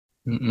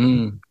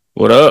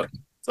What up?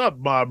 What's up,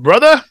 my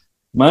brother?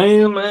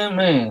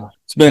 Man.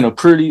 It's been a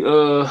pretty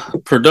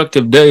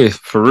productive day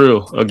for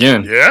real.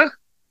 Again, Yeah?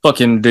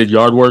 fucking did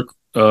yard work.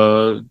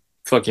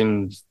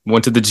 Fucking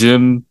went to the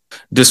gym,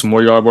 did some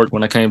more yard work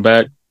when I came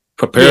back, You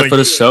prepared for doing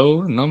the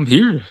show, and I'm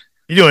here.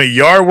 you doing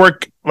yard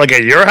work like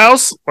at your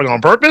house? Like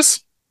on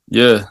purpose?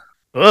 Yeah.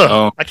 Ugh.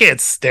 Um I can't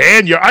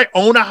stand your I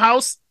own a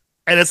house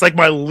and it's like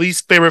my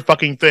least favorite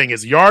fucking thing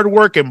is yard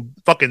work and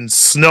fucking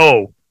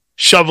snow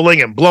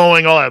shoveling and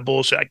blowing, all that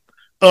bullshit.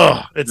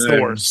 Ugh, it's the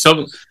man, worst.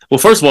 shovel. Well,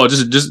 first of all,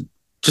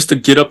 just to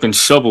get up and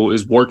shovel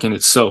is work in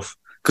itself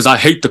because I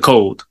hate the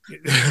cold.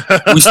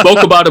 We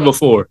spoke about it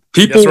before.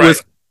 That's People right.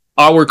 with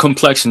our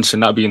complexion should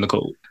not be in the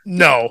cold.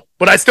 No,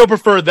 but I still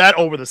prefer that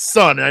over the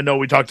sun. And I know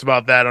we talked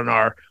about that on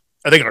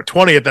I think our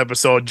 20th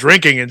episode,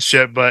 drinking and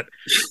shit, but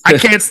I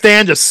can't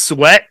stand just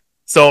sweat.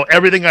 So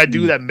everything I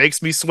do that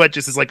makes me sweat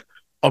just is like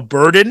a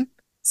burden.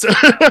 So,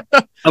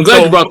 I'm glad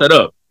you so brought that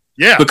up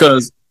yeah.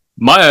 because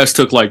my ass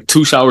took like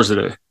 2 showers a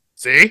day.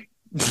 See?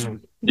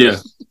 Yeah,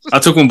 I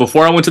took one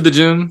before I went to the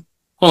gym.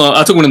 Hold on,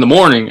 I took one in the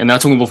morning, and I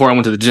took one before I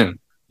went to the gym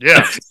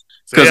Yeah. See,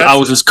 because I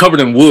was just covered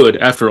in wood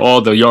after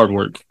all the yard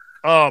work.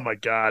 oh my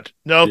God.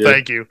 No, Yeah.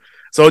 thank you.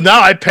 So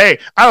now I pay.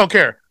 I don't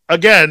care.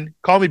 Again,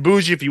 call me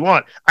bougie if you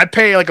want. I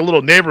pay like a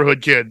little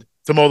neighborhood kid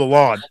to mow the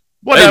lawn. Hey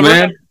Whatever.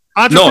 man,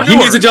 no, he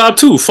needs a Entrepreneur. job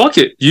too. Fuck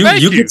it. You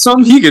Thank you you. get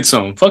some, he gets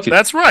some. Fuck it.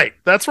 That's right.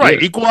 That's right.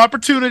 Yeah. Equal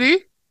opportunity.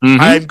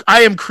 Mm-hmm.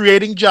 I am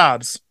creating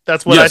jobs.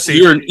 That's what I Yes, see.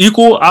 you're an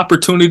equal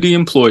opportunity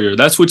employer.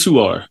 That's what you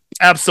are.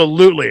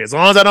 Absolutely. As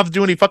long as I don't have to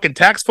do any fucking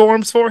tax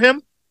forms for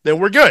him, then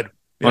we're good.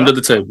 Under Yeah.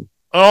 the table.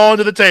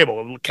 Under the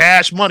table.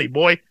 Cash money,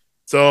 boy.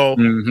 So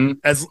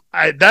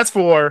Mm-hmm. that's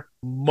for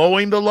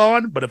mowing the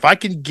lawn, but if I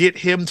can get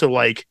him to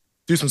like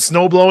do some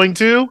snow blowing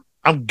too,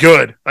 I'm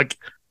good. Like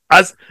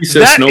as He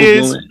said that snow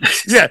is blowing.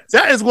 yeah,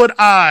 that is what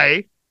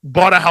I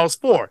bought a house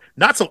for.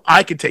 Not so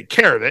I can take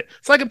care of it,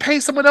 so I can pay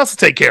someone else to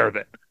take care of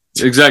it.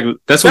 Exactly.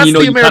 That's when That's you know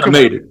the you kind of American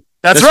way. made it.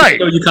 That's That's when right.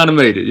 you know you kind of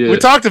made it. We Yeah.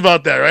 talked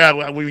about that,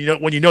 right?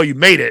 When you know you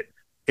made it,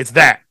 it's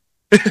that.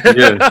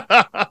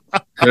 Yeah.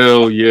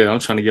 Hell yeah. I'm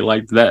trying to get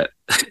like that.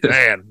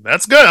 Man,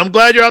 that's good. I'm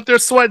glad you're out there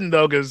sweating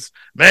though, because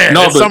man,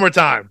 No, it's but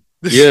summertime.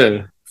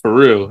 yeah, for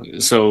real.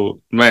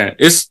 So, man,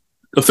 it's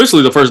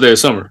officially the first day of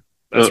summer,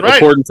 That's right.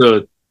 according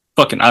to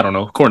fucking, I don't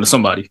know, according to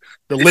somebody.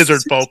 The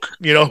lizard folk,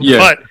 Yeah,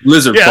 but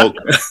lizard yeah, folk.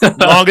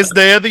 longest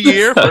day of the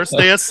year, first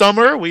day of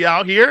summer. We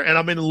out here, and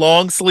I'm in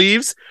long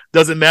sleeves.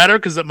 Doesn't matter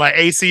because my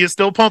AC is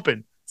still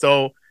pumping.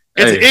 So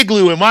it's an Hey,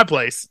 igloo in my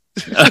place,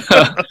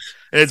 and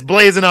it's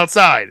blazing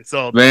outside.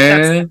 So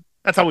man,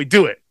 that's how we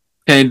do it.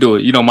 can't do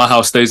it. You know, my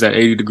house stays at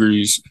 80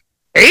 degrees.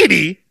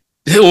 80,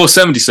 Well,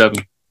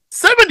 77.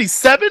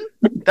 77.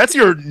 That's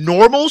your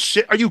normal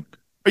shit. Are you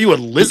a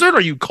lizard?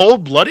 Are you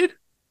cold blooded?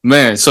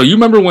 Man, so you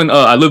remember when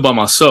I lived by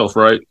myself,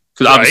 right?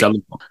 Because obviously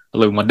Right. I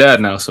live with my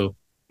dad now. So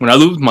when I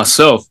lived with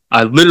myself,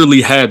 I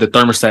literally had the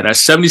thermostat at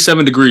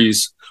 77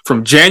 degrees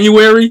from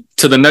January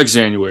to the next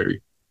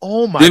January.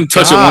 Oh my Didn't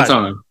touch it one god!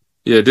 time.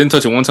 Yeah, didn't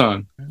touch it one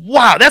time.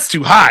 Wow, that's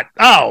too hot.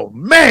 Oh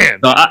man.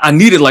 No, I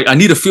need it like I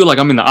need to feel like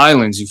I'm in the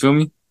islands. You feel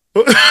me?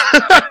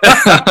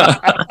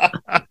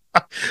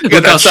 You got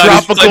Look that outside,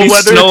 tropical it's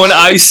weather. snow and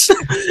ice.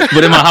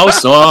 But in my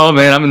house, oh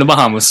man, I'm in the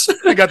Bahamas.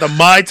 You got the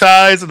mai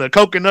tais and the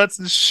coconuts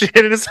and shit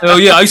in his Hell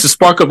yeah, I used to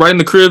spark up right in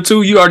the crib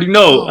too. You already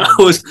know. Oh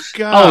I was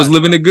God,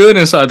 living it good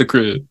inside the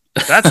crib.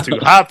 that's too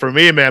hot for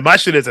me, man. My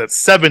shit is at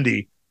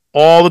 70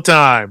 all the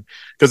time.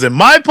 Because in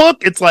my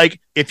book, it's like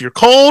if you're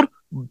cold,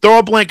 throw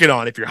a blanket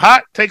on. If you're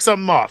hot, take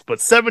something off. But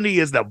 70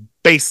 is the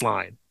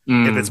baseline.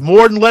 If it's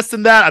more than less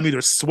than that, I'm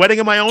either sweating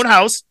in my own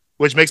house,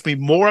 which makes me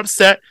more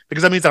upset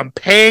because that means I'm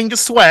paying to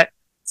sweat.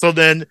 So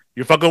then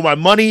you're fucking with my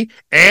money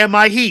and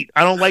my heat.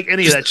 I don't like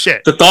any of that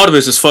shit. The thought of it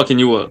is just fucking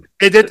you up.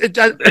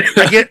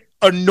 I get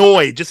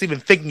annoyed just even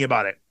thinking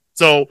about it.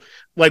 So,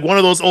 like one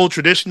of those old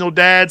traditional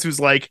dads who's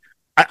like,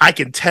 I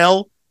can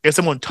tell if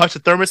someone touched the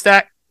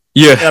thermostat,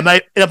 Yeah. and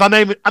I'm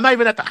not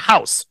even at the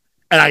house,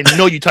 and I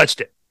know you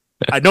touched it.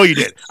 I know you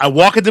did. I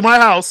walk into my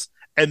house,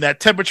 and that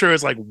temperature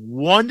is like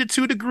 1 to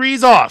 2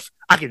 degrees off.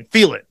 I can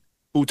feel it.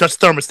 Who touched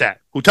the thermostat?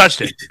 Who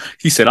touched it?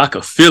 He said I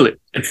could feel it.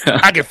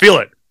 I can feel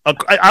it.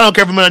 I don't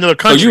care if I'm in another So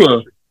country.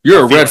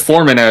 you're a feel Red it.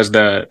 Foreman as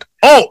dad.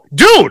 Oh,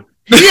 dude,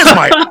 he is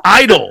my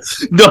idol.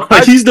 No,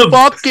 I he's the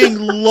fucking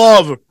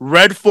love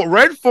Red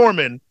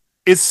Foreman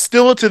is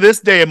still to this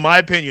day, in my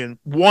opinion,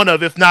 one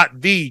of, if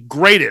not the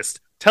greatest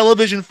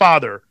television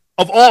father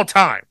of all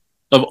time.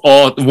 of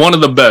all one of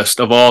the best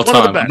of all One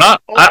of the time. best.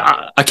 Not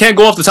I can't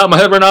go off the top of my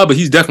head right now, but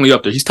he's definitely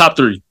up there. He's top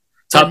three.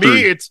 For Top me,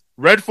 three. it's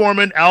Red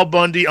Foreman, Al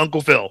Bundy,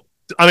 Uncle Phil.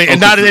 I mean, and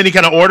Uncle not in Phil. any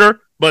kind of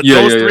order, but Yeah,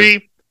 those yeah, yeah.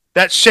 three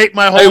that shaped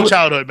my Hey, whole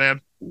childhood,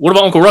 man. What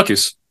about Uncle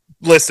Ruckus?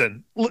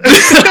 Listen.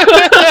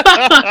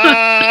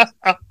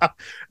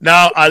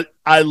 Now,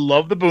 I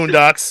love the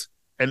Boondocks,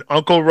 and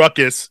Uncle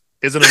Ruckus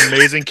is an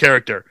amazing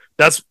character.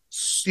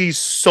 He's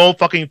so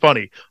fucking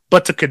funny.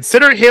 But to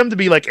consider him to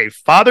be like a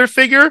father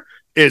figure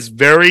is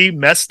very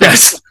messed up.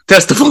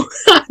 That's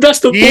the that's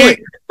the He point.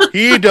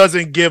 he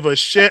doesn't give a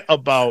shit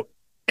about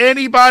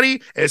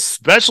anybody,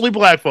 especially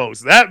black folks.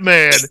 That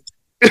man.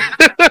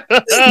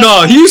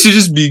 No, he should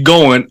just be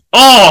going.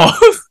 Oh,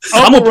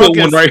 I'm gonna put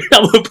one right.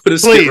 I'm gonna put a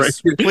skit right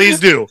here. Please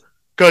do,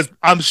 because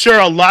I'm sure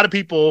a lot of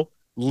people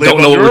live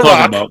Don't know what under we're a talking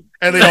rock about.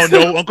 and they don't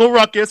know Uncle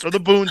Ruckus or the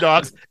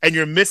Boondocks, and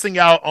you're missing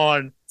out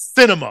on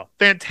cinema,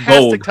 fantastic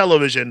Gold.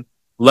 television,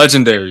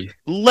 Legendary.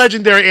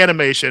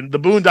 animation. The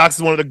Boondocks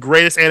is one of the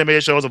greatest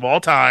animated shows of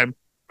all time.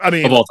 I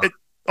mean, Of all time.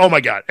 oh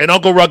my god! And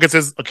Uncle Ruckus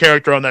is a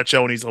character on that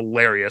show, and he's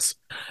hilarious.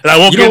 And I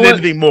won't get into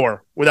anything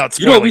more without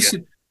spoiling you know what we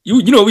should.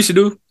 You know what we should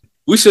do?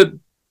 We should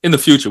in the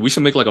future. We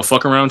should make like a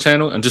fuck around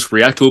channel and just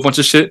react to a bunch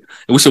of shit.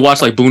 And we should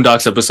watch like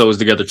Boondocks episodes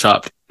together,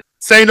 chopped.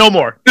 Say no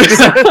more.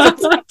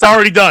 It's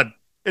already done.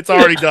 It's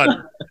already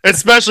done.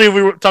 Especially if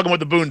we were talking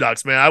about the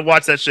Boondocks, man. I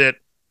watch that shit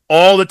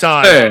all the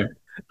time.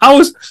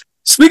 Hey,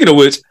 speaking of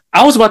which,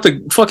 I was about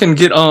to fucking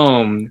get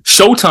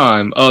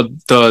Showtime. I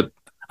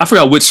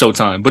forgot which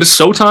Showtime, but it's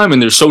Showtime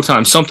and there's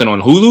Showtime something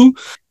on Hulu.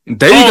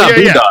 They got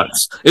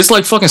Boondocks. Yeah. It's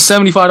like fucking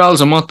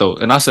 $75 a month though,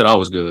 and I said I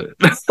was good.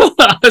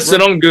 I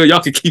said I'm good. Y'all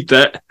can keep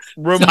that.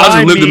 I'll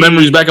just live the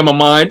memories back in my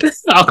mind.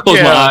 I'll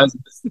close my eyes,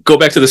 go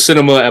back to the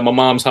cinema at my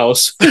mom's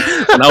house,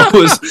 and I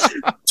was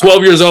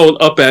 12 years old,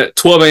 up at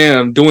 12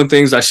 a.m. doing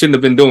things I shouldn't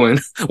have been doing,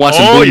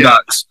 watching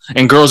Boondocks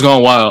and Girls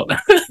Gone Wild.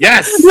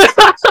 Yes,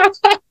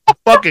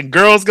 fucking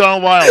Girls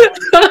Gone Wild.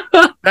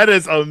 That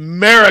is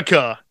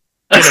America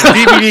in a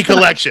DVD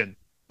collection.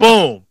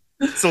 Boom!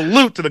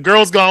 Salute to the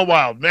Girls Gone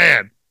Wild,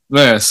 man.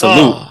 Man,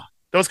 salute. Oh,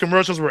 those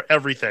commercials were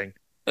everything.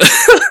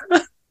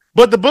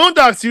 But the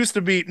Boondocks used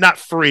to be not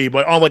free,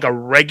 but on like a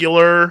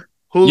regular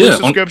Hulu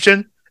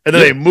subscription. And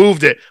then they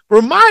moved it.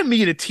 Remind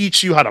me to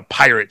teach you how to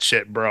pirate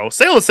shit, bro.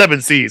 Sail the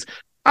Seven Seas.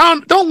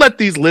 Don't let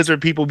these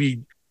lizard people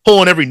be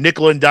pulling every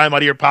nickel and dime out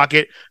of your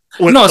pocket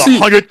with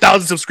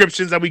 100,000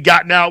 subscriptions that we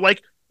got now.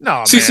 Like, no,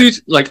 man. See,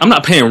 like I'm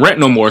not paying rent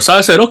no more. So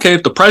I said, okay,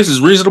 if the price is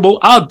reasonable,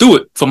 I'll do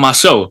it for my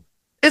show.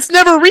 It's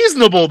never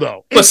reasonable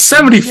though. But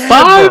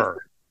 75?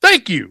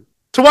 Thank you.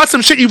 To watch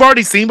some shit you've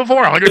already seen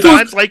before 100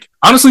 times? Like,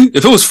 honestly,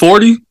 if it was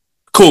 40,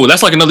 cool.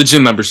 That's like another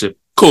gym membership.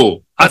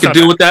 Cool. I can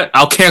deal with that.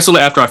 I'll cancel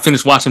it after I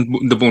finish watching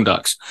the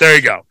Boondocks. There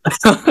you go.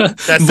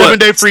 That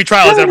 7-day free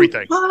trial is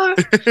everything.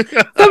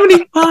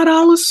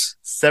 $75.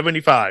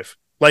 75.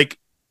 Like,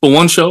 for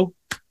one show?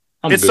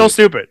 It's so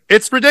stupid.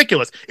 It's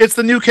ridiculous. It's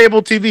the new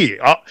cable TV.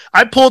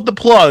 I pulled the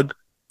plug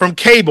from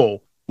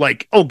cable,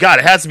 like, oh God,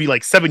 it has to be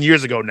like 7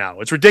 years ago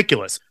now. It's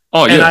ridiculous.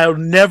 Oh, yeah. And I'll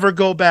never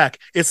go back.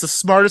 It's the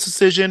smartest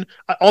decision.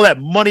 All that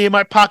money in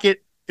my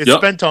pocket is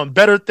spent on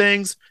better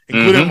things,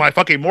 including my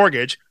fucking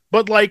mortgage.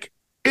 But like,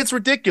 it's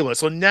ridiculous.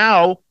 So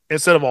now,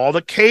 instead of all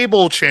the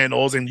cable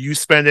channels and you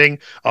spending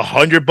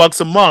 $100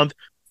 a month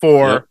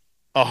for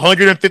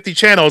 150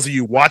 channels, and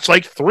you watch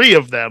like 3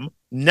 of them,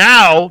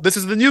 now this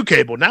is the new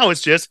cable. Now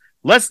it's just,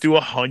 let's do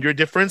 100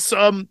 different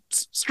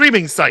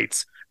streaming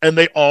sites. And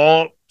they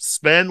all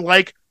spend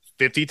like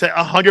 $50 to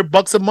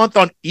 $100 a month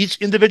on each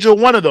individual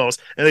one of those,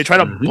 and they try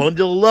to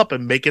bundle it up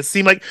and make it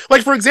seem like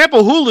for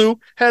example, Hulu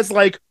has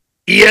like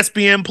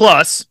ESPN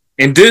Plus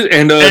and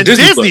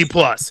Disney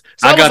Plus.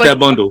 So I got that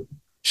bundle.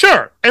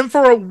 Sure, and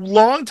for a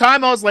long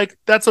time I was like,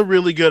 that's a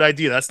really good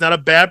idea. That's not a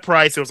bad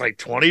price. It was like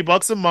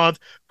 $20 a month.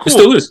 Cool. It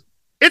still is.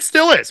 It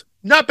still is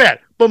not bad.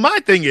 But my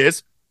thing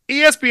is,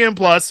 ESPN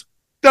Plus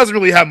doesn't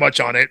really have much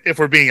on it. If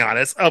we're being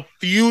honest, a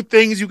few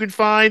things you can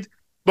find.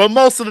 But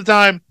most of the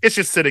time, it's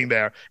just sitting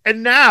there.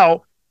 And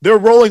now they're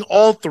rolling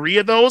all 3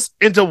 of those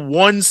into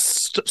one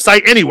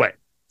site anyway.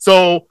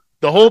 So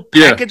the whole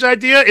package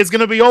idea is going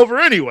to be over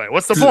anyway.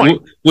 What's the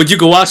point? What you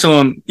can watch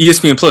on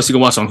ESPN Plus, you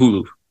can watch on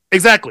Hulu.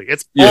 Exactly.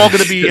 It's all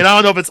going to be, and I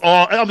don't know if it's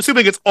all, I'm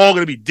assuming it's all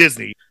going to be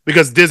Disney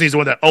because Disney's the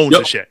one that owns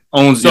the shit.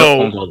 Owns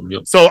all of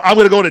them. So I'm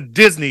going to go to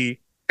Disney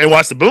and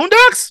watch the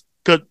Boondocks?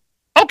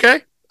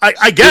 Okay.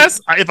 I guess,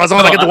 as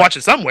long as I get to watch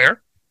it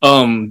somewhere.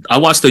 I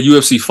watched the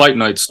UFC Fight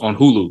Nights on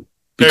Hulu.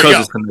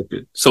 Because it's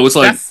connected. So it's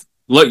like,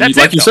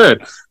 like you said,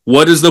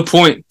 what is the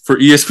point for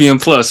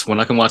ESPN Plus when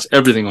I can watch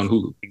everything on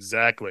Hulu?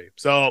 Exactly.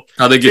 So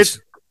how they get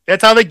you.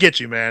 That's how they get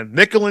you, man.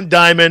 Nickel and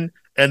diamond,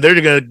 and they're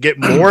going to get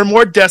more and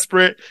more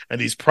desperate, and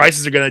these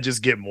prices are going to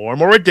just get more and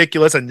more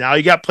ridiculous. And now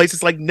you got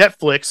places like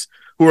Netflix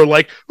who are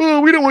like,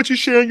 oh, we don't want you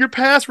sharing your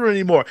password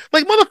anymore.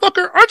 Like,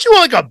 motherfucker, aren't you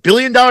like $1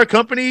 billion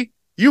company?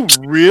 You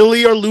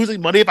really are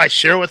losing money if I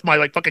share it with my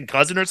like fucking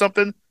cousin or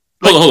something?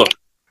 Like, hold on.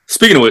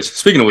 Speaking of which.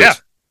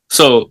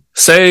 So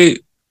say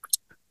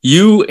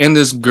you and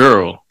this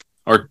girl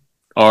are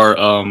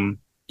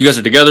you guys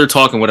are together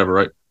talking, whatever,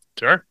 right?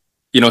 Sure.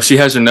 You know, she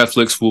has your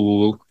Netflix,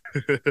 woo.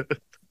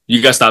 You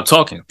guys stop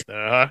talking.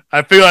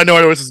 I feel I know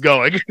where this is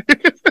going.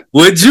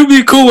 Would you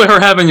be cool with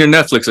her having your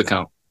Netflix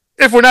account?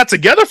 If we're not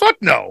together, fuck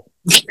no.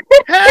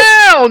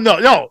 Hell no.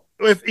 No.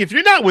 If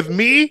you're not with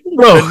me,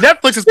 bro,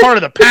 Netflix is part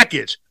of the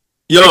package.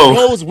 Yo. It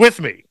goes with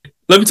me.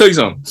 Let me tell you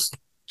something.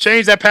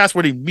 Change that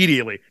password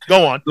immediately.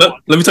 Go on. Let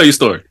me tell you a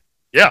story.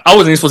 Yeah. I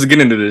wasn't even supposed to get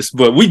into this,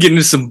 but we get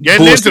into some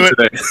bullshit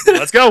today.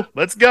 Let's go.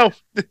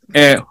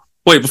 And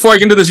wait, before I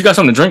get into this, you got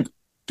something to drink?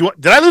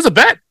 Did I lose a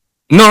bet?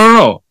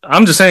 No.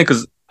 I'm just saying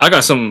because I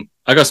got some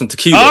I got some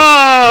tequila.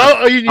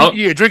 Oh,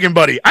 you're drinking,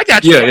 buddy. I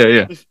got you.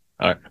 Yeah.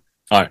 All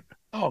right.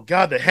 Oh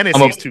God, the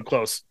Hennessy is too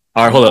close.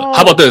 All right, hold up.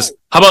 How about this?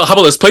 How about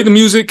let's play the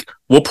music?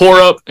 We'll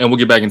pour up and we'll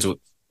get back into it.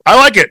 I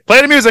like it.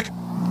 Play the music.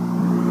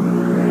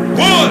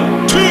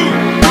 1, 2, 3.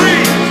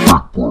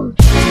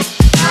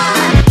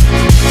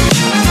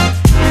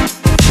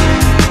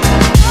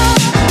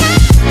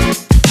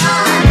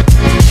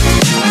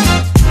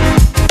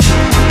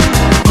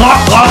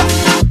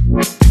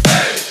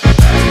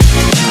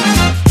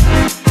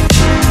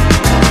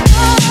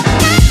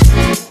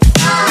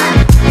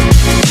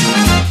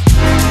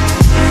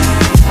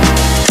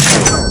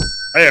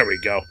 There we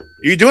go. Are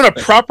you doing a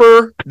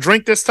proper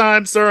drink this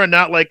time, sir, and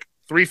not like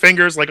 3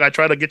 fingers like I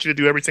try to get you to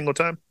do every single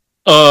time?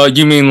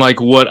 You mean like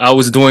what I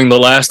was doing the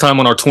last time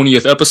on our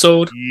 20th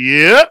episode?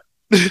 Yep.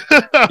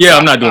 Yeah,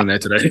 I'm not doing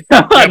that today.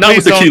 Not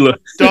with tequila.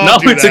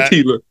 Not with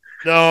tequila.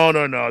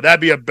 No.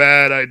 That'd be a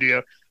bad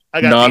idea.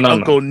 I got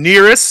Uncle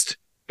Nearest.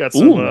 Got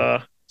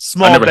some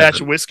small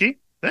batch of whiskey.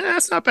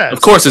 That's not bad.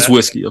 Of course it's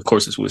whiskey.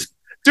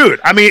 Dude,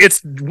 I mean,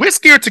 it's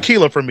whiskey or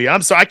tequila for me.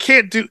 I'm sorry.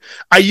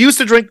 I used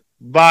to drink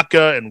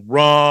vodka and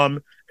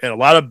rum and a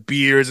lot of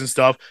beers and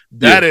stuff.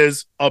 That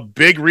is a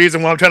big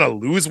reason why I'm trying to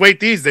lose weight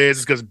these days,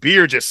 is because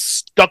beer just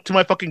stuck to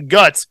my fucking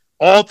guts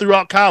all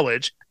throughout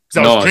college.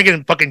 Because I was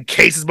drinking fucking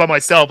cases by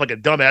myself like a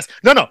dumbass.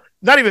 No,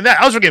 not even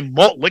that. I was drinking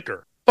malt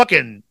liquor.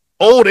 Fucking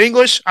Old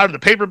English out of the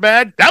paper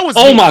bag. That was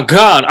my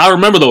God. I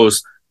remember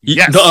those.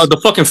 Yes. The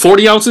fucking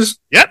 40 ounces?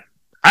 Yep.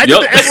 I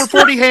did the Edward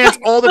 40 hands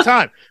all the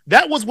time.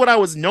 That was what I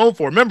was known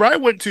for. Remember, I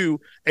went to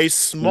a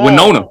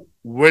small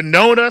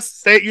Winona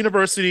State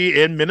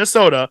University in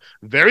Minnesota.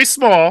 Very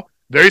small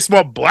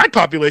black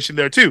population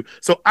there too.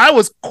 So I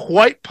was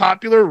quite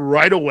popular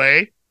right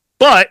away,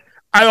 but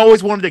I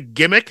always wanted a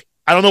gimmick.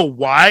 I don't know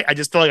why. I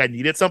just felt like I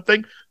needed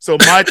something. So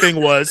my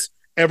thing was,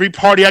 every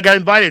party I got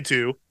invited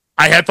to,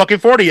 I had fucking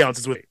 40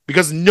 ounces with me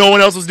because no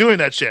one else was doing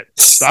that shit.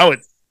 So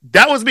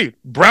that was me.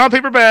 Brown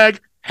paper bag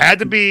had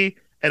to be,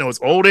 and it was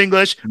Old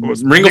English. It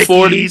was Ring of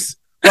 40s.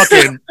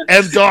 Fucking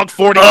M-Dog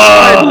 40.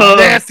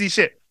 Nasty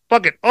shit.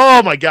 Fucking,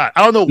 oh my God.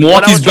 I don't know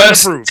what I was trying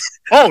to prove.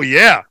 Oh,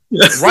 yeah.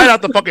 Right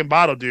out the fucking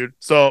bottle, dude.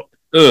 So,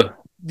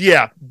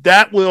 yeah,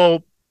 that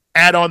will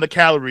add on the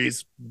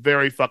calories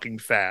very fucking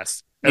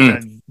fast. And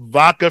then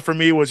vodka for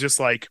me was just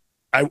like,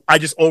 I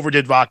just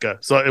overdid vodka.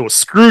 So it was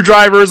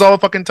screwdrivers all the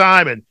fucking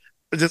time. And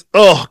just,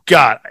 oh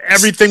God,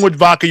 everything with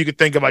vodka you could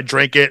think of, I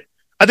drank it.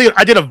 I think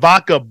I did a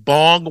vodka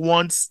bong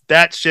once.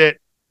 That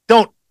shit,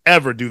 don't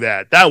ever do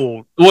that. That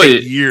will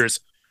take years.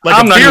 Like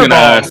I'm not even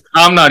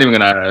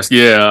gonna ask.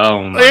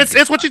 Yeah,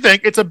 it's what you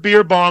think. It's a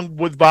beer bong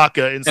with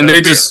vodka and they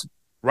just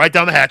right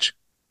down the hatch.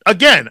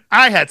 Again,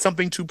 I had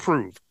something to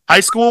prove.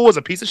 High school was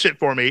a piece of shit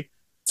for me,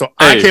 so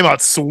I came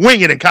out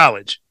swinging in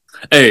college.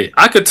 Hey,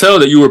 I could tell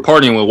that you were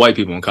partying with white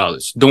people in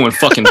college, doing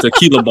fucking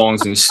tequila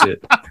bongs and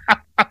shit.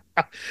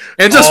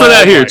 And just for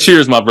that, here,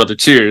 cheers, my brother.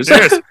 Cheers.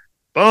 Cheers.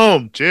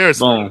 Boom. Cheers.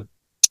 Boom.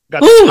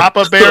 Got the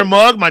Papa Bear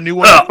mug, my new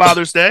one for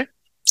Father's Day.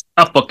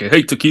 I fucking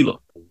hate tequila.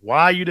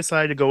 Why you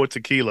decided to go with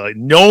tequila,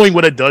 knowing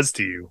what it does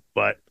to you,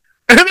 but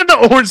and then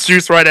the orange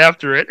juice right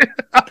after it.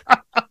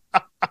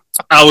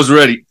 I was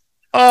ready.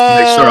 Make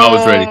sure I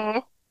was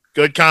ready.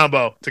 Good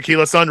combo.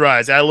 Tequila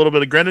sunrise. Add a little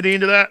bit of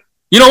grenadine to that.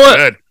 You know what?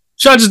 Good.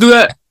 Should I just do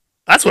that?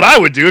 That's what I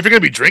would do if you're gonna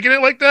be drinking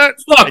it like that.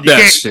 Fuck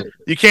that shit.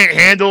 You can't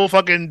handle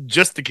fucking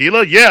just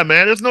tequila. Yeah,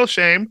 man. There's no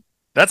shame.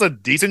 That's a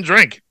decent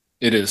drink.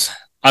 It is.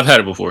 I've had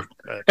it before.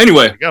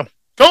 Anyway, go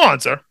on,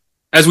 sir.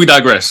 As we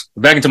digress,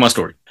 back into my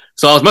story.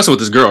 So I was messing with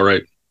this girl,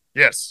 right?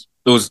 Yes.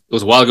 It was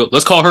a while ago.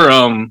 Let's call her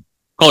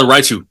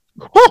Raichu.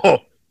 Oh,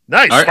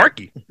 nice, right?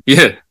 Sparky.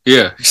 Yeah.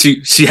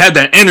 She had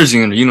that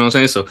energy in her, you know what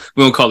I'm saying? So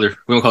we don't call her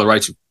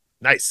Raichu.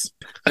 Nice.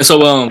 And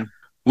so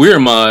we're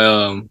in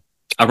my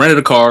I rented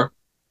a car.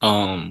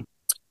 Hold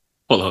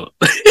up.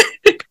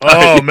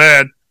 Oh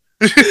man.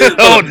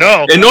 Oh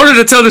no. In order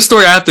to tell this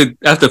story, I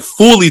have to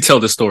fully tell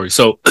the story.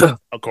 So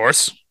of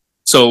course.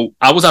 So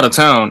I was out of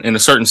town in a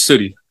certain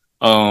city.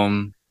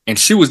 And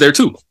she was there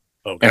too.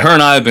 Okay. And her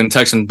and I have been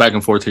texting back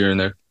and forth here and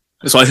there.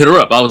 So I hit her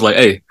up. I was like,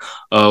 "Hey,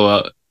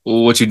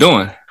 what you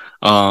doing?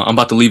 I'm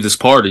about to leave this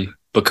party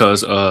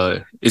because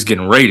it's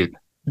getting raided."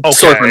 Okay.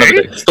 Story for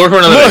another day.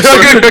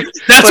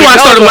 That's why I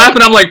started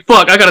laughing. I'm like,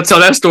 "Fuck, I gotta tell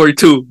that story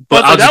too."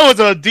 But that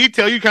was a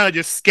detail you kind of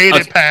just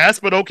skated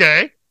past. But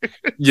okay.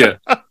 Yeah.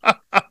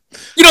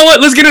 You know what?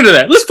 Let's get into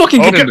that. Let's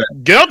fucking get into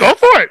that. Go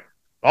for it.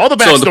 All the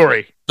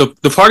backstory. So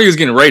the party was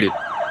getting raided.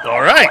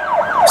 All right.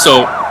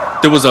 So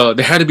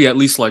there had to be at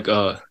least like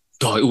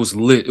it was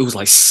lit. It was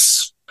like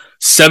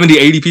 70,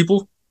 80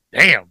 people.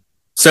 Damn.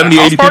 70,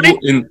 80 people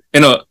in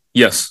a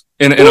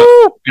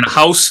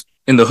house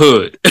in the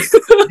hood.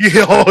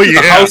 Oh yeah.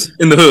 A house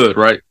in the hood,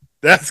 right?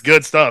 That's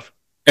good stuff.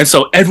 And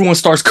so everyone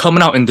starts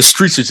coming out and the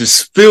streets are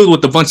just filled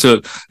with a bunch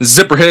of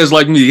zipper heads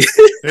like me.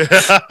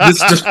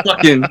 just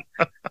fucking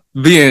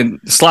being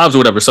slobs or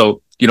whatever.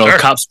 So, sure.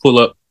 Cops pull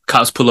up,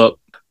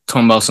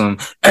 talking about some,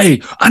 hey,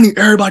 I need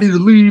everybody to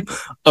leave.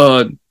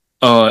 And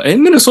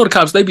Minnesota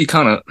cops, they be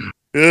kind of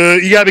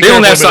you gotta be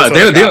on that side.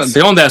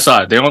 They're on that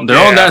side. They're on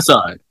that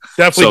side.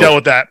 Definitely dealt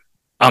with that.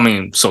 I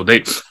mean, so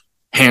they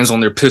hands on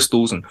their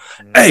pistols and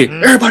hey,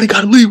 everybody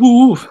gotta leave.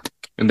 Woo, woo.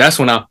 And that's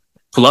when I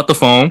pull out the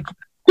phone.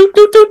 Doot,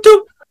 doot, doot,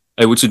 doot.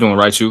 Hey, what you doing,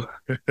 right? You?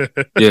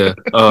 Yeah.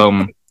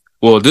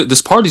 Well,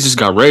 this party just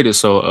got raided,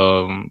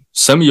 so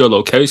send me your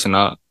location.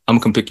 I'm gonna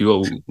come pick you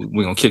up.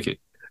 We gonna kick it.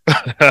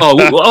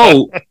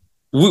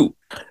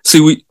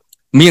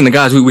 Me and the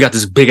guys, we got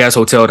this big ass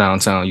hotel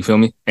downtown. You feel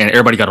me? And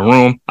everybody got a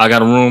room. I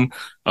got a room.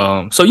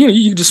 So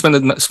you can just spend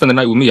the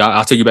night with me.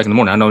 I'll take you back in the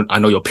morning. I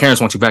know your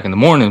parents want you back in the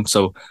morning.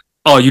 So,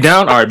 you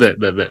down? All right, bet.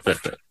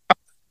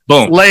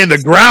 Boom. Laying the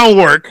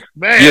groundwork,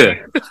 man.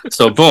 Yeah.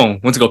 So boom,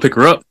 went to go pick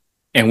her up,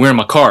 and we're in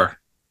my car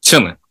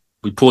chilling.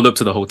 We pulled up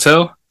to the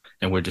hotel,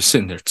 and we're just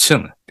sitting there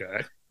chilling.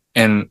 Okay.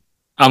 And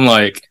I'm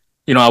like,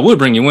 I would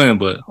bring you in,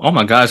 but all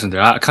my guys in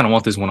there, I kind of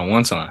want this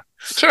one-on-one time.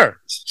 Sure.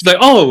 She's like,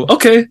 oh,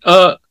 okay.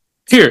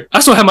 Here, I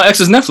still have my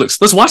ex's Netflix.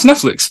 Let's watch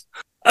Netflix.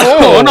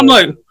 Oh. And I'm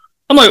like,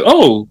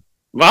 oh,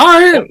 all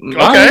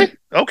right.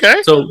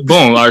 Okay. So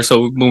boom. All right.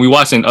 So when we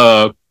watching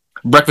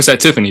Breakfast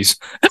at Tiffany's,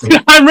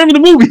 I remember the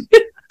movie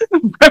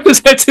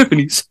Breakfast at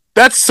Tiffany's.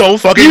 That's so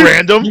fucking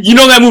random. You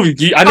know that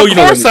movie? I know you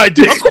know. Of course I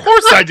do. Of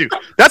course I do.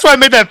 That's why I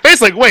made that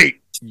face. Like,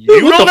 wait,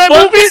 you know that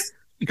movie?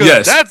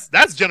 Yes.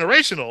 That's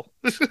generational.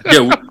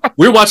 Yeah,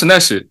 we're watching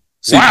that shit.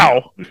 See,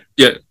 wow.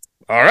 Yeah.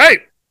 All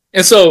right.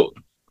 And so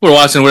we're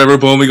watching whatever.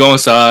 Boom, we go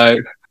inside.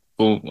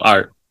 Boom. All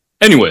right.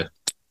 Anyway,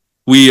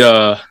 we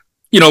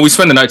we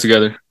spend the night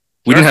together.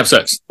 We didn't have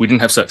sex,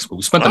 but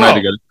we spent the night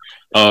together.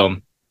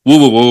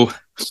 Woo.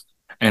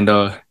 And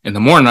in the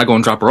morning, I go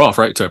and drop her off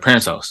right to her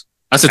parents' house.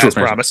 I said to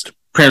her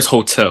parents'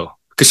 hotel,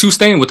 because she was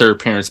staying with her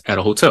parents at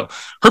a hotel.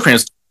 Her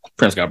parents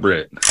got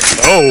bread.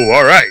 Oh,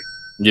 all right.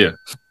 Yeah.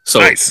 So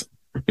nice.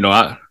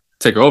 I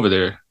take her over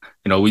there.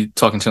 We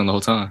talking to him the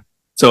whole time.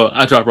 So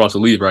I drop her off to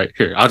leave right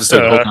here. I'll just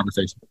tell the whole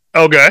conversation.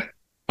 Okay.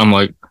 I'm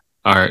like,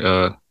 all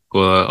right,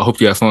 well, I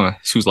hope you had fun.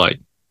 She was like,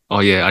 oh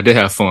yeah, I did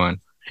have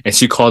fun. And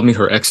she called me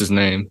her ex's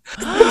name.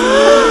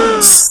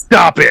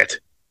 Stop it.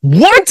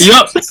 What?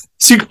 Yup.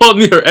 She called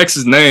me her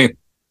ex's name.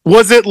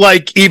 Was it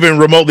like even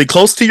remotely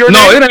close to your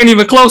name? No, it ain't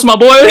even close, my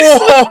boy.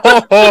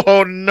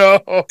 Oh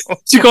no.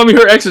 She called me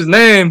her ex's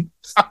name.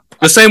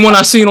 The same one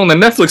I seen on the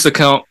Netflix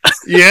account.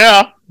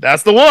 Yeah,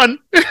 that's the one.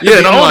 Yeah,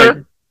 and I'm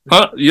like,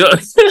 huh? Yeah.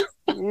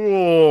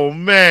 Oh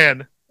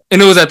man.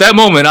 And it was at that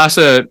moment I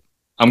said,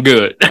 I'm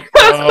good.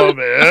 Oh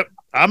man.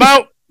 I'm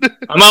out.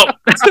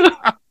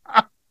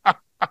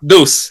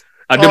 Deuce.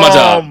 I did my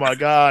job. Oh my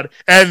god.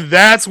 And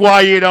that's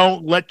why you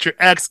don't let your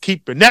ex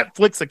keep your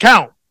Netflix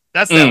account.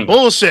 That's that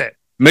bullshit.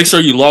 Make sure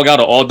you log out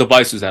of all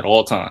devices at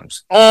all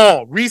times.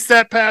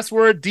 Reset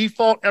password,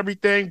 default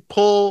everything,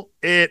 pull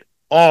it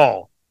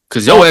all.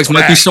 Because your ex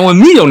might be showing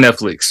me your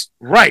Netflix.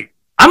 Right.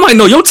 I might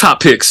know your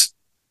top picks.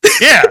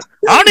 Yeah.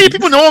 I don't need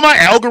people knowing my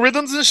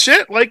algorithms and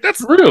shit. Like,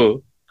 that's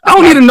real. I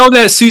don't need to know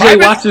that CJ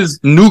watches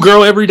New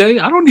Girl every day.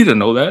 I don't need to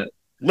know that.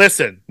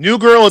 Listen, New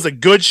Girl is a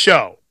good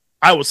show.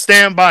 I will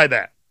stand by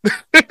that.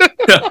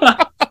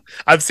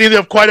 I've seen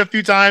it quite a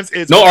few times.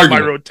 It's my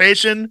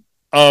rotation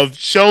of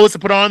shows to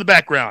put on in the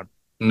background.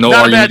 No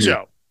not argument. a bad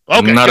show.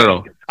 Okay. Not at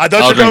all. I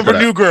thought you were going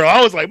for New Girl.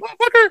 I was like,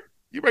 motherfucker,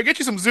 you better get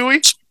you some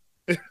Zooey.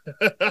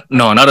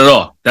 No, not at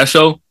all. That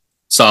show,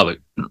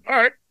 solid. All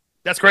right.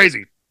 That's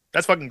crazy.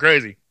 That's fucking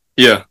crazy.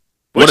 Yeah.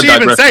 What'd she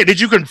even say? Did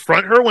you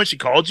confront her when she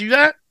called you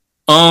that?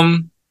 Or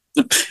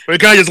you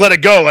kind of just let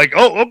it go, like,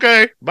 oh,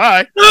 okay,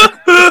 bye. All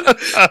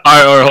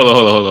right, hold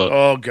on.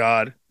 Oh,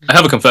 God. I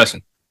have a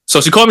confession.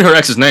 So she called me her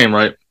ex's name,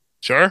 right?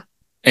 Sure.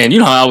 And you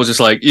know how I was just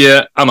like,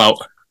 yeah, I'm out.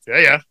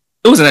 Yeah.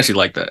 It wasn't actually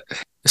like that.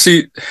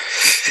 See,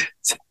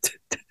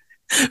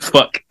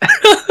 fuck.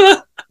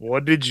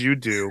 What did you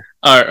do?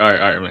 All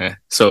right, man.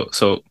 So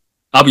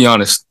I'll be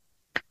honest.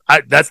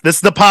 This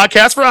is the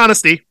podcast for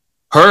honesty.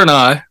 Her and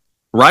I,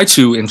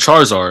 Raichu and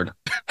Charizard,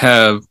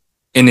 have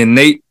an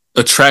innate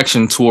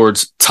attraction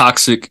towards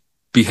toxic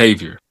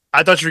behavior.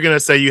 I thought you were gonna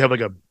say you have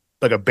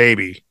like a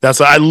baby. That's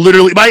why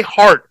my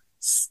heart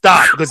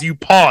stopped because you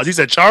paused. You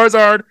said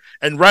Charizard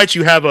and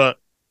Raichu have a.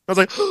 I was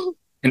like,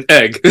 an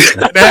egg.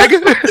 An egg? You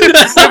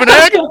have an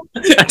egg?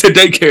 At the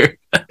daycare.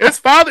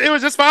 It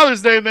was just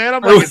Father's Day, man.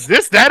 I'm like, is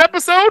this that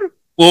episode?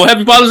 Well,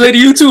 happy Father's Day to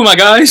you too, my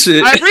guy.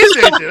 Shit. I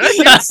appreciate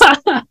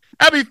you.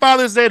 Happy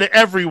Father's Day to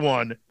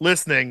everyone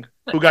listening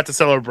who got to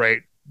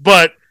celebrate,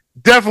 but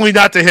definitely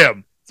not to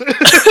him.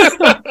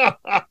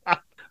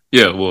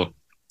 Yeah, well,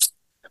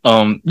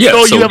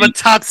 yeah. So you have a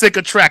toxic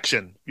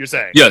attraction, you're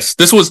saying? Yes,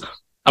 this was.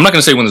 I'm not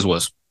gonna say when this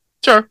was.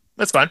 Sure,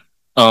 that's fine.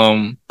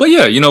 But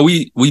yeah,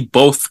 we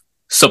both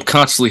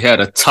subconsciously had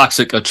a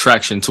toxic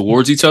attraction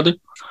towards each other.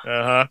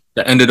 That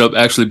ended up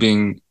actually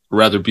being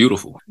rather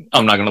beautiful.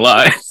 I'm not gonna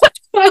lie.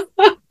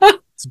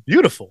 It's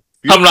beautiful.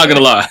 I'm not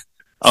gonna lie.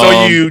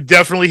 So you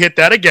definitely hit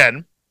that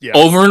again. Yeah.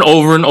 Over and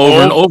over and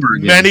over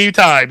again. Many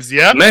times,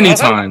 yeah. Many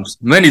times.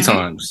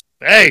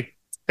 Hey.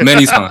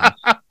 Many times.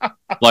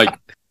 Like,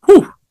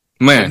 whew,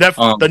 man.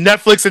 The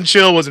Netflix and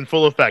chill was in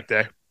full effect,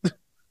 eh?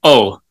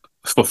 Oh,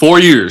 for 4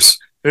 years.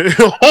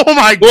 Oh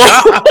my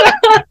God.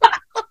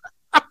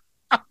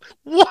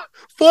 What?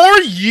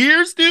 4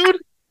 years, dude?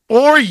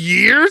 4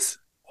 years?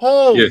 Yeah.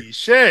 Holy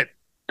shit.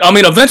 I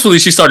mean, eventually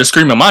she started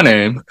screaming my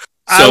name.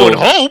 So, I would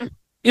hope.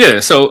 Yeah,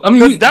 so I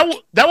mean, that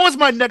was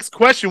my next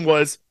question.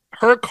 Was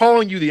her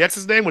calling you the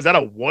ex's name? Was that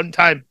a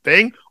one-time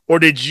thing, or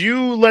did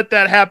you let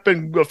that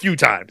happen a few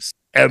times?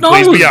 And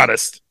please be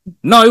honest.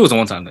 No, it was a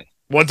one-time thing.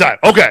 One time,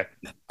 okay.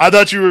 I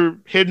thought you were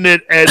hitting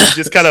it and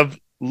just kind of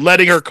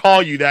letting her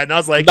call you that, and I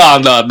was like,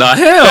 no,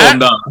 hell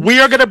no. We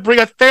are gonna bring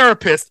a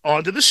therapist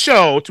onto the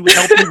show to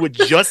help you with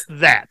just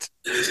that.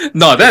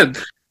 No,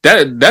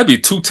 that'd be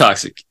too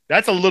toxic.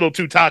 That's a little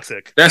too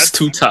toxic. That's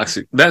too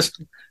toxic. That's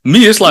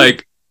me. It's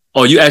like,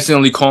 oh, you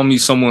accidentally call me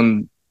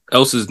someone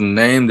else's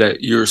name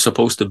that you're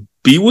supposed to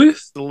be with.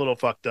 It's a little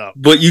fucked up.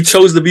 But you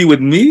chose to be with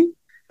me?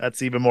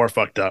 That's even more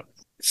fucked up.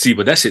 See,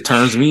 but that shit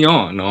turns me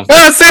on. No.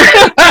 I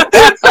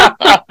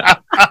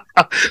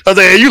was like,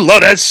 hey, you love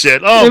that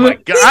shit. Oh my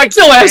god. Get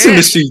your ass in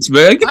the sheets,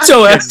 man. Get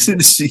your ass in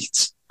the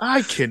sheets.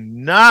 I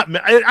cannot.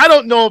 I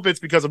don't know if it's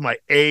because of my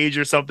age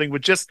or something, but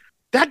just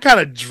that kind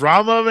of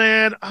drama,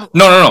 man. Oh,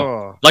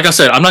 no. Like I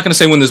said, I'm not going to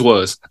say when this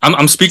was.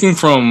 I'm speaking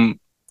from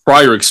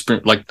prior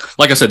experience.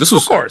 Like I said, this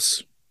was. Of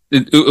course.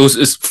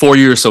 It's 4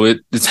 years, so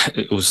it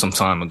was some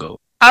time ago.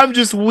 I'm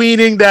just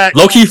weaning that.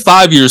 Low-key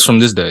 5 years from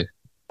this day.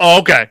 Oh,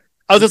 okay.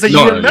 I was going to say,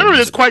 you remember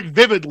this quite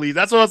vividly.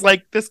 That's what I was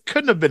like, this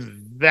couldn't have been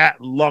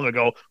that long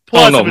ago.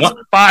 Plus, it was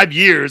 5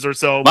 years or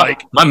so.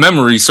 My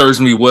memory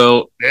serves me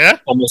well. Yeah,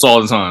 almost all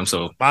the time.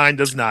 So mine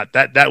does not.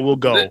 That will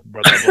go,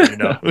 brother. You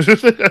know,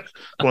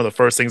 one of the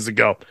first things to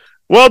go.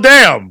 Well,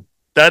 damn,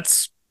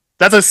 that's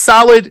a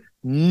solid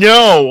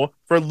no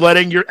for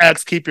letting your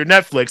ex keep your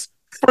Netflix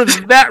for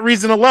that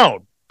reason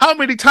alone. How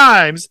many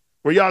times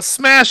were y'all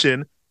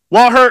smashing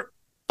while her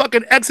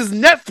fucking ex's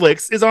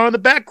Netflix is on in the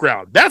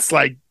background? That's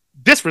like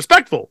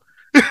disrespectful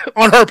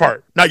on her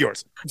part, not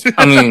yours.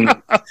 I mean,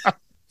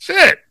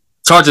 shit.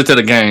 Charge it to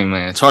the game,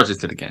 man. Charge it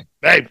to the game.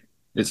 Hey,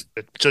 it's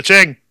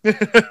cha-ching.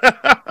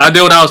 I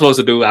did what I was supposed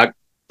to do.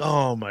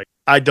 Oh my!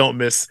 I don't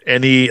miss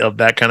any of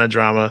that kind of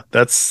drama.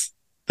 That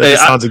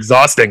sounds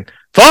exhausting.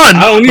 Fun,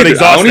 but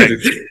exhausting.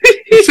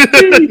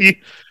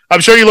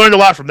 I'm sure you learned a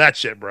lot from that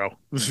shit, bro.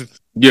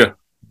 Yeah.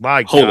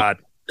 My God,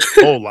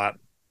 whole lot.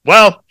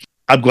 Well,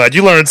 I'm glad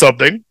you learned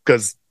something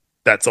because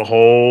that's a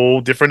whole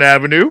different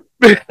avenue.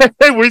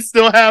 We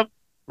still have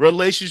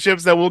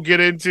relationships that we'll get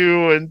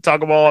into and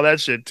talk about all that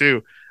shit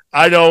too.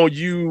 I know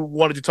you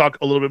wanted to talk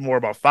a little bit more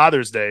about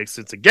Father's Day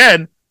since,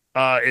 again,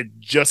 it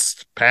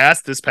just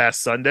passed this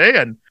past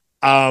Sunday, and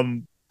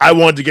I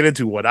wanted to get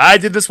into what I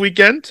did this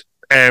weekend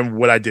and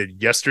what I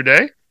did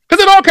yesterday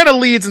because it all kind of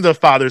leads into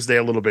Father's Day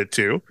a little bit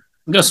too.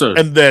 Yes, sir.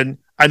 And then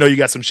I know you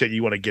got some shit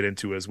you want to get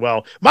into as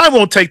well. Mine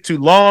won't take too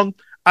long.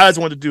 I just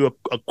wanted to do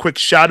a quick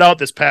shout out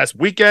this past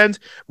weekend.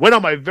 Went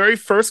on my very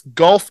first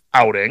golf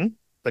outing,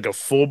 like a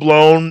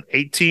full-blown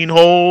 18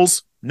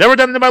 holes. Never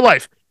done it in my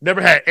life.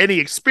 Never had any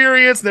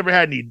experience, never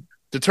had any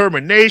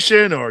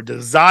determination or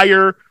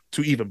desire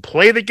to even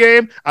play the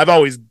game. I've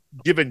always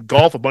given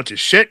golf a bunch of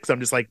shit because I'm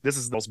just like, this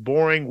is the most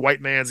boring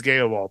white man's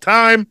game of all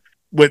time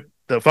with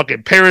the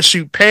fucking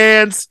parachute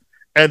pants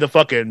and the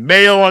fucking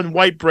male on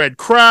white bread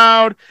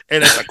crowd,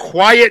 and it's a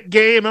quiet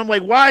game. I'm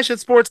like, why should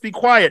sports be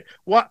quiet?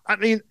 What? I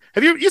mean,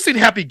 have you seen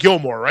Happy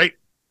Gilmore, right?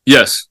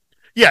 Yes.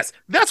 Yes,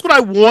 that's what I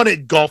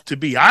wanted golf to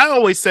be. I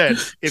always said,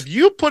 if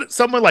you put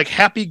someone like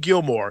Happy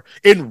Gilmore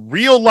in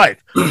real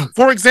life,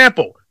 for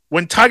example,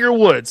 when Tiger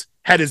Woods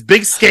had his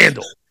big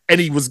scandal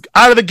and he was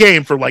out of the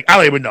game for like, I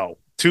don't even know,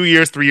 2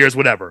 years, 3 years,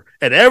 whatever,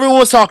 and everyone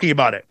was talking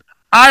about it,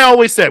 I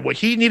always said what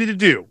he needed to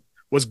do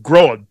was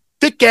grow a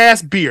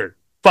thick-ass beard,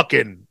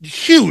 fucking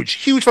huge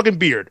fucking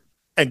beard,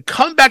 and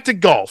come back to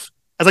golf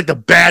as like the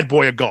bad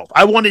boy of golf.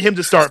 I wanted him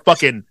to start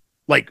fucking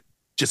like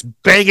just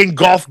banging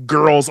golf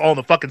girls on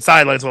the fucking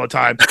sidelines all the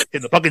time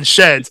in the fucking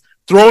sheds,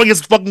 throwing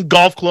his fucking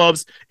golf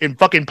clubs in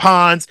fucking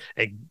ponds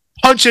and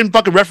punching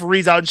fucking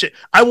referees out and shit.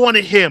 I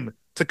wanted him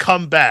to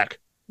come back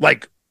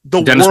like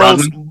the Dennis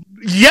world's Rodman?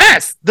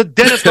 Yes, the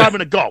Dennis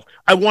Rodman of golf.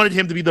 I wanted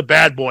him to be the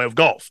bad boy of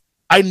golf.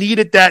 I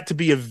needed that to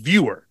be a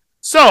viewer.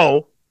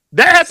 So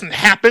that hasn't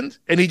happened,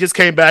 and he just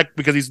came back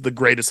because he's the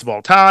greatest of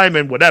all time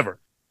and whatever.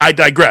 I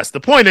digress.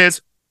 The point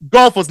is,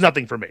 golf was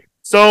nothing for me.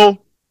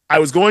 So I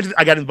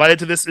got invited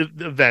to this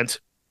event.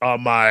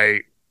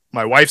 My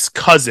wife's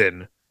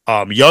cousin,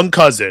 young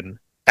cousin,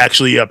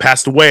 actually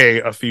passed away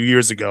a few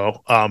years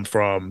ago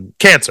from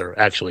cancer,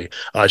 actually.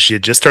 She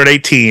had just turned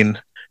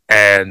 18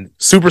 and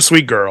super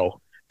sweet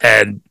girl,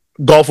 and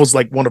golf was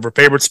like one of her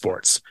favorite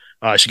sports.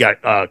 She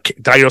got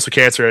diagnosed with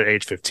cancer at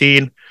age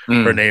 15.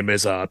 Her name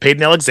is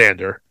Peyton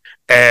Alexander.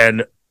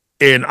 And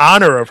in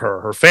honor of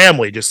her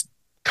family, just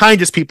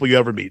kindest people you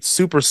ever meet,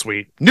 super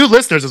sweet. New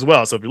listeners as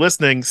well. So if you're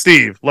listening,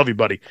 Steve, love you,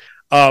 buddy.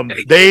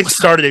 They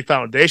started a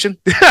foundation.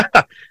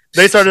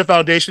 They started a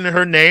foundation in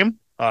her name,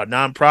 a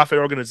nonprofit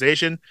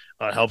organization,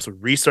 helps with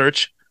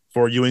research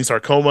for Ewing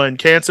sarcoma and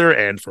cancer,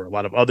 and for a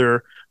lot of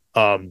other,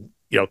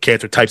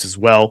 cancer types as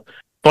well.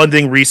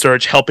 Funding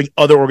research, helping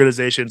other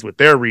organizations with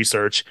their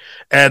research,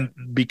 and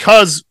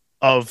because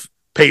of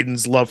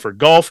Peyton's love for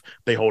golf.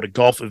 They hold a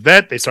golf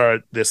event. They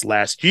started this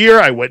last year.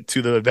 I went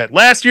to the event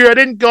last year. I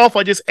didn't golf.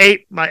 I just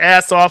ate my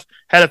ass off,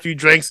 had a few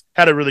drinks,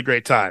 had a really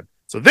great time.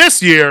 So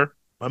this year,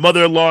 my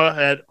mother-in-law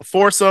had a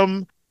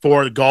foursome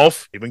for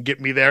golf. Even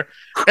get me there.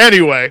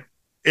 Anyway,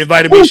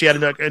 invited me. She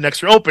had an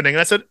extra opening.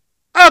 And I said,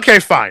 okay,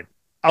 fine.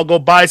 I'll go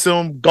buy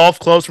some golf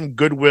clubs from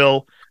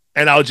Goodwill,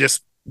 and I'll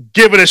just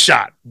give it a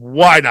shot.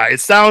 Why not? It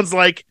sounds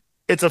like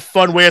it's a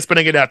fun way of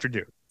spending an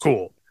afternoon.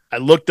 Cool. I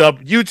looked up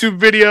YouTube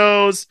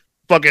videos,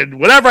 fucking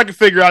whatever I could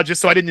figure out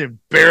just so I didn't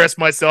embarrass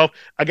myself.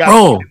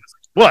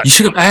 What? You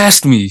should have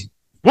asked me.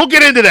 We'll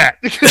get into that.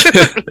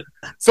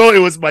 So it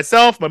was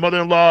myself, my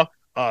mother-in-law,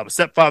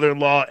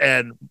 stepfather-in-law,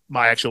 and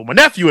my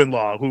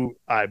nephew-in-law, who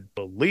I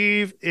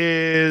believe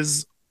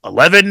is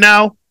 11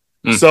 now.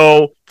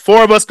 So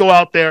 4 of us go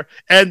out there,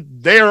 and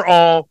they're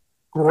all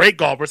great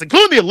golfers,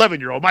 including the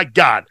 11-year-old. My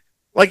God.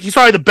 Like, he's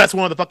probably the best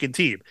one on the fucking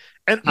team.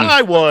 And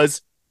I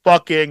was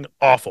fucking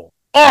awful.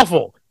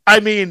 Awful. I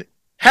mean,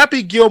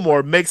 Happy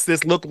Gilmore makes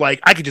this look like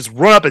I could just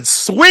run up and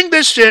swing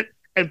this shit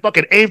and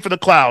fucking aim for the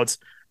clouds,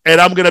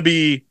 and I'm going to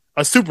be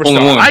a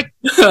superstar.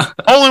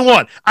 Only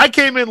one. I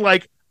came in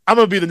like, I'm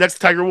going to be the next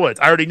Tiger Woods.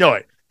 I already know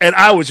it. And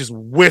I was just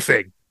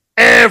whiffing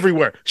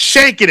everywhere,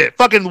 shanking it,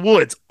 fucking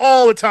woods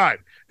all the time.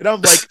 And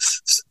I'm like,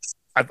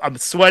 I'm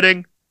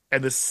sweating,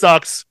 and this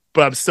sucks,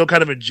 but I'm still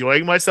kind of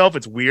enjoying myself.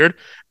 It's weird.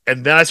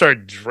 And then I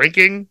started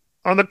drinking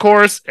on the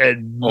course,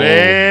 and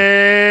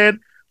man,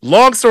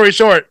 long story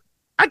short,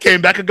 I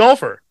came back a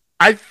golfer.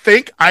 I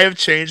think I have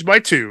changed my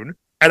tune,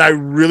 and I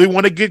really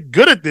want to get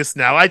good at this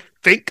now. I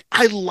think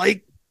I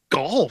like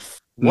golf.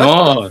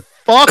 What the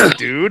fuck,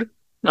 dude?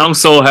 I'm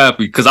so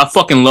happy because I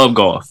fucking love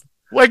golf.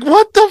 Like,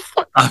 what the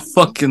fuck? I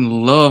fucking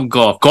love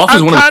golf. Golf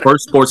is one of the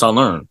first sports I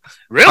learned.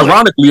 Really?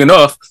 Ironically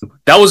enough,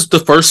 that was the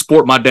first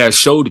sport my dad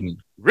showed me.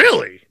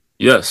 Really?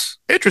 Yes.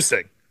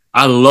 Interesting.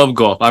 I love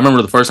golf. I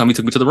remember the first time he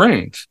took me to the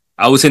range.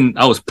 I was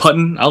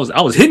putting. I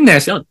was hitting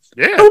that shit.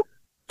 Boop,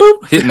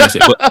 boop, hitting that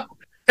shit. But,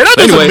 and I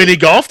do some mini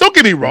golf. Don't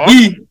get me wrong.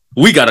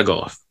 We gotta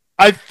golf.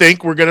 I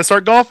think we're gonna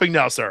start golfing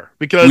now, sir.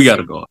 Because we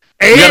gotta golf.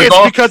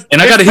 Because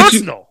and I gotta hit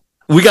you.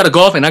 We gotta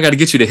golf, and I gotta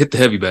get you to hit the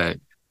heavy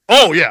bag.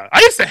 Oh yeah, I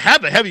used to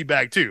have a heavy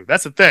bag too.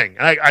 That's the thing.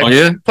 And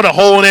I put a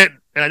hole in it,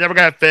 and I never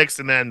got it fixed,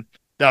 and then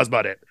that was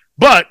about it.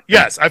 But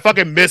yes, I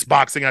fucking miss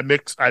boxing. I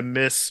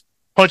miss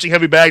punching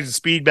heavy bags and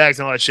speed bags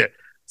and all that shit.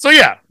 So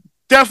yeah,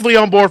 definitely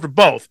on board for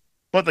both.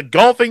 But the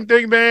golfing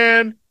thing,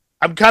 man,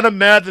 I'm kind of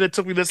mad that it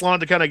took me this long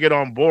to kind of get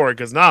on board,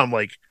 because now I'm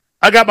like,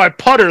 I got my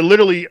putter,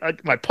 literally,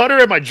 my putter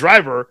and my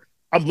driver.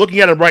 I'm looking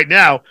at them right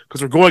now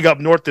because we're going up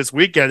north this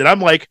weekend, and I'm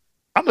like,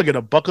 I'm gonna get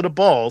a bucket of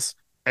balls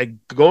and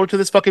go to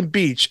this fucking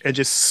beach and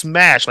just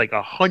smash like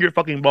 100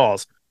 fucking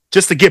balls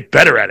just to get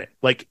better at it.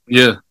 Like,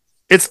 yeah,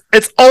 it's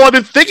all I've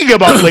been thinking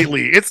about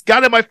lately. It's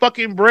got in my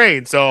fucking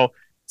brain. So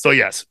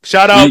yes,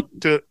 shout out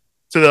to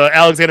the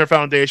Alexander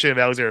Foundation and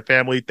Alexander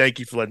family. Thank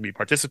you for letting me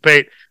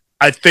participate.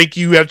 I think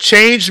you have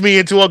changed me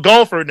into a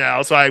golfer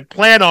now. So I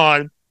plan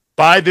on,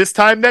 by this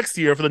time next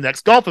year for the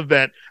next golf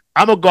event,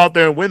 I'm going to go out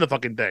there and win the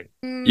fucking thing.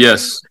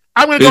 Yes.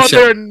 I'm going to go out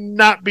there and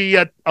not be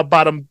a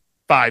bottom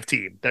 5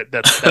 team.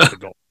 That's the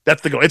goal.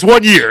 That's the goal. It's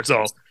 1 year,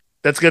 so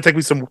that's going to take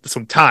me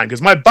some time,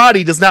 because my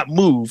body does not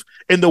move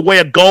in the way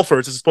a golfer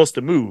is supposed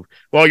to move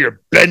while you're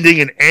bending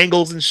and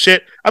angles and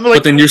shit. I'm like,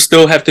 but then you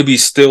still have to be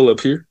still up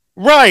here.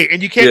 Right,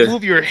 and you can't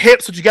move your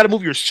hips, but you got to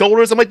move your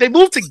shoulders. I'm like, they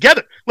move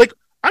together. Like,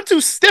 I'm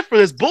too stiff for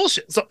this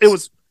bullshit. So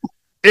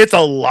it's a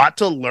lot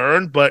to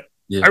learn, but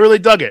I really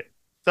dug it.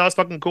 That was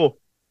fucking cool.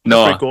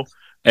 Pretty cool.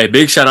 Hey,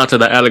 big shout out to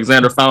the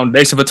Alexander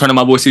Foundation for turning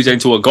my boy CJ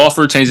into a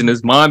golfer, changing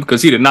his mind,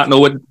 because he did not know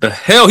what the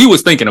hell he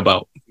was thinking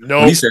about. No,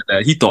 when he said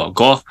that he thought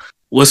golf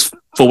was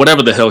for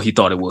whatever the hell he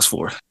thought it was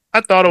for.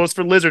 I thought it was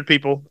for lizard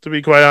people, to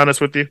be quite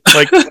honest with you.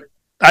 Like,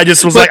 I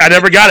just was like, I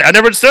never got it. I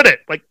never understood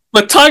it. Like,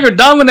 but Tiger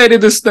dominated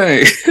this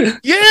thing.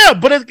 Yeah,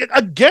 but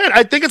again,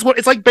 I think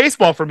it's like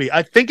baseball for me.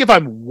 I think if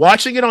I'm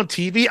watching it on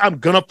TV, I'm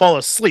gonna fall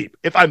asleep.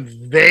 If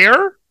I'm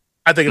there,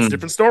 I think it's a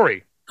different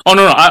story. Oh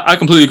no, I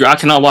completely agree. I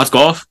cannot watch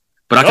golf,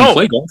 but I can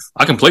play golf.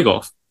 I can play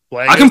golf.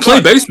 I can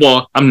play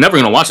baseball. I'm never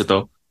gonna watch it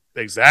though.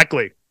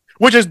 Exactly.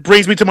 Which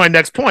brings me to my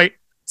next point.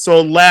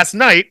 So last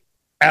night,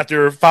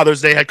 after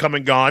Father's Day had come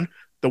and gone,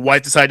 the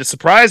wife decided to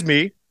surprise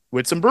me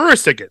with some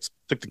Brewers tickets.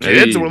 Took the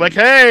kids and we're like,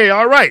 hey,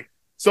 all right.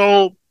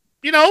 So,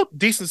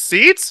 decent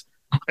seats.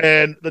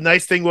 And the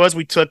nice thing was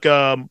we took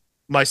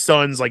my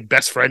son's like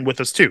best friend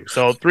with us too.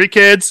 So 3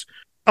 kids.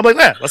 I'm like,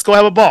 let's go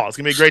have a ball. It's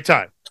gonna be a great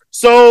time.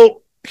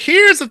 So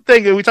here's the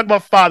thing. We talk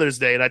about Father's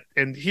Day,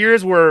 and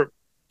here's where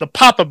the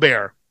Papa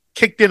Bear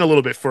kicked in a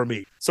little bit for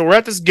me. So we're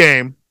at this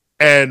game,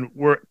 and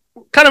we're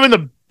kind of in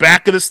the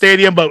back of the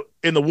stadium, but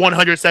in the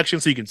 100 section,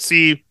 so you can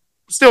see.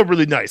 Still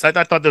really nice. I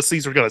thought the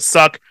seats were gonna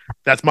suck.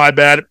 That's my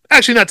bad.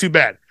 Actually, not too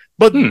bad.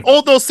 But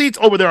all those seats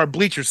over there are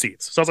bleacher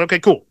seats. So I was like, okay,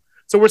 cool.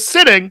 So we're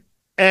sitting,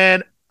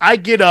 and I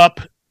get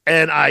up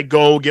and I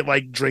go get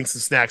like drinks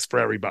and snacks for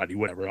everybody,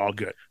 whatever, all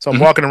good. So I'm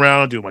walking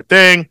around doing my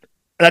thing,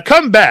 and I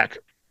come back,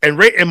 and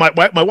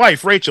my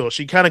wife Rachel,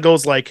 she kind of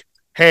goes like,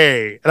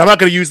 hey, and I'm not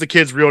going to use the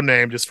kid's real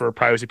name just for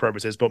privacy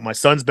purposes, but my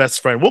son's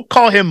best friend, we'll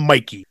call him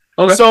Mikey.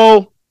 Okay.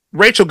 So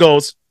Rachel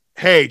goes,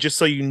 hey, just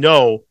so you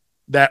know,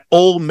 that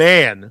old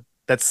man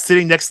that's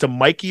sitting next to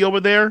Mikey over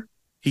there,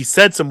 he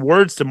said some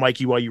words to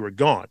Mikey while you were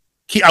gone.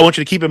 I want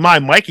you to keep in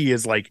mind, Mikey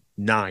is like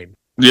 10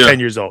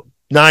 years old.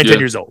 10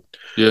 years old.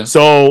 Yeah.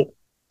 So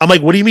I'm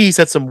like, what do you mean he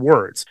said some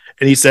words?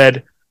 And he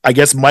said, I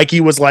guess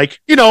Mikey was like,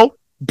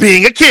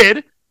 being a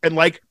kid and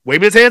like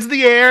waving his hands in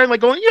the air and like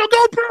going,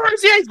 go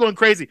Brewers. Yeah, he's going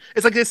crazy.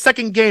 It's like his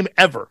second game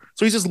ever.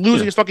 So he's just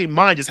losing his fucking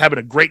mind, just having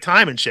a great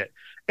time and shit.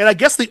 And I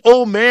guess the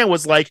old man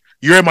was like,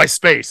 you're in my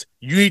space.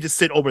 You need to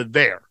sit over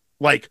there,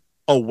 like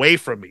away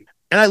from me.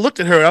 And I looked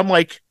at her and I'm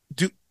like,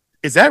 dude,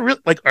 is that real?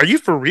 Like, are you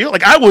for real?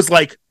 Like, I was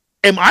like,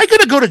 am I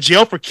going to go to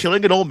jail for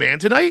killing an old man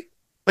tonight?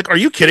 Like, are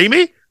you kidding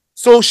me?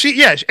 So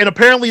and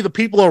apparently the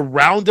people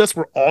around us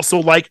were also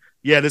like,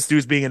 yeah, this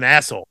dude's being an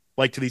asshole,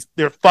 like to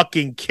they're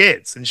fucking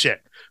kids and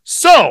shit.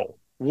 So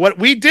what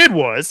we did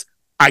was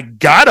I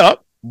got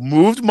up,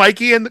 moved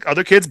Mikey and the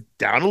other kids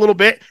down a little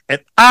bit,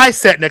 and I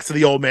sat next to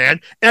the old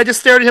man, and I just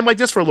stared at him like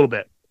this for a little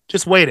bit,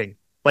 just waiting.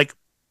 Like,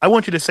 I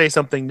want you to say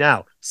something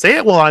now. Say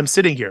it while I'm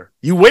sitting here.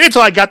 You waited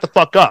until I got the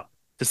fuck up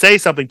to say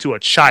something to a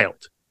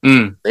child.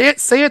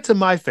 Say it to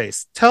my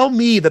face. Tell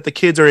me that the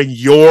kids are in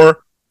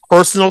your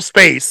personal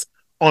space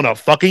on a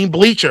fucking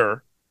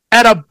bleacher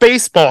at a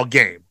baseball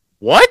game.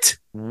 What?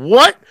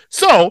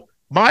 So,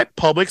 my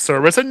public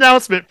service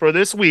announcement for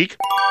this week,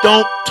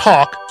 don't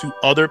talk to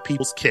other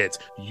people's kids.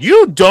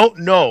 You don't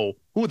know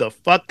who the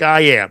fuck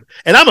I am.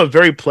 And I'm a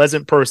very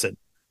pleasant person.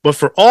 But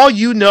for all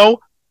you know,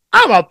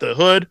 I'm out the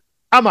hood.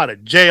 I'm out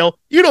of jail.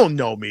 You don't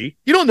know me.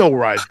 You don't know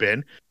where I've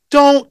been.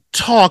 Don't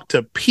talk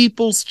to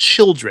people's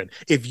children.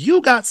 If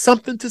you got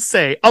something to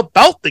say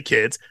about the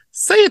kids,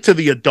 say it to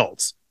the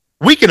adults.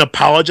 We can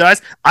apologize.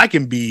 I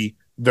can be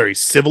very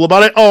civil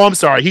about it. Oh, I'm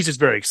sorry. He's just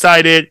very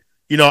excited.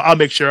 I'll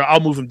make sure I'll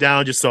move him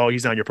down just so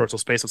he's not in your personal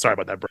space. I'm sorry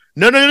about that, bro.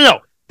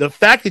 No. The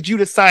fact that you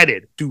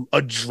decided to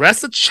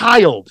address a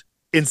child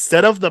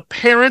instead of the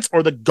parents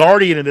or the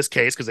guardian in this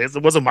case, because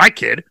it wasn't my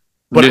kid,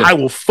 but I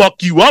will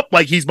fuck you up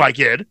like he's my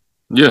kid.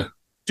 Yeah.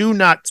 Do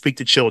not speak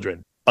to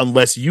children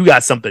unless you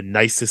got something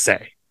nice to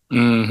say.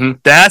 Mm-hmm.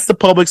 That's the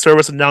public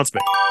service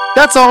announcement.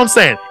 That's all I'm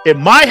saying. In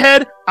my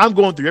head, I'm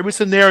going through every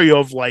scenario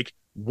of like,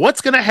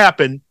 what's going to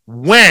happen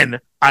when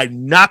I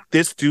knock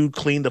this dude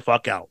clean the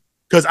fuck out?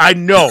 Because I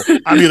know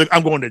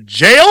I'm going to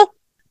jail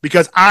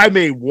because I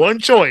made one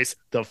choice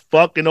to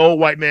fuck an old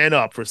white man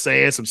up for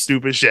saying some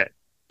stupid shit.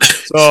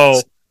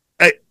 So,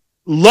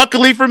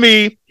 luckily for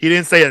me, he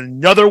didn't say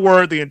another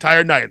word the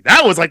entire night.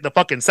 That was like the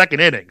fucking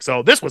second inning.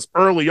 So this was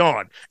early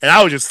on, and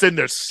I was just sitting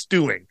there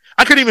stewing.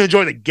 I couldn't even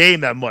enjoy the game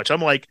that much.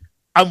 I'm like,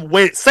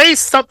 say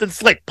something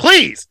slick,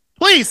 please.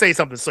 Please say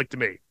something slick to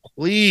me.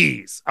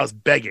 Please. I was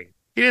begging.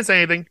 He didn't say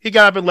anything. He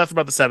got up and left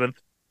about the seventh,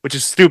 which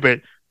is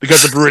stupid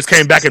because the Brewers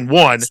came back and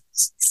won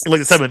in like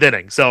the seventh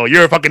inning. So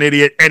you're a fucking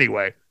idiot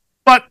anyway.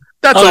 But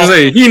that's all.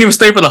 He didn't even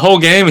stay for the whole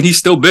game and he's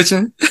still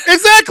bitching.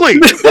 Exactly.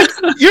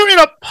 You're in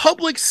a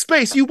public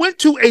space. You went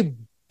to a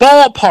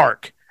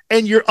ballpark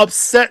and you're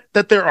upset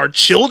that there are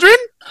children?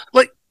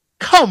 Like,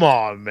 come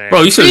on, man.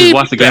 Bro, you should have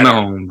watched the game at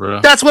home,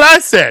 bro. That's what I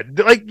said.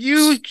 Like,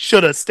 you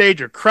should have stayed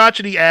your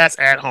crotchety ass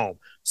at home.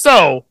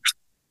 So,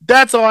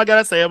 that's all I got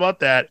to say about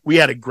that. We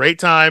had a great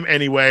time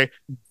anyway.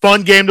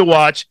 Fun game to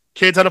watch.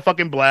 Kids had a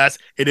fucking blast.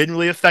 It didn't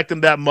really affect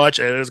them that much.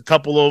 And there's a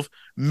couple of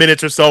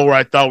minutes or so where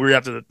I thought we were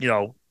going to have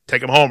to,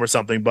 take him home or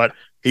something. But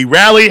he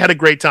rallied, had a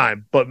great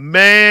time. But,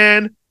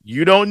 man,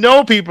 you don't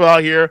know people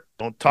out here.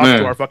 Don't talk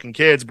to our fucking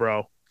kids,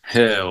 bro.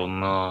 Hell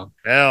no.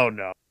 Hell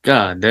no.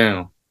 God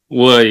damn.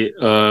 Wait,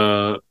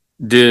 were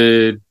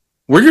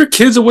your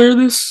kids aware of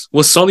this?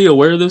 Was Sully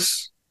aware of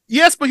this?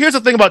 Yes, but here's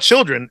the thing about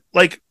children.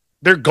 Like,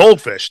 they're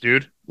goldfish,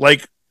 dude.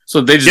 Like,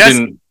 so they just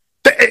didn't.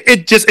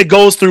 It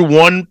goes through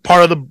one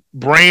part of the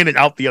brain and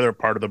out the other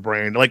part of the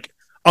brain. Like,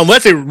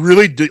 unless it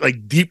really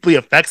deeply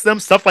affects them,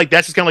 stuff like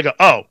that's just kind of like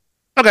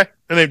okay,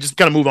 and they just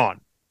kind of move on.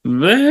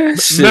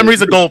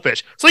 Memories of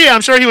goldfish. So yeah,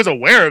 I'm sure he was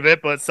aware of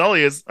it, but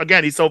Sully is,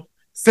 again, he's so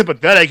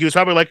sympathetic. He was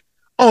probably like,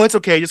 "Oh, it's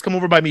okay, just come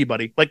over by me,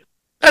 buddy." Like,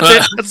 that's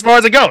it. That's as far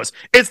as it goes.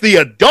 It's the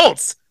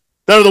adults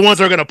that are the ones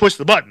that are going to push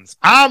the buttons.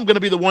 I'm going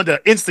to be the one to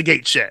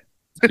instigate shit.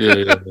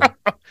 Yeah.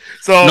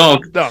 So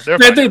they're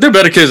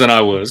better kids than I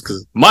was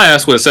because my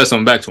ass would have said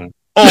something back to him.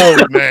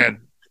 Oh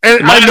man,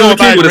 and my little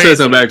kid would have said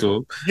something back to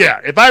him. Yeah,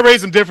 if I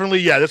raised him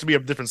differently, this would be a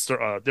different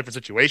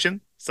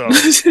situation. So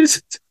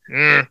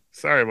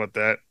sorry about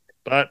that,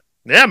 but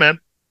yeah, man.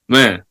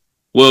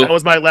 Well, that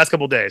was my last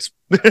couple of days.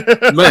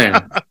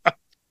 Man,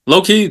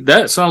 low key,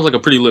 that sounds like a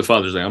pretty lit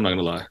Father's Day. I'm not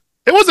gonna lie.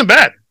 It wasn't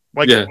bad.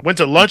 Went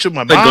to lunch with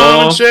my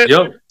mom and shit.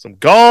 Yep. Some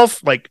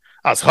golf. Like,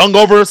 I was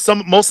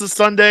hungover most of the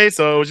Sunday,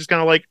 so it was just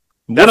kind of like,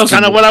 that's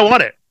kind of what I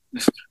wanted.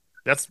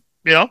 That's,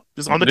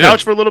 just on the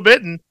couch for a little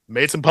bit and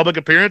made some public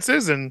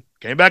appearances and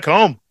came back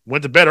home.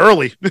 Went to bed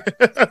early.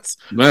 That's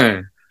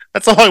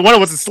all I wanted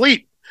was to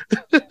sleep.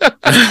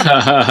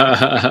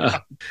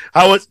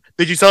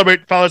 Did you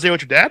celebrate Father's Day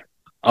with your dad?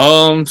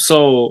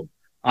 So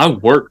I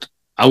worked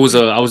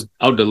I was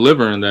out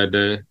delivering that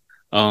day.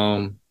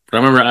 But I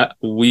remember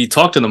we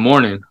talked in the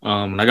morning.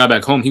 When I got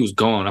back home, he was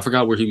gone. I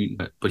forgot where he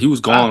went, but he was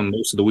gone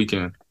most of the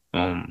weekend.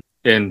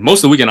 And most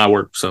of the weekend I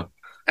worked. So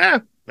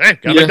man,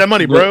 gotta make that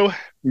money, bro.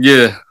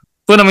 Yeah,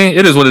 but I mean,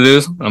 it is what it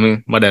is. I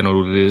mean, my dad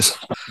knows what it is.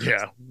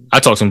 Yeah, I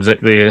talked to him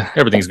today.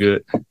 Everything's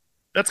good.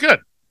 That's good.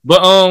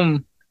 But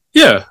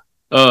yeah.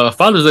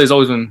 Father's Day has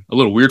always been a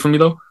little weird for me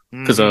though,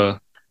 because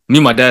me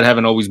and my dad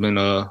haven't always been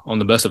on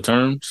the best of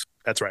terms.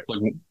 That's right. Like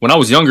when I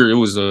was younger, we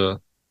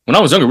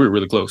were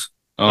really close.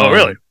 Oh,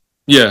 really?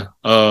 Yeah.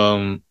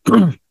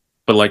 But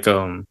like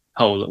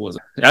how old was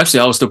it? Actually,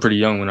 I was still pretty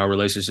young when our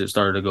relationship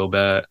started to go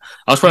bad.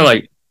 I was probably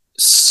like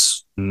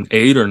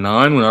 8 or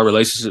 9 when our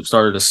relationship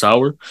started to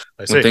sour.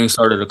 When things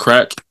started to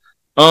crack.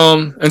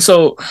 And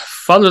so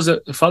Father's Day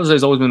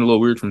has always been a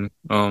little weird for me.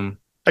 I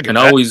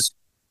always,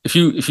 if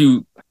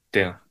you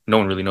damn, no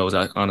one really knows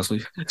that,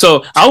 honestly.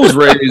 So I was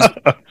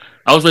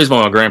raised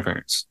by my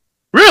grandparents.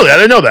 Really? I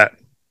didn't know that.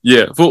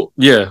 Yeah. For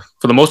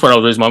the most part, I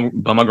was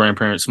raised by my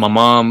grandparents. My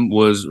mom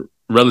was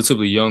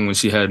relatively young when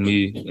she had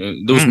me.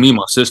 And there was me and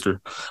my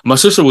sister. My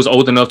sister was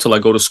old enough to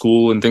like go to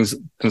school and things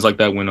like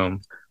that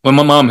when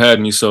my mom had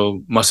me.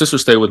 So my sister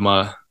stayed with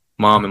my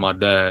mom and my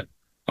dad.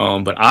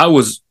 But I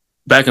was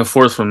back and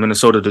forth from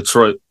Minnesota to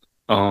Detroit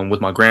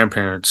with my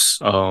grandparents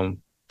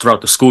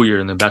throughout the school year,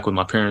 and then back with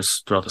my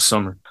parents throughout the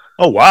summer.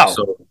 Oh, wow.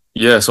 So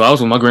I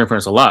was with my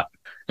grandparents a lot.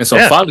 And so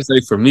Father's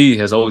Day for me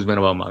has always been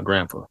about my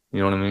grandpa. You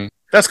know what I mean?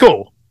 That's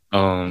cool.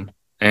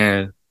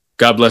 And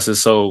God bless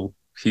his soul.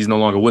 He's no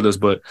longer with us,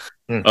 but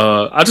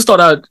I just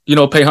thought I'd,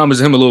 pay homage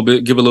to him a little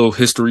bit, give a little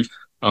history,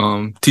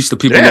 teach the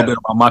people a little bit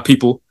about my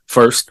people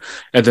first,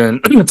 and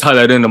then tie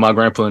that into my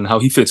grandpa and how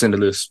he fits into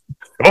this.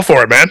 Go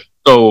for it, man.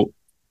 So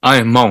I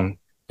am Hmong,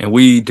 and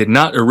we did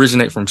not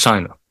originate from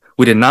China.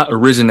 We did not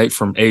originate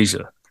from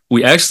Asia.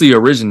 We actually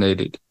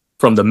originated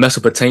from the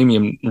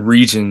Mesopotamian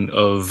region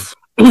of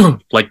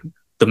like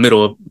the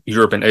middle of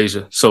Europe and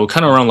Asia. So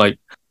kind of around like,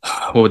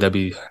 what would that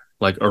be?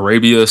 Like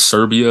Arabia,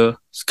 Serbia,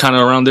 it's kind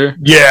of around there.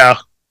 Yeah.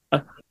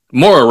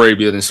 More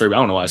Arabia than Serbia.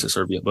 I don't know why I said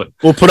Serbia, but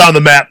we'll put on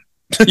the map.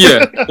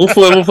 Yeah, we'll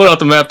put out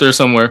the map there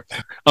somewhere.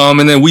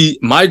 And then we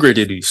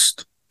migrated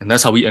east, and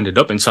that's how we ended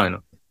up in China.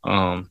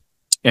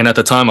 And at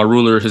the time, our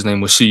ruler, his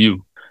name was Xiyu.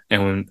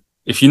 And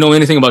if you know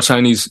anything about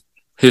Chinese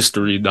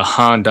history, the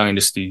Han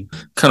Dynasty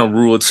kind of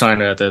ruled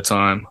China at that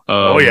time.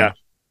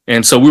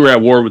 And so we were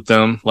at war with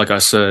them, like I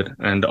said,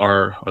 and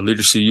our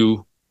leader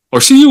Xiyu, or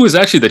Xiyu is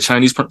actually the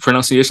Chinese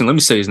pronunciation. Let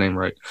me say his name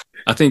right.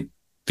 I think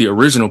the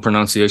original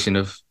pronunciation,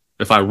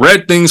 if I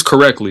read things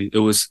correctly, it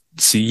was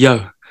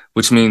Xiya,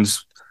 which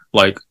means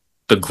like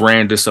the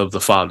grandest of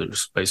the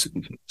fathers,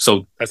 basically.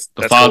 So that's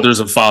fathers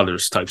cool. Of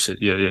fathers type shit.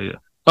 Yeah.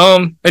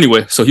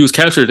 Anyway, so he was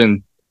captured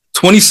in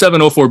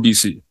 2704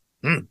 BC.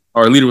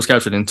 Our leader was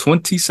captured in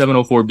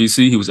 2704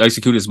 BC. He was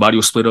executed. His body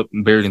was split up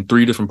and buried in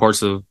 3 different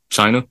parts of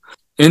China.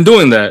 In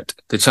doing that,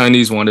 the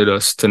Chinese wanted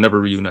us to never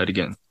reunite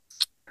again.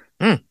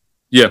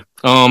 Yeah.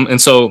 And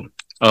so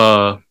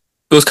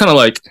it was kind of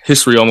like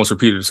history almost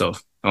repeated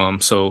itself.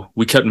 So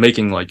we kept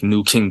making like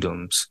new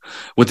kingdoms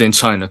within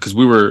China because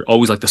we were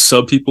always like the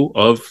sub people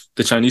of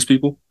the Chinese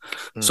people.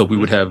 So we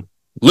would have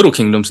little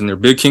kingdoms and their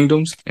big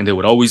kingdoms, and they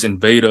would always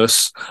invade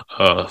us,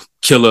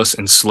 kill us,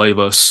 enslave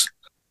us,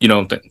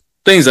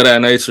 things of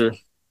that nature.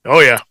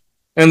 Oh, yeah.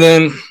 And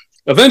then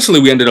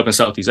eventually we ended up in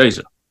Southeast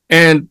Asia.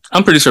 And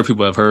I'm pretty sure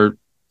people have heard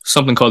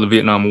something called the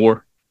Vietnam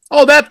War.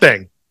 Oh, that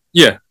thing.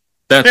 Yeah,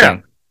 that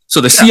thing. So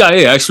the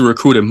CIA actually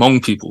recruited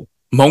Hmong people,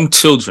 Hmong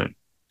children,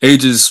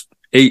 ages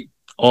 8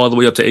 all the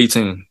way up to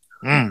 18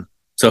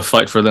 to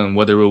fight for them,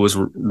 whether it was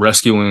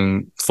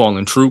rescuing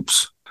fallen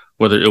troops,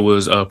 whether it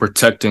was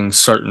protecting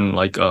certain,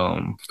 like,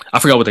 I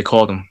forgot what they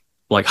called them,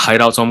 like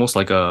hideouts almost,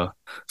 like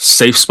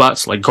safe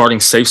spots, like guarding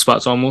safe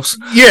spots almost.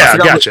 Yeah,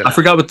 gotcha. I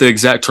forgot what the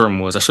exact term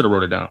was. I should have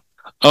wrote it down.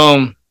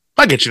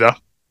 I get you, though.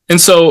 And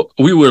so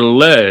we were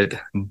led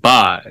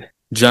by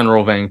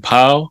General Vang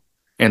Pao,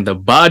 and the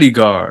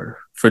bodyguard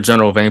for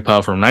General Vang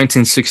Pao from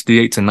 1968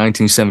 to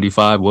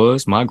 1975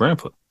 was my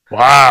grandpa.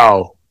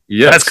 Wow.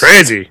 Yes. That's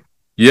crazy.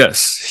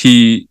 Yes.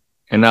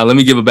 And now let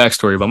me give a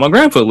backstory about my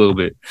grandpa a little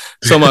bit.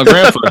 So my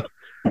grandpa,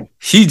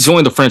 he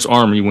joined the French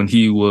army when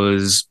he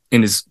was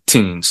in his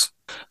teens.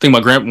 I think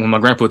when my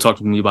grandpa talked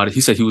to me about it,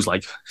 he said he was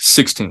like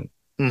 16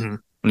 when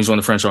he joined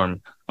the French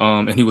army.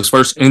 And he was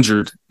first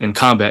injured in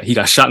combat. He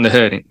got shot in the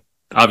head. And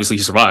obviously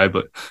he survived,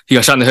 but he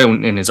got shot in the head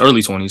in his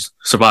early 20s,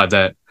 survived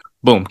that.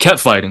 Boom, kept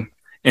fighting.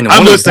 And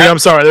I'm listening. I'm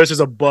sorry. There's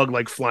just a bug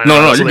like flying.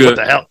 No, you're good. What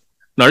the hell?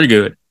 No, you're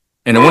good.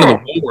 And in one of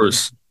the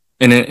wars,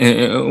 and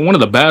in one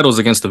of the battles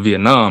against the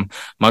Vietnam,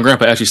 my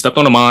grandpa actually stepped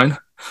on a mine.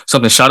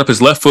 Something shot up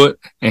his left foot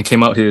and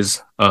came out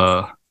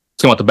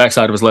the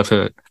backside of his left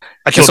head.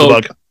 I killed the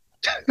bug.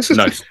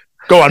 Nice.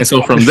 Go on. And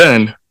so from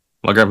then,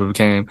 my grandpa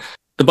became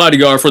the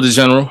bodyguard for the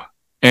general.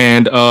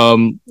 And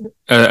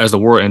as the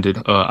war ended,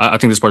 I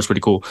think this part's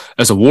pretty cool.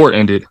 As the war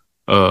ended,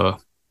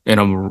 and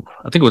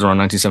I think it was around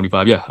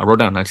 1975. Yeah, I wrote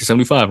down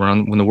 1975,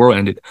 around when the war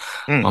ended.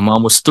 My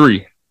mom was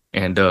 3,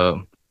 and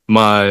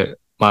my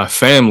my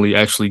family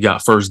actually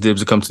got first dibs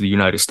to come to the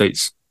United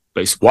States,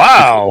 basically.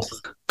 Wow.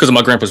 Because of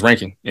my grandpa's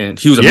ranking, and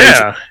he was a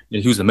major.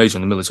 And he was a major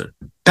in the military.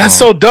 That's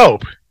so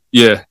dope.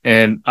 Yeah,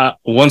 and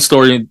one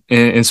story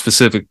in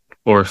specific,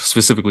 or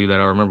specifically that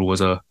I remember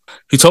was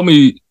he told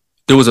me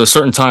there was a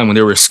certain time when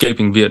they were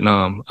escaping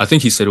Vietnam. I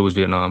think he said it was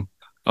Vietnam.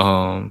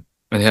 And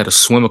they had to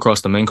swim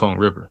across the Mekong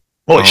River.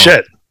 Holy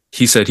shit.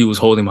 He said he was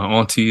holding my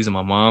aunties and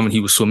my mom, and he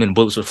was swimming, and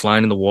bullets were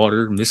flying in the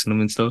water, missing them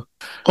and stuff.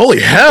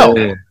 Holy hell.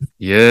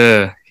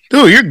 Yeah.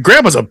 Dude, your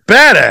grandpa's a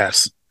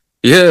badass.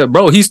 Yeah,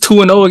 bro, he's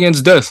 2-0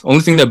 against death.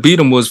 Only thing that beat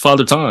him was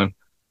Father Time.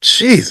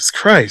 Jesus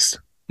Christ.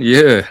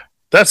 Yeah.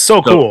 That's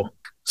so cool.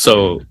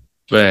 So,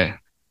 man,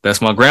 that's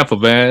my grandpa,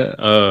 man.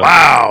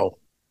 Wow.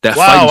 That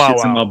fight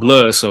shit's in my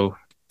blood, so.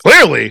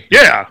 Clearly,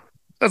 yeah.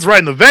 That's right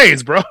in the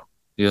veins, bro.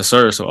 Yes,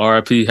 sir. So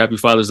RIP, happy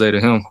Father's Day to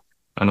him.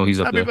 I know he's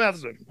up there.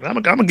 Father's Day.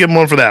 I'm gonna give him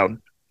one for that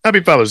one.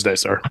 Happy Father's Day,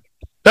 sir.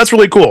 That's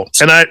really cool.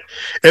 And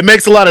it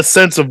makes a lot of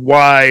sense of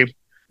why,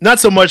 not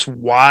so much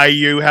why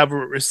you have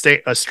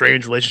a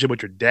strange relationship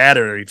with your dad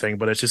or anything,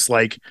 but it's just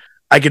like,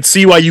 I could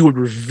see why you would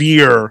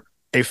revere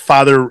a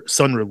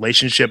father-son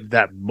relationship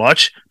that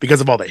much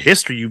because of all the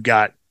history you've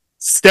got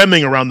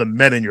stemming around the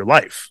men in your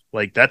life.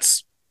 Like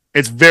it's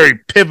very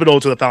pivotal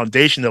to the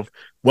foundation of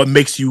what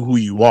makes you who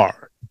you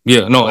are.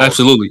 Yeah, no,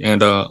 absolutely.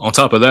 And on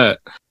top of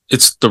that,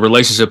 it's the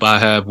relationship I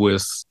have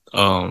with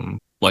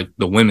like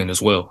the women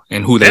as well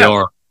and who they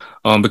are.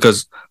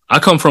 Because I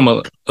come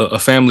from a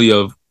family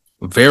of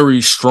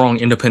very strong,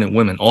 independent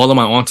women. All of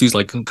my aunties,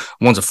 like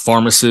one's a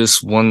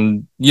pharmacist,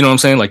 one, you know what I'm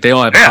saying? Like they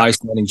all have high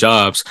standing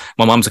jobs.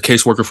 My mom's a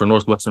caseworker for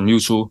Northwestern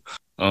Mutual.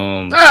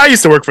 I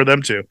used to work for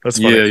them too. That's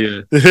funny.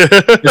 Yeah.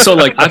 And so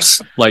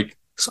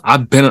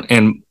I've been,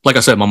 and like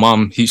I said, my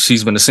mom,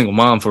 she's been a single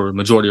mom for the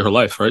majority of her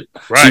life, right?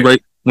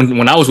 Right.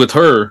 When I was with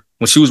her,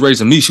 when she was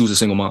raising me, she was a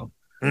single mom.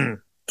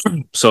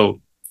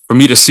 So for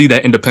me to see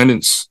that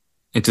independence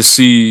and to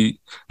see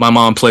my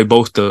mom play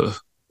both the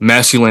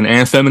masculine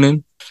and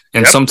feminine,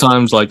 and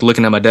sometimes like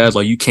looking at my dad,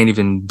 like you can't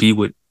even be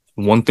with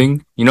one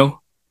thing, you know?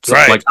 So,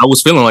 like I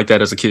was feeling like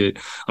that as a kid.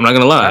 I'm not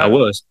gonna lie, I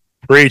was.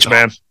 Preach,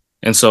 man.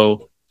 And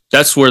so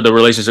that's where the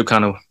relationship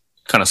kind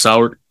of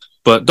soured.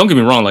 But don't get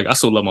me wrong, like I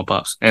still love my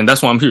pops, and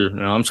that's why I'm here. You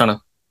know, I'm trying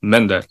to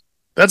mend that.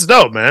 That's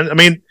dope, man. I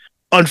mean,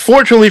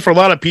 unfortunately for a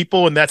lot of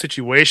people in that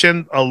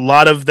situation, a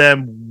lot of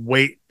them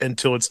wait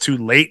until it's too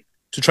late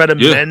to try to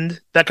mend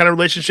that kind of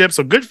relationship.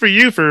 So good for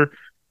you for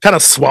kind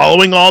of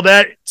swallowing all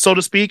that, so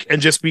to speak,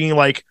 and just being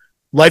like,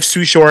 life's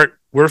too short.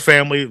 We're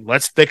family.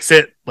 Let's fix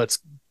it. Let's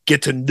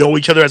get to know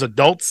each other as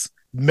adults,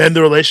 mend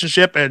the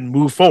relationship, and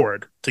move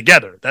forward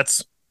together. That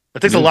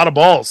takes a lot of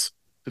balls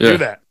to do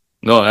that.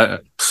 No,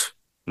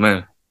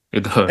 man,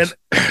 it does.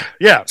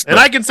 And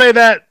I can say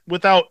that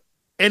without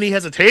any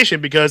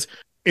hesitation because,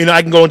 you know,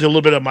 I can go into a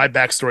little bit of my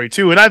backstory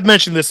too. And I've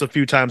mentioned this a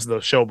few times in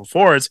the show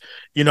before. It's,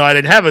 you know, I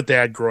didn't have a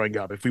dad growing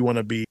up. If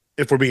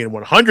we're being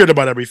 100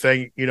 about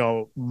everything, you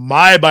know,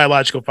 my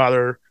biological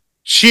father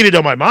cheated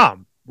on my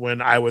mom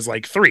when I was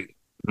like 3,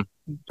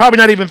 probably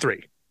not even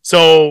 3.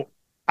 So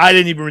I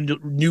didn't even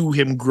knew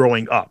him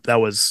growing up.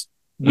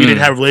 We didn't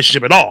have a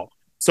relationship at all.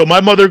 So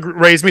my mother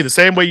raised me the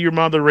same way your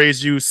mother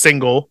raised you,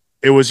 single.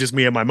 It was just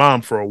me and my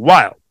mom for a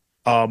while.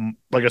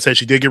 Like I said,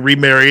 she did get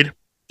remarried.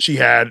 She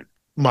had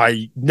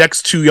my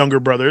next 2 younger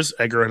brothers,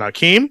 Edgar and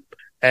Hakeem,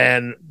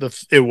 and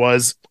it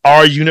was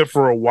our unit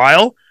for a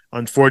while.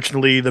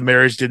 Unfortunately, the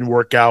marriage didn't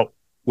work out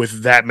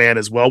with that man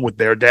as well, with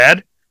their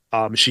dad.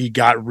 She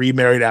got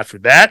remarried after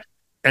that.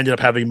 Ended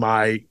up having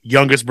my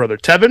youngest brother,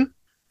 Tevin,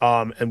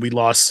 and we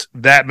lost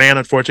that man,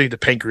 unfortunately, to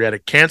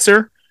pancreatic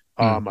cancer.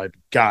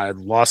 I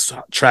lost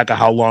track of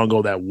how long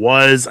ago that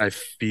was. I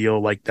feel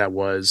like that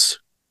was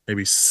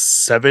maybe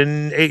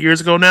 7-8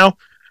 years ago now.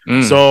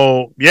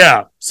 So,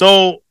 yeah.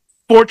 So,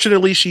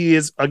 fortunately, she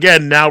is,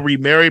 again, now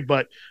remarried,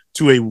 but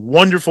to a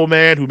wonderful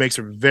man who makes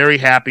her very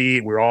happy.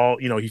 We're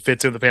all, you know, he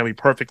fits in the family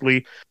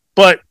perfectly.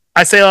 But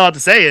I say all I have to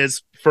say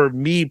is, for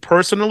me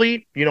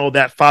personally, you know,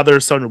 that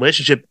father-son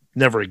relationship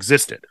never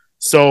existed.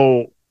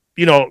 So,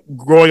 you know,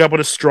 growing up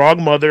with a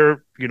strong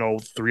mother, you know,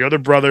 3 other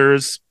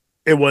brothers,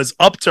 it was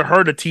up to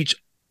her to teach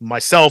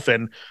myself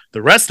and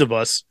the rest of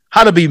us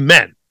how to be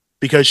men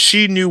because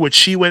she knew what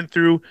she went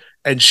through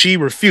and she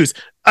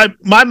refused.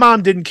 My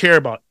mom didn't care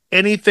about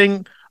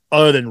anything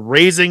other than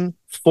raising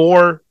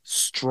 4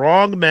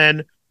 strong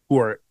men who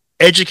are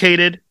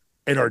educated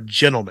and are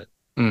gentlemen.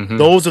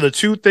 Those are the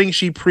 2 things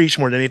she preached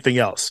more than anything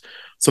else.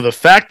 So the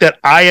fact that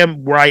I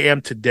am where I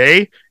am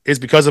today is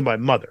because of my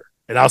mother.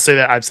 And I'll say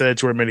that I've said it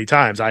to her many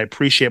times. I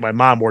appreciate my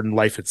mom more than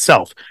life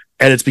itself.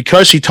 And it's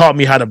because she taught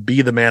me how to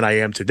be the man I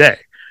am today.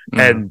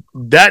 And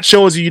that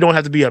shows you don't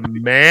have to be a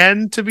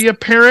man to be a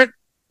parent.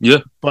 Yeah.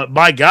 But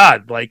my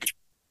God, like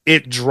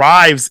it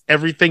drives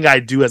everything I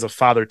do as a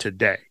father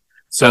today.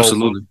 So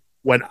absolutely.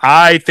 When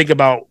I think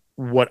about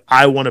what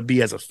I want to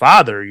be as a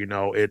father, you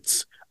know,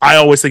 I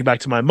always think back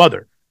to my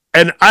mother.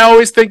 And I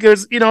always think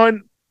is, you know,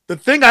 and the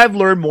thing I've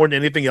learned more than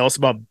anything else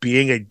about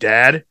being a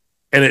dad,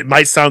 and it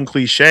might sound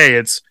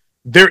cliche,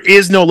 there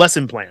is no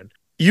lesson plan.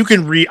 you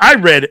can read. I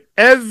read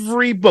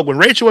every book when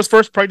Rachel was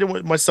first pregnant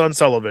with my son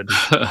Sullivan.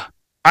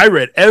 I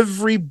read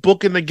every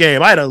book in the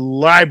game. I had a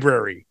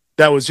library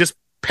that was just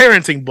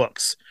parenting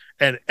books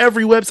and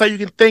every website you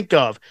can think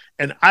of.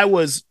 And I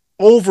was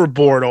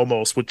overboard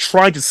almost with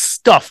trying to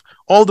stuff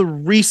all the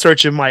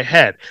research in my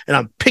head. And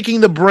I'm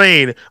picking the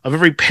brain of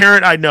every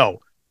parent I know.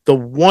 The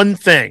one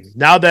thing,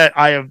 now that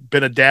I have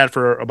been a dad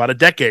for about a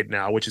decade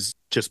now, which is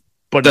just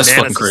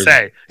bananas to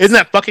say. Isn't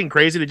that fucking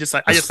crazy to just,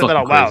 I just said that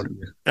out loud.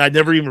 Crazy, and I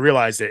never even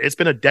realized it. It's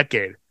been a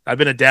decade. I've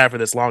been a dad for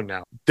this long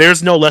now.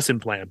 There's no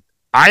lesson plan.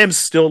 I am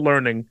still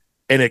learning,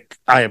 and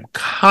I am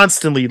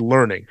constantly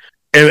learning.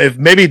 And if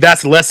maybe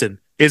that's the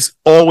lesson, is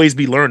always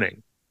be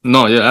learning.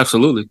 No, yeah,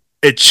 absolutely.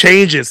 It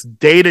changes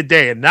day to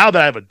day. And now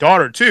that I have a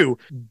daughter too,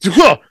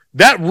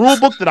 that rule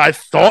book that I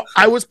thought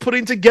I was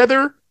putting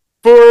together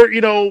for,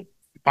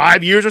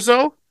 5 years or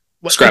so,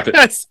 scrap it.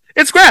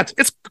 It's scrapped.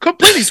 It's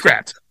completely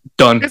scrapped.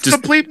 Done. It's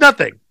complete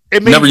nothing.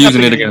 It never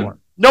using it again.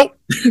 Nope.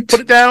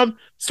 Put it down.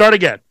 Start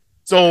again.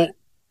 So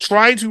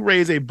trying to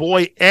raise a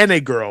boy and a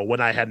girl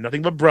when I had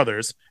nothing but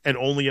brothers and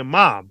only a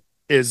mom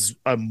is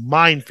a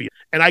minefield.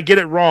 And I get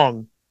it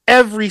wrong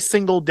every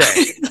single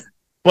day.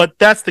 But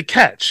that's the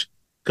catch.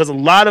 Because a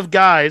lot of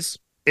guys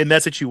in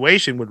that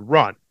situation would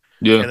run.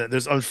 Yeah. And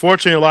there's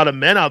unfortunately a lot of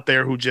men out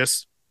there who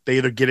they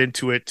either get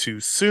into it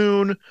too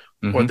soon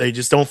or they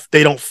just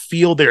don't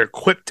feel they're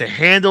equipped to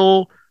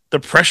handle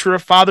the pressure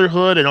of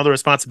fatherhood and all the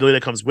responsibility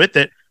that comes with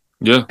it.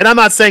 Yeah. And I'm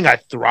not saying I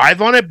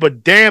thrive on it,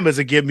 but damn, does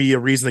it give me a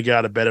reason to get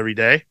out of bed every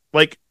day?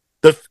 Like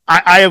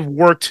I have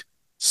worked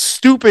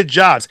stupid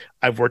jobs.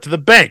 I've worked at the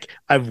bank.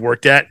 I've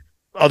worked at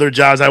other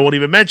jobs I won't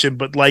even mention,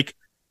 but like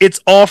it's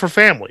all for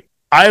family.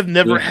 I have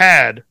never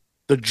had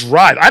the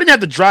drive. I didn't have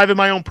the drive in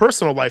my own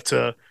personal life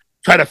to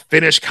try to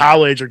finish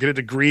college or get a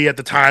degree at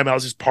the time. I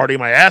was just partying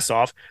my ass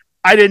off.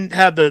 I didn't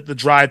have the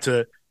drive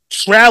to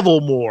travel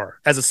more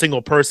as a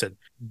single person.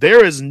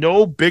 There is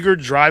no bigger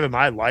drive in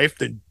my life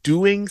than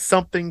doing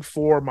something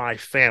for my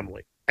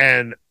family.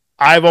 And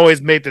I've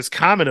always made this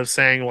comment of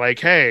saying like,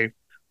 hey,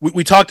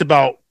 we talked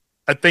about,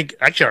 I think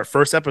actually our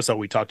first episode,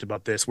 we talked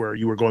about this where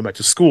you were going back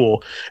to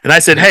school. And I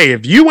said, hey,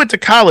 if you went to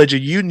college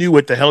and you knew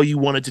what the hell you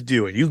wanted to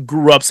do and you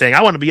grew up saying,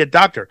 I want to be a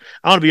doctor,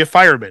 I want to be a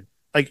fireman.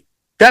 Like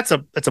that's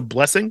a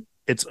blessing.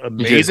 It's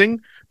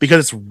amazing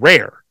because it's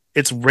rare.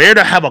 It's rare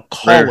to have a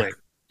calling. Rare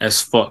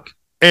as fuck.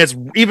 And it's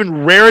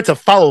even rarer to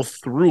follow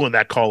through on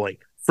that calling.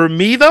 For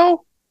me,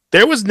 though,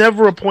 there was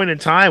never a point in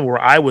time where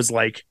I was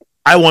like,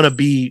 I want to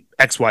be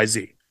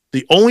XYZ.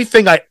 The only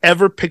thing I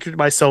ever pictured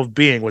myself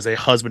being was a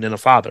husband and a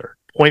father.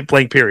 Point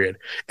blank, period.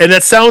 And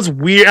that sounds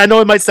weird. I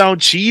know it might sound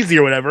cheesy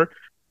or whatever.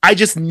 I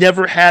just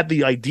never had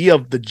the idea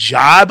of the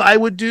job I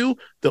would do.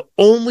 The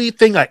only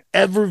thing I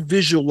ever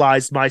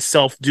visualized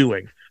myself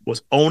doing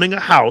was owning a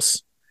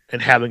house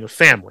and having a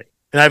family.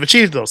 And I've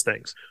achieved those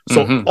things.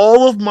 So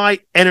all of my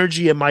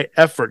energy and my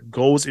effort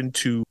goes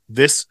into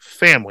this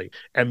family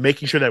and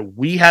making sure that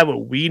we have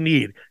what we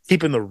need,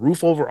 keeping the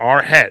roof over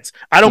our heads.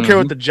 I don't care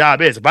what the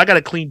job is. If I got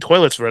to clean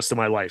toilets for the rest of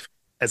my life,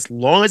 as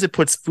long as it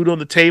puts food on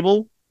the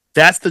table,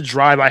 that's the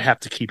drive I have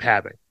to keep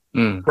having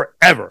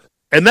forever.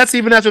 And that's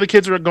even after the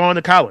kids are gone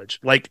to college.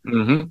 Like,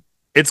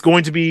 it's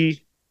going to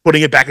be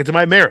putting it back into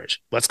my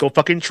marriage. Let's go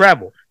fucking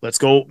travel. Let's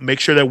go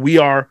make sure that we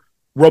are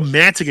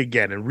romantic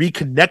again and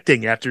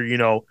reconnecting after,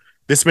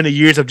 this many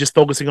years of just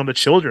focusing on the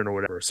children or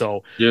whatever.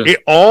 So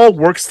it all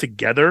works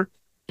together,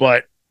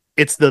 but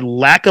it's the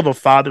lack of a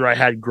father I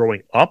had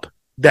growing up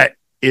that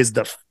is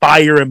the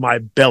fire in my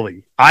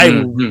belly. I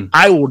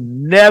will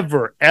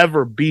never,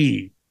 ever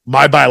be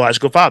my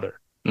biological father,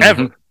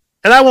 ever.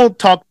 And I won't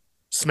talk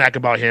smack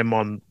about him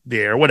on the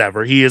air,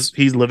 whatever. He's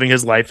living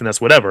his life and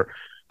that's whatever.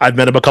 I've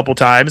met him a couple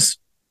times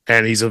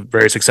and he's a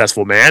very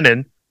successful man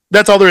and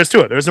that's all there is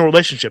to it. There's no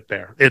relationship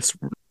there. It's,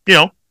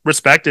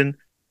 respect and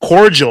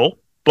cordial,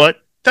 but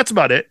that's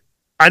about it.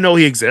 I know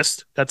he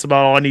exists. That's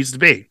about all it needs to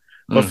be.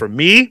 But for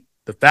me,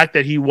 the fact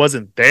that he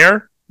wasn't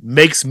there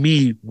makes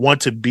me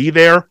want to be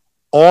there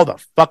all the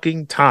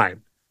fucking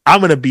time. I'm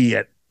going to be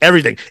at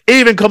everything. It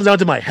even comes down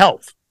to my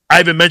health. I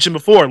even mentioned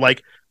before,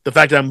 like the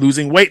fact that I'm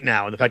losing weight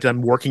now and the fact that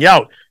I'm working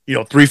out,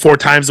 3-4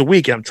 times a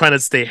week and I'm trying to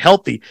stay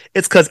healthy.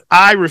 It's because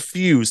I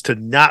refuse to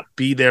not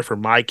be there for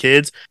my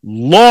kids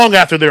long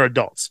after they're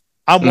adults.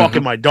 I'm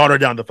walking my daughter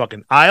down the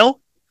fucking aisle.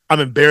 I'm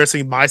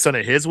embarrassing my son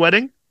at his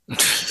wedding.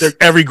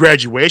 Every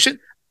graduation,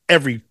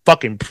 every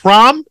fucking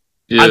prom,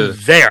 I'm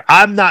there.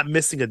 I'm not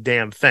missing a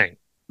damn thing.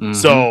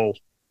 So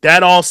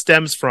that all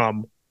stems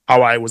from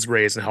how I was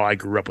raised and how I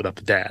grew up without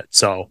the dad.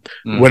 So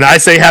when I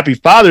say Happy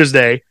Father's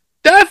Day,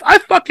 I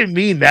fucking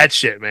mean that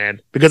shit,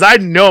 man. Because I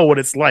know what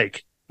it's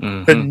like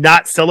to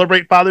not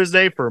celebrate Father's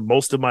Day for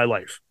most of my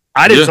life.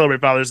 I didn't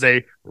celebrate Father's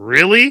Day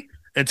really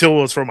until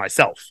it was for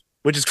myself,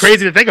 which is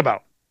crazy to think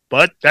about.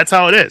 But that's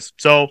how it is.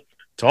 So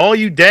to all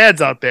you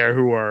dads out there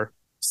who are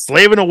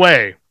slaving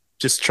away,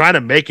 just trying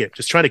to make it,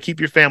 just trying to keep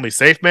your family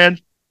safe, man,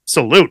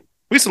 salute.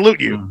 We salute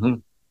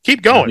you.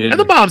 Keep going. And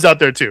the moms out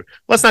there too.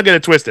 Let's not get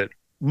it twisted.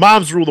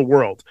 Moms rule the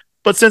world.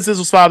 But since this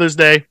was Father's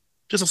Day,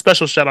 just a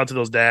special shout out to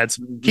those dads.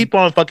 Keep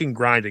on fucking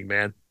grinding,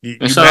 man.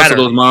 And shout out to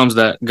those moms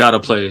that gotta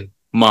play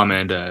mom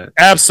and dad.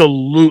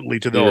 Absolutely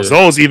to those.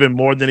 Those even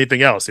more than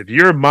anything else. If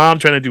you're a mom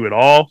trying to do it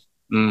all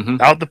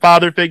without the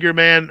father figure,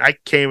 man, I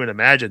can't even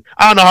imagine.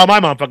 I don't know how my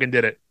mom fucking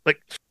did it.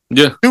 Like,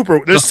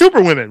 there's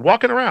super women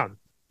walking around.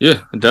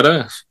 Yeah, dead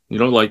ass. You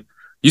know, like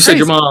you said,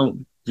 your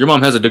mom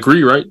has a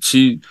degree, right?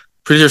 She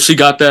pretty sure she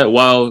got that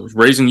while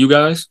raising you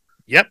guys.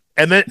 Yep.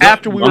 And then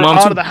after we were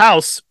out of the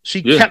house,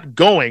 she kept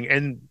going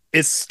and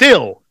is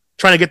still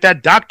trying to get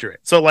that doctorate.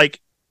 So like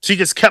she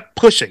just kept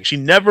pushing. She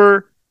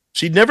never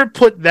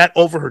put that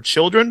over her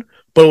children,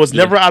 but it was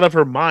never out of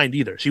her mind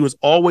either. She was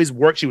always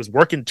she was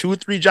working 2 or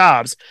 3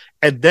 jobs,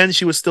 and then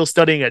she was still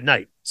studying at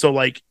night. So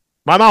like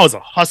my mom was a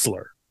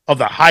hustler of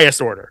the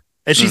highest order.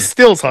 And she is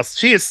still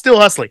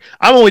hustling.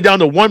 I'm only down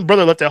to one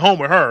brother left at home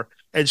with her,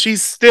 and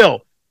she's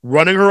still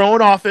running her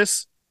own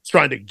office,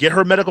 trying to get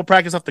her medical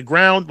practice off the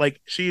ground. Like,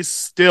 she's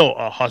still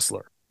a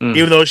hustler,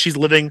 even though she's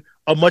living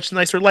a much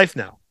nicer life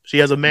now. She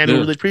has a man who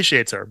really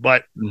appreciates her,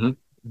 but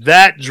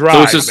that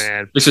drive,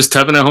 man. It's just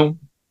Tevin at home?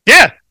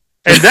 Yeah.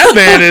 And that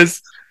man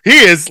he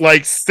is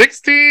like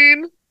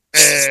 16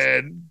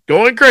 and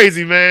going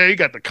crazy, man. He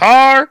got the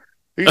car.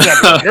 He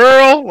got the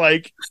girl.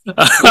 Like, I'm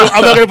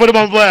not going to put him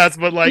on blast,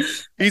 but like,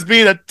 he's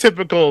being a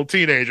typical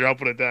teenager. I'll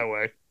put it that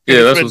way.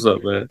 Yeah, that's what's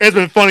up, man. It's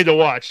been funny to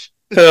watch.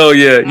 Hell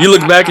yeah. You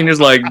look back and you're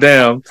like,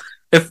 damn.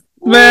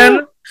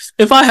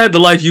 If I had the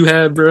life you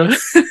had, bro.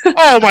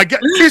 Oh my god.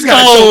 He's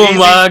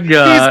got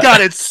He's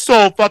got it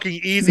so fucking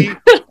easy.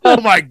 Oh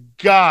my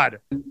god.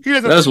 He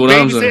doesn't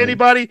babysit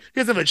anybody. He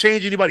doesn't even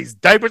change anybody's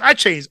diapers. I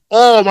changed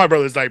all my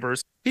brother's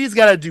diapers. He's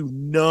got to do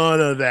none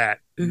of that.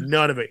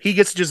 None of it. He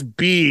gets to just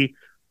be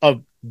a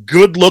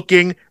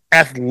good-looking,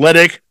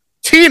 athletic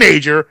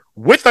teenager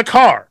with a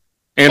car.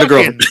 And a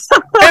girlfriend.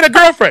 And a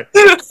girlfriend.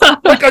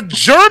 Like a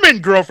German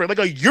girlfriend. Like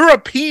a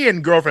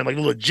European girlfriend. Like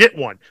a legit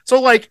one.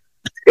 So, like,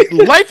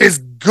 life is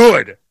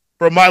good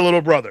for my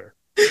little brother.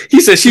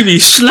 He said she be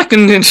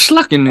schlucking and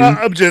schlucking.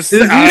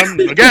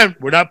 Again,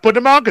 we're not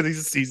putting him out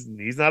because he's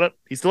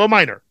still a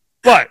minor.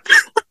 But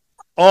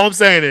all I'm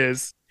saying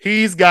is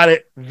he's got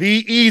it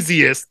the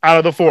easiest out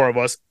of the 4 of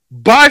us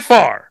by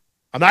far.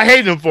 I'm not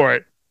hating him for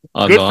it.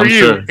 Good for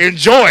you.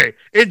 Sure.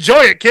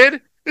 Enjoy it,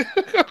 kid.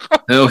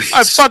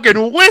 I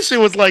fucking wish it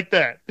was like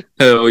that.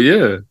 Hell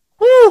yeah.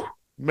 Woo.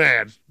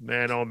 Man,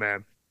 oh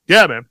man.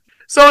 Yeah, man.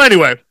 So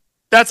anyway,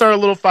 that's our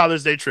little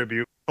Father's Day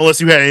tribute.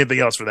 Unless you had anything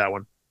else for that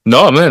one.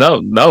 No, man,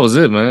 that was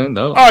it, man.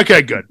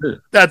 Okay, good.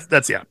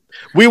 That's yeah.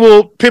 We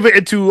will pivot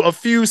into a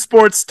few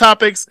sports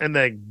topics and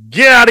then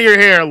get out of your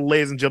hair,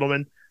 ladies and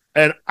gentlemen.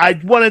 And I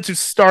wanted to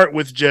start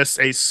with just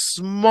a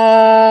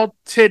small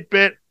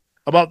tidbit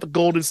about the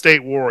Golden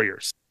State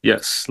Warriors.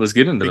 Yes, let's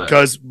get into that.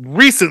 Because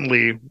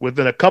recently,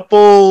 within a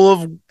couple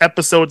of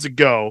episodes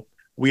ago,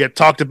 we had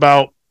talked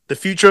about the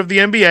future of the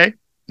NBA.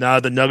 Now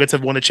the Nuggets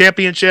have won a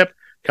championship,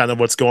 kind of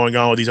what's going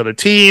on with these other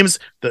teams,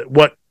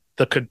 what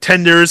the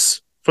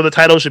contenders for the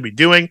title should be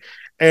doing.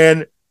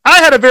 And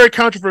I had a very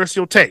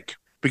controversial take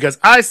because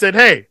I said,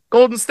 hey,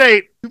 Golden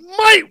State, you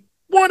might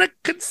want to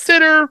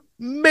consider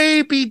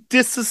maybe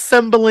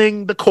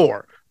disassembling the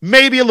core.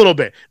 Maybe a little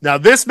bit. Now,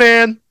 this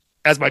man,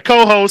 as my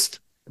co-host,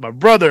 my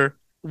brother,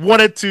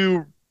 wanted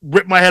to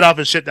rip my head off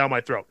and shit down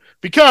my throat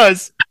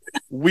because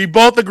we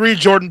both agreed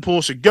Jordan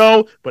Poole should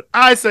go, but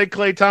I said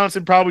Klay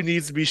Thompson probably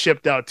needs to be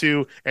shipped out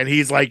too, and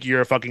he's like,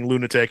 you're a fucking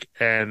lunatic,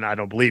 and I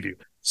don't believe you.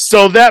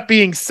 So that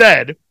being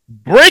said,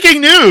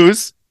 breaking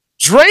news,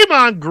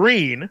 Draymond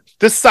Green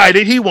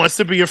decided he wants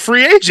to be a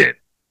free agent.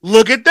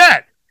 Look at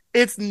that.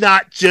 It's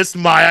not just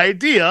my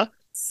idea.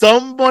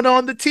 Someone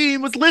on the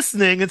team was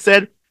listening and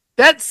said,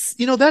 that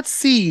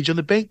Siege on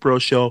the Bank Bro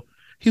show,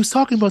 he was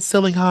talking about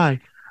selling high.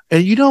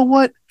 And you know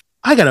what?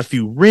 I got a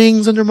few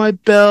rings under my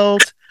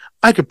belt.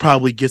 I could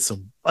probably get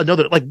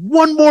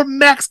one more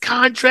max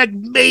contract,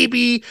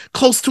 maybe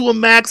close to a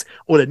max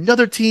with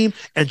another team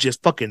and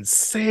just fucking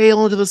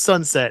sail into the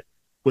sunset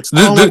with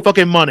all my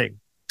fucking money.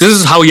 This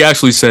is how he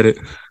actually said it.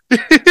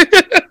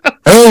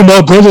 Oh,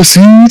 my brother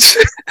Siege.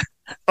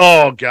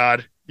 Oh,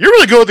 God. You're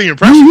really good with the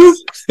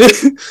impressions.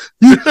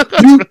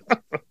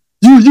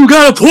 You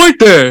got a point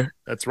there.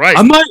 That's right.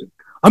 I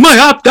might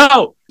opt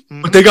out,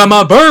 but they got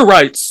my bird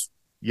rights.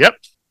 Yep.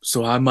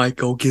 So I might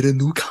go get a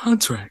new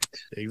contract.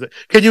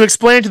 Can you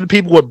explain to the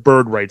people what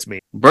bird rights mean?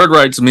 Bird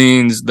rights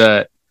means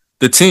that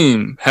the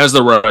team has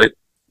the right,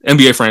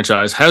 NBA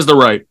franchise has the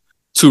right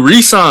to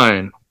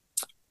re-sign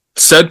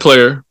said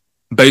player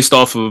based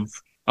off of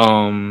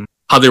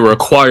how they were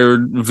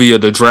acquired via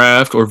the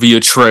draft or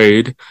via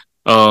trade,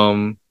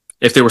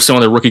 if they were still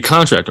on their rookie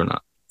contract or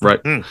not,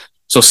 right?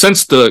 So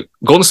since the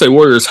Golden State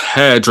Warriors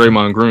had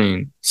Draymond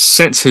Green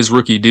since his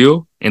rookie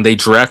deal, and they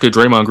drafted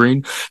Draymond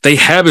Green, they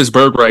have his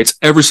bird rights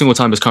every single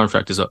time his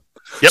contract is up.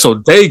 Yep. So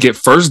they get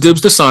first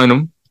dibs to sign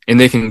him, and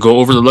they can go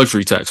over the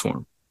luxury tax for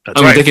him.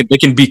 They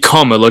can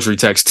become a luxury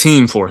tax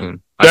team for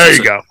him. There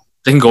you go.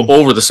 They can go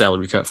over the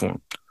salary cap for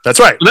him. That's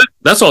right.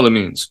 That's all it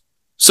means.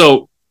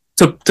 So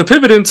to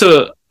pivot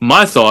into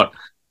my thought,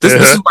 this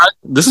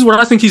is what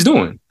I think he's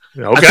doing.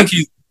 Okay.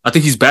 I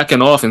think he's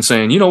backing off and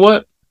saying, you know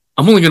what?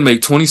 I'm only going to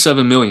make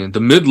 27 million. The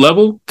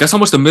mid-level, guess how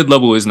much the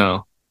mid-level is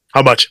now?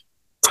 How much?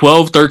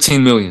 12,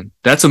 13 million.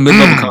 That's a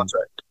mid-level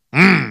contract.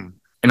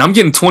 And I'm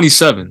getting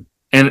 27.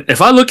 And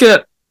if I look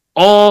at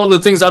all the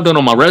things I've done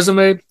on my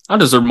resume, I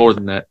deserve more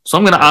than that. So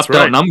I'm going to opt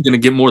out and I'm going to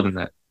get more than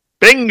that.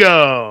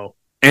 Bingo.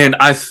 And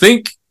I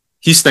think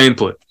he's staying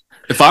put.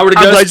 If I were to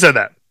guess, I'm glad you said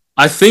that.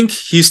 I think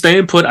he's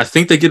staying put. I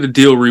think they get a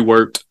deal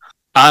reworked.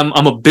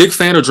 I'm a big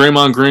fan of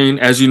Draymond Green.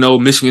 As you know,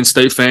 Michigan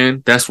State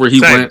fan. That's where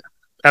he went.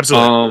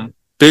 Absolutely.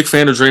 Big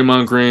fan of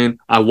Draymond Green.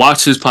 I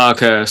watched his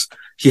podcast.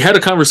 He had a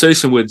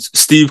conversation with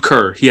Steve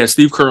Kerr. He had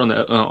Steve Kerr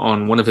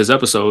on one of his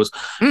episodes.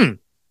 And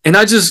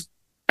I just,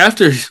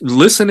 after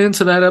listening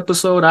to that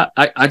episode,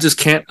 I just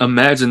can't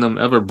imagine them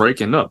ever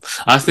breaking up.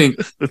 I think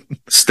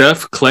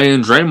Steph, Clay,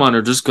 and Draymond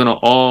are just going to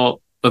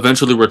all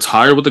eventually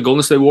retire with the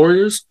Golden State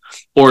Warriors,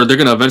 or they're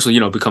going to eventually,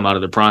 become out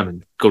of their prime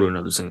and go to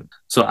another team.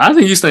 So I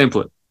think he's staying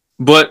put.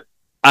 But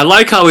I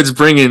like how it's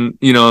bringing,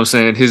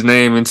 his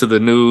name into the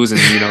news and,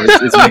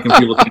 it's making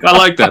people think. I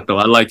like that, though.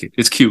 I like it.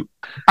 It's cute.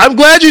 I'm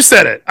glad you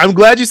said it. I'm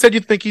glad you said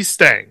you think he's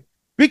staying,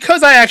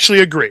 because I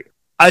actually agree.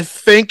 I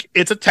think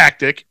it's a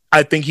tactic.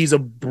 I think he's a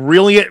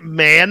brilliant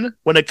man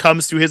when it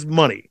comes to his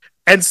money.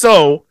 And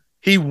so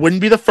he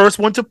wouldn't be the first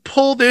one to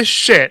pull this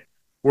shit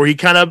where he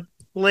kind of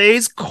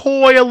plays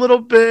coy a little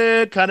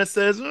bit, kind of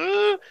says,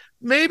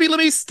 maybe let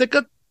me stick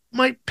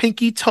my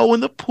pinky toe in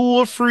the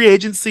pool of free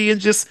agency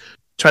and just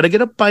try to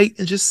get a bite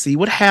and just see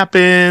what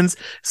happens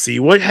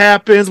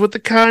with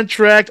the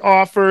contract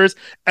offers,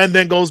 and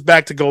then goes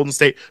back to Golden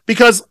State.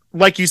 Because,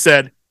 like you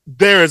said,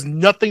 there is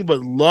nothing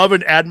but love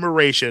and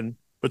admiration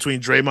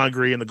between Draymond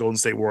Green and the Golden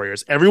State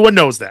Warriors. Everyone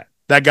knows that.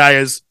 That guy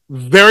is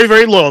very,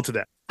 very loyal to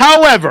them.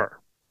 However,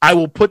 I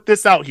will put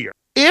this out here.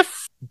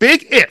 If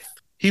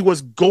he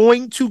was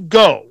going to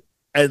go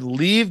and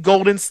leave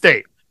Golden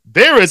State,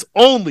 there is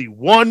only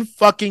one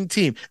fucking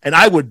team, and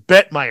I would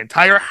bet my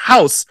entire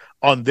house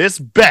on this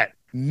bet.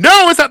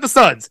 No, it's not the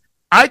Suns.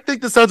 I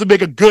think the Suns would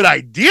make a good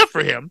idea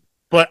for him,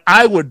 but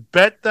I would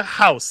bet the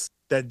house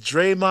that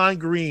Draymond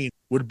Green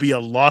would be a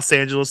Los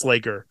Angeles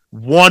Laker.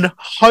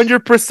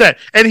 100%.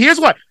 And here's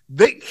why.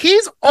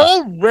 He's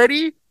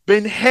already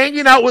been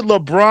hanging out with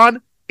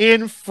LeBron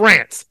in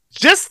France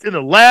just in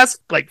the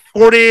last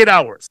 48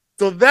 hours.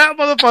 So that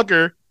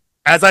motherfucker,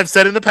 as I've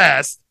said in the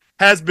past,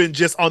 has been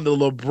just on the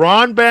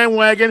LeBron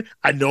bandwagon.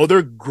 I know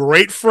they're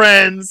great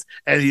friends,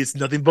 and it's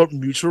nothing but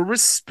mutual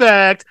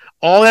respect,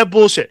 all that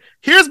bullshit.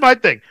 Here's my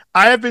thing.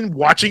 I have been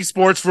watching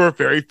sports for a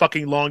very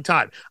fucking long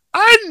time.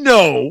 I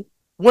know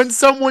when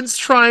someone's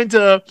trying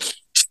to,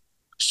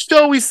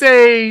 shall we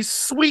say,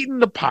 sweeten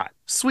the pot,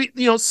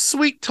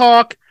 sweet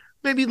talk,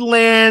 maybe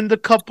land a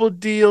couple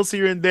deals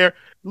here and there.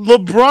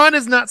 LeBron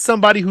is not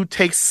somebody who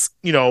takes,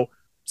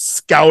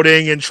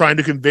 scouting and trying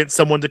to convince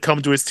someone to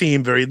come to his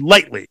team very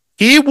lightly.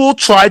 He will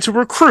try to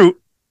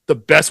recruit the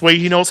best way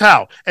he knows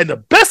how. And the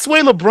best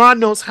way LeBron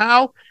knows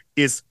how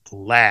is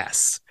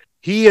class.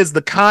 He is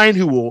the kind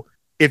who will,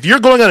 if you're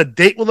going on a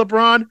date with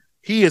LeBron,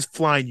 he is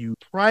flying you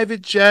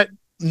private jet,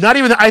 not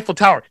even the Eiffel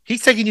Tower.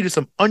 He's taking you to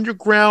some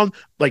underground,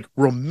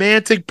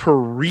 romantic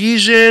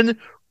Parisian,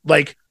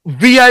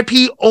 VIP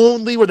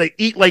only, where they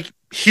eat like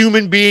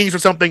human beings or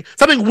something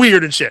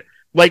weird and shit.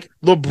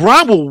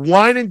 LeBron will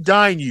wine and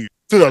dine you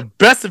to the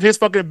best of his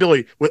fucking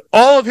ability with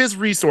all of his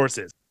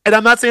resources. And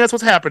I'm not saying that's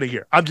what's happening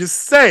here. I'm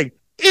just saying,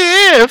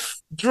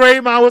 if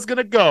Draymond was going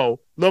to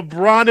go,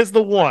 LeBron is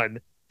the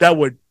one that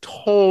would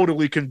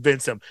totally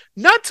convince him.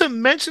 Not to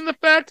mention the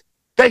fact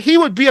that he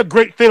would be a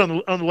great fit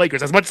on the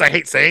Lakers. As much as I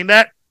hate saying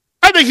that,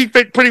 I think he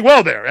fit pretty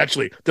well there,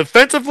 actually.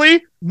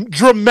 Defensively,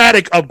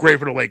 dramatic upgrade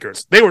for the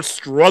Lakers. They were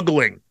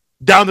struggling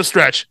down the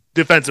stretch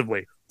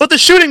defensively. But the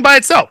shooting by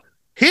itself,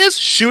 his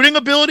shooting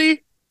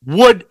ability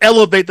would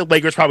elevate the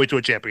Lakers probably to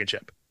a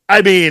championship.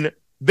 I mean,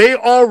 they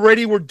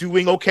already were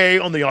doing okay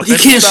on the offensive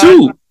side. He can't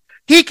shoot.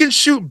 He can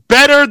shoot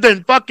better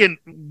than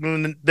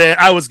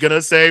I was going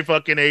to say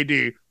fucking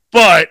AD.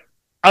 But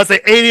I would say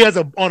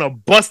AD on a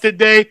busted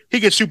day, he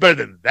can shoot better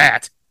than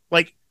that.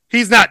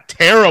 He's not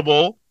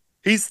terrible.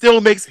 He still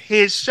makes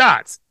his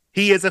shots.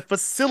 He is a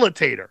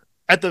facilitator.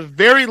 At the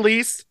very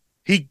least,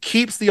 he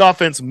keeps the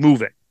offense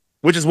moving,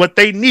 which is what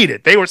they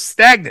needed. They were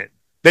stagnant.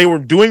 They were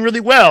doing really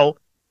well,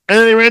 and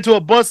then they ran into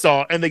a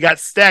buzzsaw, and they got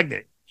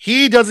stagnant.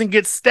 He doesn't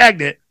get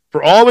stagnant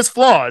for all of his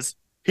flaws.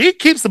 He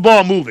keeps the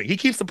ball moving. He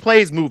keeps the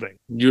plays moving.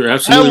 You're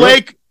absolutely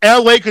right.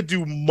 LA could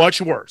do much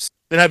worse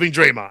than having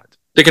Draymond.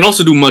 They can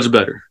also do much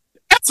better.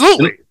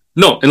 Absolutely.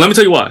 And let me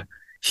tell you why.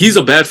 He's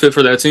a bad fit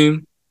for that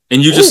team,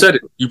 and you just said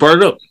it. You brought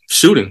it up.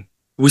 Shooting.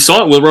 We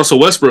saw it with Russell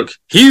Westbrook.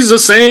 He's the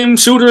same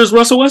shooter as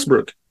Russell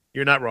Westbrook.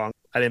 You're not wrong.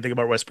 I didn't think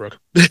about Westbrook.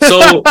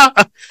 So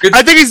I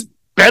think he's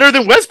better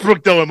than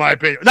Westbrook, though, in my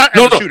opinion. Not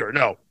as a shooter,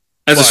 no.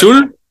 As a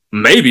shooter?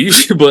 Maybe,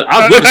 but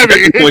I'd love to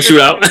see a point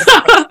shootout.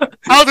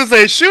 I was going to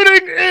say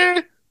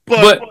shooting,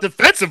 but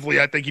defensively,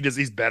 I think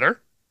he's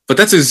better. But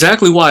that's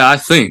exactly why I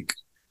think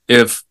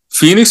if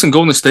Phoenix and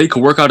Golden State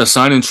could work out a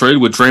sign and trade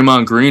with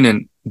Draymond Green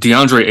and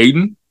DeAndre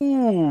Ayton.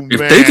 Ooh, If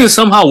man. they can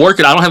somehow work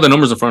it, I don't have the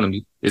numbers in front of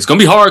me. It's gonna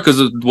be hard because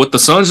of what the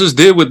Suns just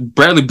did with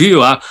Bradley Beal.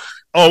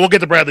 We'll get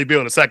to Bradley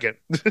Beal in a second.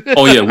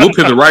 Oh yeah, we'll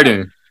pivot right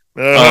in.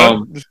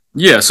 Uh-huh.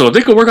 Yeah, so if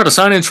they could work out a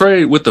sign and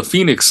trade with the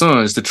Phoenix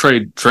Suns to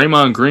trade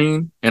Draymond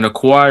Green and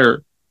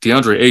acquire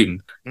DeAndre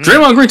Ayton,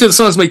 Draymond Green to the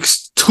Suns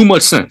makes too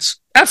much sense.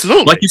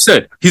 Absolutely. Like you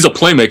said, he's a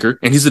playmaker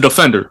and he's a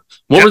defender.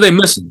 What were they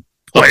missing?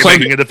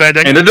 Playmaking and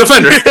defending. And a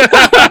defender.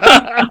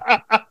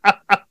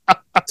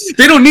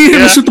 They don't need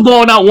him to shoot the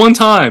ball not one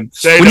time.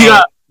 You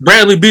got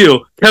Bradley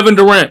Beal, Kevin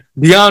Durant,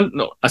 Devin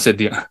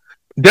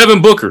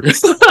Booker,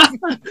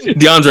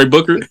 DeAndre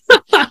Booker.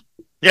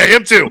 Yeah,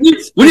 him too.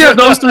 When you have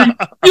those three, you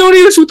don't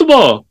need to shoot the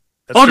ball.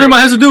 All Draymond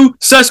has to do,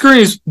 set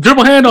screens,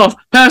 dribble handoff,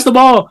 pass the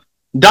ball,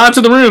 dive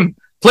to the rim,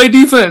 play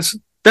defense.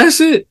 That's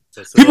it.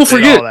 People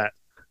forget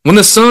when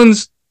the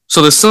Suns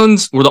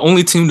were the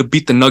only team to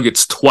beat the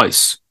Nuggets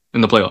twice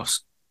in the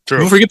playoffs. True.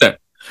 People forget that.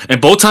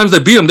 And both times they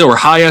beat them, they were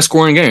high-ass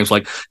scoring games.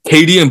 Like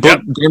KD and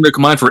Book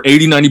combined for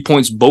 80, 90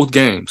 points both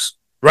games.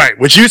 Right,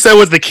 which you said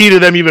was the key to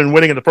them even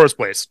winning in the first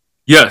place.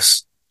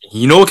 Yes.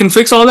 You know what can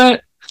fix all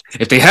that?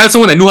 If they had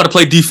someone that knew how to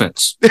play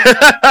defense.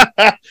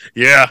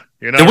 Yeah.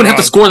 They wouldn't have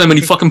to score that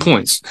many fucking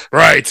points.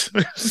 Right.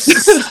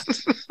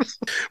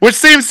 Which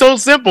seems so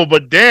simple,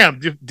 but damn,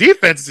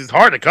 defense is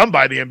hard to come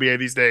by the NBA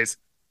these days.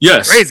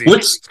 Yes. Crazy.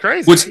 It's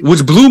crazy.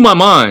 Which blew my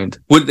mind.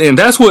 And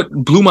that's what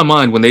blew my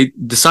mind when they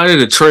decided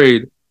to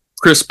trade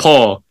Chris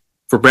Paul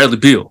for Bradley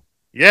Beal.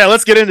 Yeah,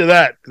 let's get into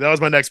that. That was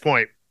my next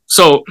point.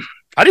 So,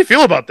 how do you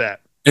feel about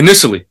that?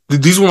 Initially,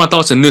 these were my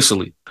thoughts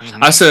initially.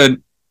 Mm-hmm. I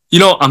said,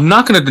 I'm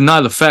not going to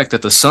deny the fact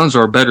that the Suns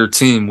are a better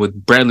team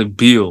with Bradley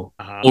Beal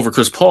over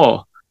Chris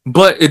Paul,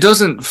 but it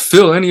doesn't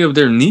fill any of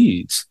their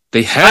needs.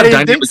 They have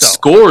dynamic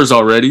scorers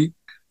already.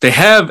 They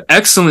have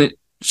excellent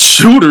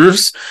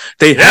shooters.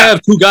 They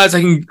have two guys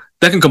that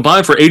can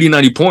combine for 80,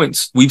 90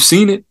 points. We've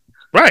seen it.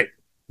 Right.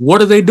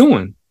 What are they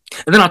doing?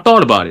 And then I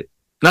thought about it.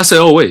 And I said,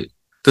 oh, wait.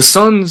 The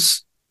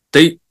Suns,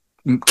 they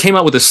came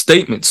out with a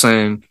statement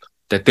saying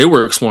that they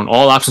were exploring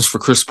all options for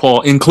Chris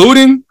Paul,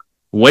 including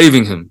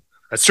waiving him.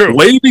 That's true.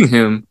 Waiving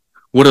him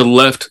would have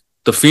left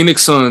the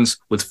Phoenix Suns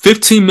with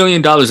 $15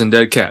 million in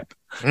dead cap.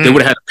 They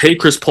would have had to pay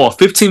Chris Paul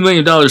 $15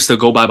 million to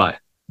go bye-bye.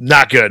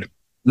 Not good.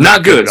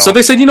 Not good. So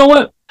they said, you know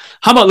what?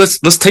 How about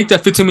let's take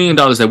that $15 million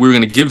that we were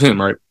going to give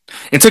him, right?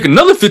 And take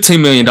another $15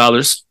 million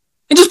and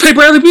just pay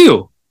Bradley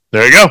Beal.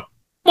 There you go.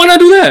 Why not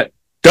do that?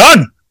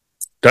 Done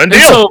deal. And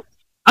so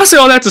I say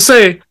all that to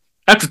say,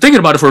 after thinking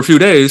about it for a few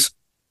days,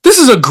 this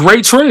is a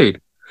great trade.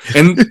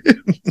 And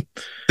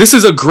this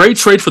is a great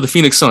trade for the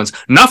Phoenix Suns.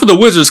 Not for the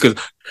Wizards,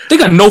 because they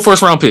got no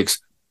first-round picks.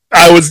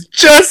 I was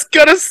just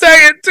going to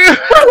say it, too.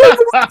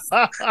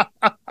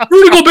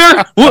 Rudy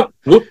Gobert.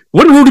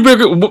 What did Rudy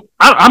Gobert...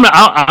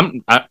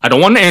 I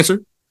don't want to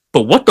answer,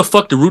 but what the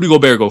fuck did Rudy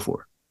Gobert go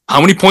for?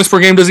 How many points per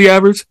game does he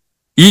average?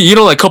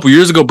 Like a couple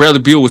years ago, Bradley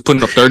Beal was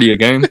putting up 30 a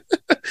game.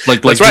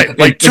 That's right.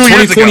 Like 2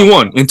 years ago.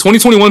 In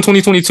 2021,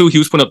 2022, he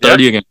was putting up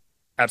 30 a game.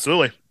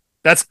 Absolutely.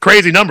 That's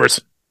crazy numbers.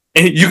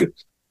 And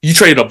you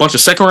traded a bunch of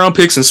second-round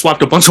picks and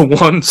swapped a bunch of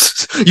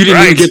ones. You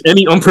didn't even get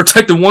any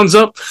unprotected ones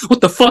up.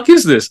 What the fuck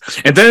is this?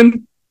 And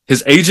then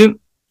his agent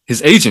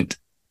is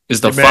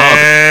the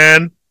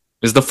father.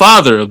 Is the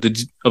father of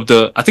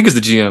the I think it's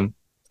the GM.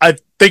 I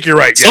think you're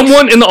right.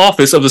 Someone in the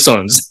office of the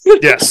Suns.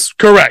 Yes,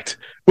 correct.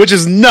 Which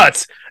is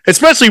nuts.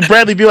 Especially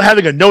Bradley Beal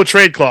having a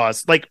no-trade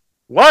clause. Like,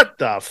 what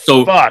the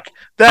fuck?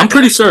 I'm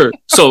pretty sure.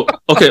 So,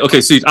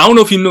 okay, see, I don't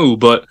know if you knew,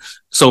 but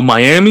so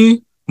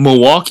Miami,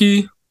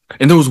 Milwaukee,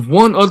 and there was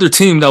one other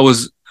team that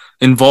was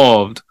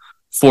involved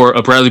for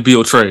a Bradley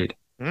Beal trade.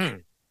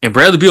 And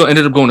Bradley Beal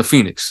ended up going to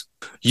Phoenix.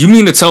 You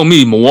mean to tell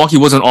me Milwaukee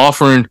wasn't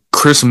offering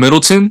Chris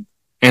Middleton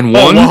and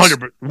ones?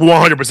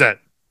 100%.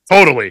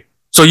 Totally.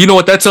 So you know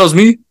what that tells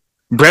me?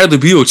 Bradley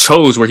Beal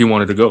chose where he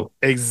wanted to go.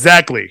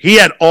 Exactly. He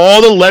had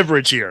all the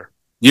leverage here.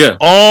 Yeah.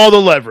 All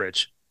the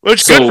leverage.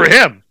 Which good for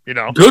him,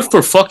 Good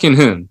for fucking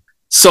him.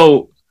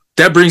 So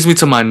that brings me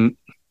to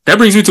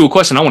a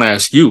question I want to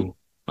ask you,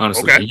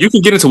 honestly. Okay. You can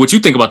get into what you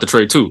think about the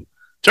trade too.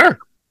 Sure.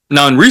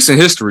 Now, in recent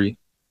history,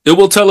 it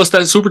will tell us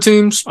that super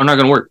teams are not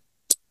going to work.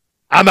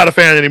 I'm not a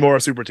fan anymore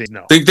of super teams,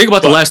 no. Think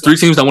about the last 3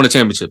 teams that won a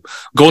championship.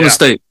 Golden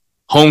State,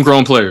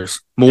 homegrown players.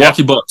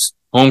 Milwaukee Bucks,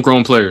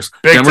 homegrown players.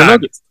 Denver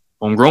Nuggets,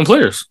 homegrown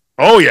players.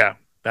 Oh, yeah.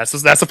 That's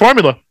the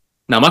formula.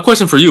 Now, my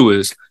question for you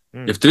is,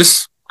 if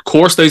this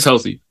core stays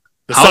healthy,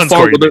 how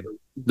far will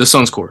the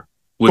Suns core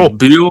with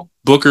Beal,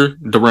 Booker,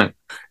 Durant?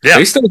 Yeah.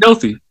 They stay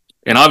healthy,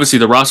 and obviously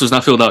the roster's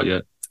not filled out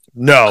yet.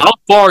 No. How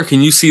far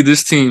can you see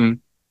this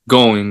team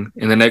going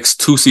in the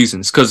next 2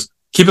 seasons? Because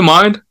keep in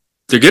mind,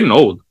 they're getting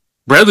old.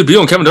 Bradley Beal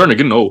and Kevin Durant are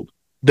getting old.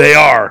 They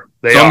are.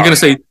 I'm going to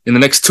say in the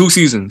next 2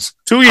 seasons,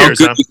 2 years,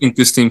 how good do you think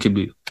this team can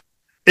be?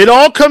 It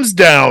all comes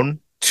down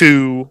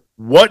to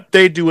what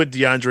they do with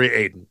DeAndre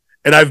Ayton.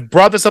 And I've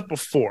brought this up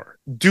before.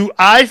 Do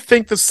I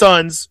think the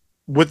Suns,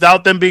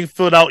 without them being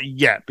filled out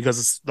yet,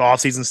 because the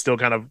offseason's still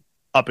kind of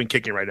up and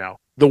kicking right now,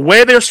 the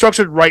way they're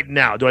structured right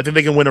now, do I think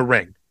they can win a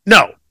ring?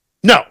 No.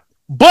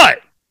 But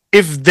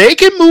if they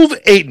can move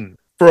Ayton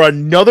for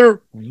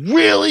another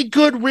really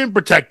good rim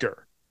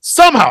protector.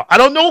 Somehow, I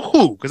don't know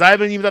who, because I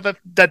haven't even thought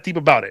that deep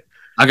about it.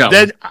 I got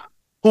then one.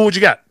 Who would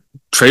you got?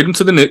 Trade him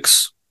to the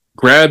Knicks.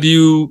 Grab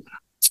you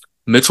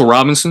Mitchell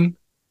Robinson.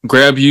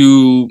 Grab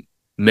you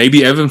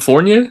maybe Evan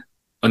Fournier,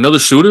 another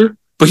shooter.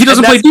 But he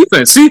doesn't play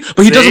defense.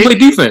 But he doesn't play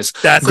defense.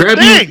 That's grab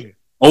the thing. You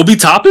Obi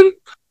Toppin.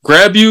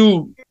 Grab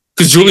you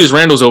because Julius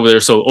Randle's over there,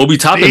 so Obi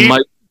Toppin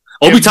might.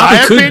 Obi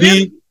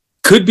Toppin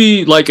could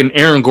be like an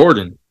Aaron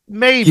Gordon.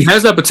 Maybe he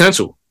has that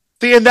potential.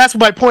 See, and that's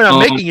my point I'm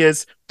making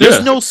is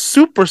there's no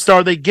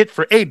superstar they get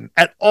for Aiden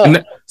at all.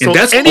 And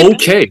that's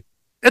okay.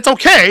 It's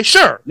okay,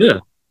 sure. Yeah.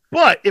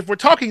 But if we're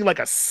talking like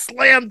a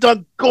slam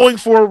dunk going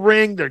for a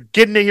ring, they're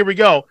getting it, here we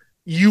go.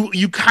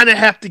 You kind of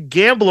have to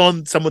gamble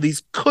on some of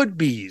these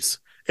could-be's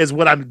is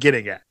what I'm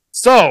getting at.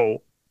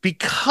 So,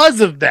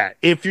 because of that,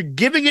 if you're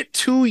giving it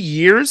 2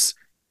 years,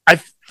 I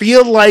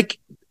feel like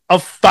a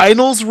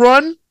finals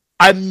run,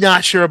 I'm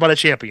not sure about a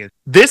champion.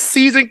 This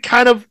season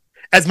kind of,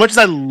 as much as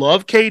I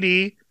love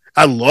KD,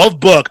 I love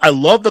Book, I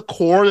love the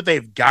core that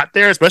they've got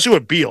there, especially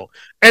with Beal.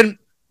 And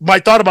my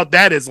thought about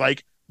that is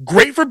like,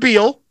 great for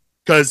Beal,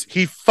 because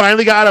he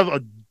finally got out of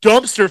a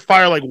dumpster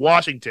fire like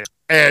Washington.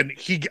 And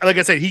he, like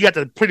I said, he got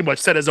to pretty much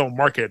set his own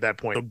market at that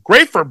point. So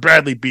great for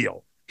Bradley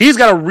Beal. He's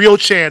got a real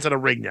chance at a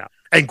ring now.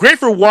 And great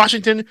for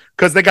Washington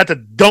because they got to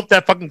dump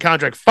that fucking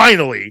contract.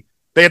 Finally,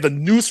 they have the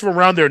noose from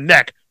around their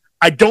neck.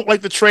 I don't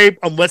like the trade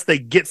unless they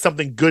get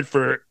something good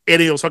for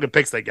any of those fucking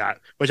picks they got,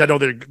 which I don't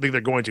think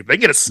they're going to. If they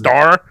get a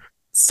star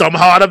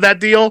somehow out of that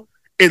deal,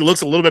 it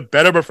looks a little bit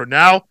better. But for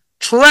now,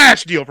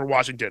 trash deal for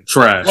Washington.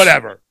 Trash.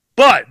 Whatever.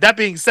 But that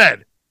being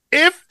said,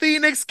 if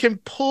Phoenix can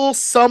pull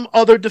some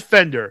other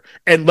defender,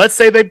 and let's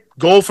say they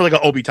go for like an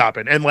Obi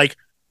Toppin, and like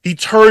he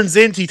takes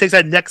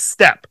that next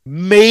step,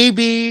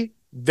 maybe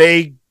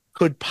they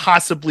could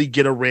possibly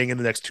get a ring in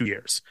the next 2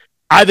 years.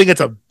 I think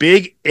it's a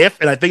big if,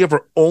 and I think if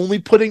we're only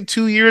putting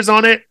 2 years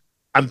on it,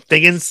 I'm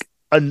thinking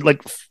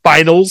like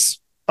finals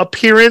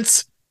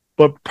appearance,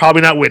 but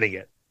probably not winning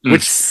it,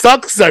 which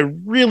sucks. I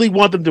really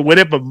want them to win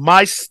it, but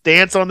my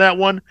stance on that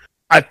one,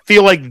 I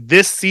feel like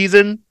this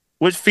season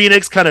with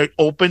Phoenix kind of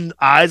opened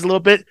eyes a little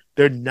bit.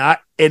 They're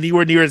not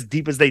anywhere near as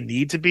deep as they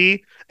need to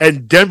be,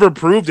 and Denver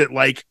proved it.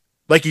 Like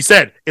you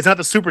said, it's not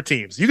the super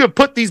teams. You can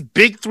put these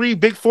big three,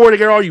 big four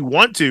together all you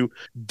want to.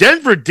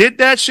 Denver did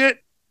that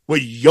shit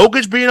with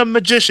Jokic being a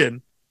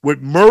magician,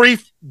 with Murray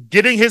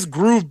getting his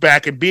groove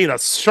back and being a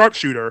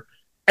sharpshooter,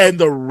 and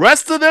the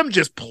rest of them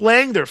just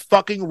playing their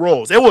fucking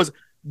roles. It was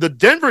the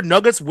Denver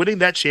Nuggets winning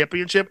that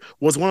championship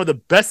was one of the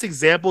best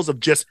examples of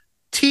just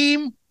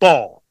team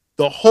ball.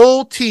 The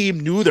whole team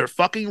knew their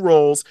fucking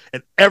roles,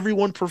 and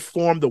everyone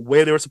performed the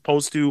way they were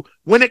supposed to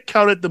when it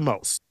counted the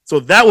most.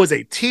 So that was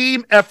a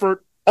team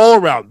effort all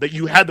around. That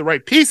you had the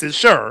right pieces,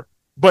 sure,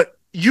 but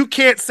you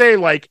can't say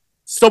like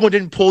someone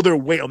didn't pull their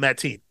weight on that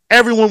team.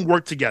 Everyone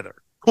worked together.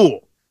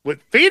 Cool.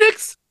 With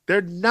Phoenix,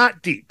 they're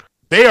not deep.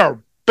 They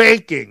are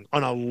banking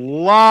on a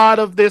lot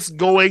of this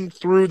going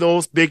through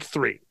those big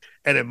three.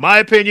 And in my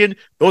opinion,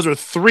 those are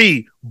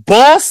three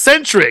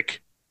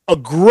ball-centric,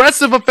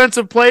 aggressive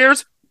offensive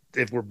players.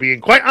 If we're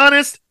being quite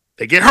honest,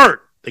 they get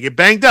hurt. They get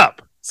banged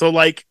up. So,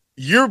 like,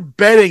 you're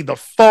betting the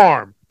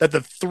farm that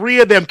the three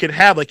of them can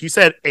have, like you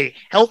said, a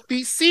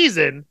healthy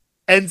season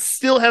and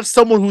still have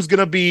someone who's going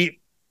to be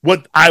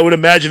what I would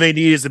imagine they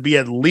need is to be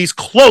at least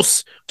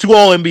close to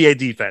all NBA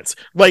defense.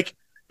 Like,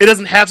 it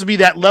doesn't have to be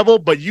that level,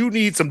 but you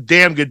need some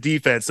damn good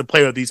defense to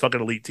play with these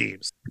fucking elite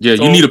teams. Yeah,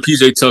 so, you need a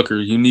PJ Tucker.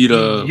 You need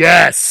a...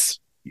 Yes.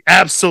 You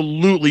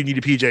absolutely need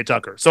a PJ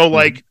Tucker. So,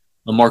 like...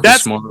 A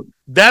Marcus Smart.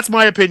 That's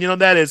my opinion on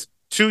that is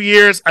 2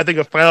 years, I think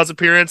a finals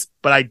appearance,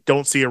 but I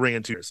don't see a ring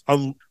in 2 years.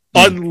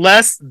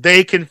 Unless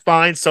they can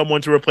find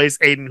someone to replace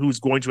Aiden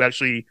who's going to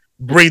actually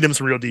bring them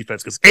some real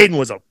defense. Because Aiden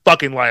was a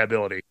fucking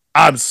liability.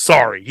 I'm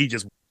sorry.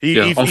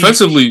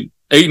 Offensively,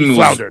 Aiden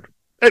floundered.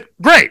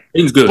 Great.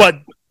 Aiden's good.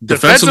 But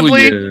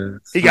defensively,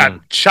 he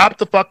got chopped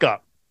the fuck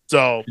up.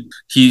 So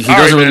he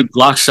doesn't really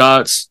block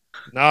shots.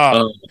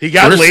 No. He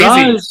got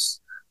lazy.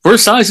 For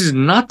his size, he's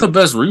not the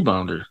best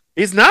rebounder.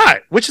 He's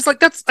not. Which is like,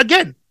 that's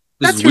your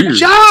weird.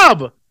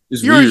 job.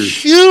 You're weird. A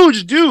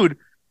huge dude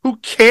who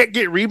can't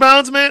get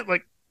rebounds, man.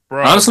 Like,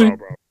 bro. Honestly,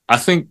 bro. I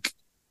think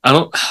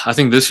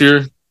this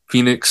year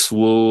Phoenix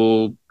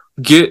will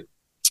get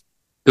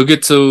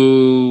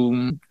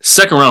to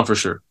second round for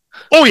sure.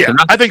 Oh yeah,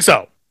 I think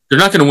so. They're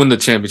not going to win the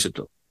championship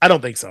though. I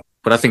don't think so.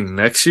 But I think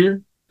next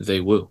year they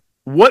will.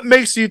 What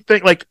makes you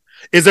think? Like,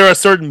 is there a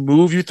certain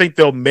move you think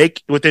they'll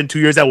make within 2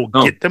 years that will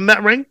get them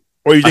that ring,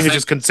 or you think it's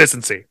just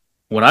consistency?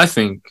 What I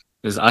think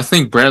is,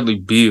 Bradley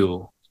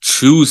Beal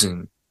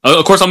choosing.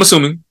 Of course, I'm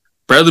assuming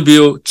Bradley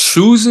Beal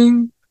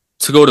choosing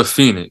to go to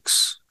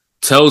Phoenix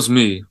tells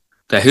me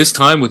that his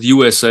time with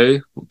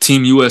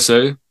Team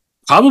USA,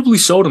 probably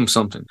showed him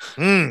something.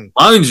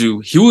 Mind you,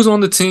 he was on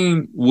the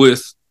team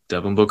with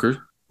Devin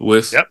Booker,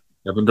 with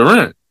Kevin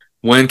Durant,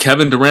 when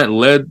Kevin Durant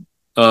led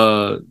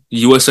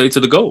USA to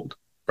the gold,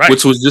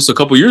 which was just a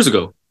couple years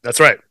ago. That's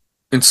right.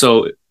 And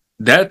so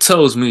that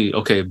tells me,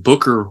 okay,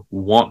 Booker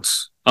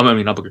wants I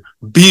mean, not Booker.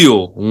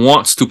 Beal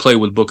wants to play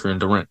with Booker and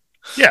Durant.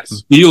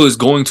 Yes. Beal is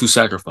going to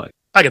sacrifice.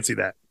 I can see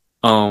that.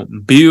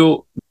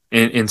 Beal,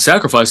 in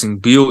sacrificing,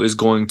 Beal is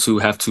going to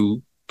have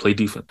to play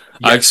defense.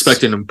 Yes. I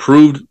expect an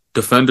improved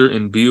defender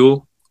in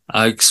Beal.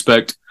 I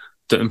expect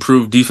the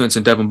improved defense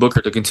in Devin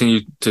Booker to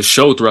continue to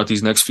show throughout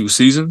these next few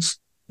seasons.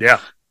 Yeah.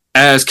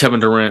 As Kevin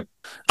Durant,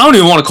 I don't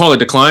even want to call it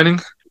declining.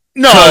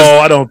 No,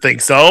 I don't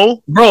think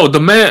so. Bro, the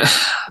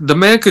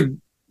man could.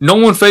 No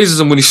one phases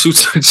him when he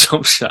shoots a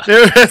jump shot.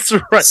 That's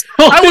right.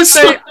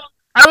 So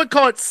I would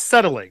call it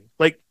settling.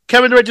 Like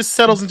Kevin Durant just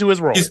settles into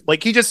his role. He's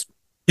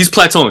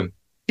plateauing.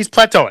 He's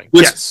plateauing.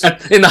 Yes.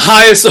 In the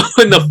highest,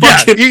 in the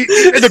fucking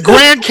in the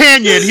Grand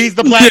Canyon, he's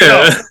the plateau.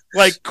 Yeah.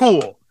 Like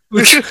cool.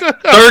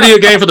 30 a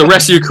game for the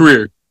rest of your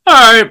career.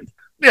 All right.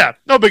 Yeah,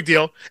 no big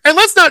deal. And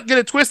let's not get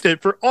it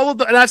twisted. For all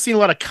of and I've seen a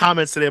lot of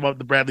comments today about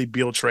the Bradley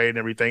Beal trade and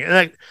everything.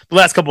 And the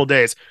last couple of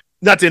days,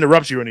 not to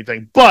interrupt you or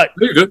anything, but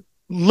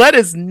let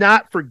us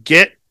not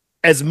forget,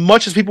 as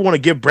much as people want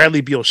to give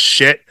Bradley Beal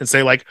shit and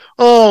say like,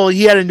 oh,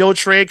 he had a no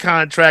trade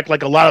contract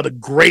like a lot of the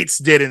greats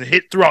did and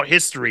hit throughout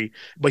history,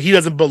 but he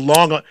doesn't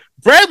belong.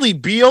 Bradley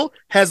Beal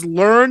has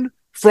learned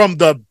from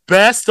the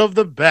best of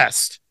the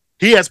best.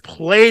 He has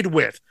played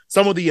with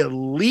some of the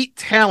elite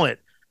talent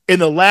in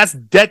the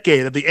last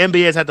decade that the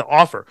NBA has had to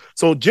offer.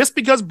 So just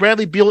because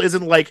Bradley Beal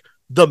isn't like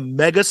the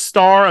mega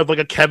star of like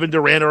a Kevin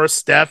Durant or a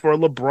Steph or a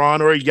LeBron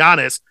or a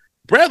Giannis,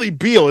 Bradley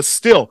Beal is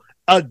still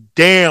a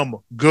damn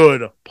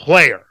good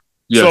player.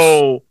 Yes.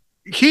 So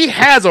he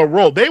has a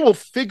role. They will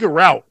figure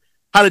out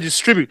how to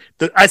distribute.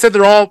 I said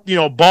they're all,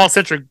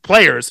 ball-centric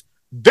players.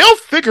 They'll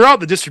figure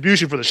out the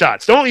distribution for the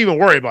shots. Don't even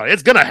worry about it.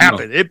 It's going to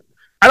happen. No.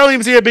 I don't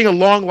even see it being a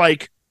long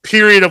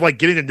period of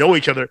getting to know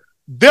each other.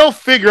 They'll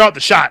figure out the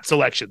shot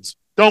selections.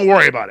 Don't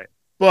worry about it.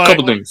 But,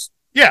 couple things.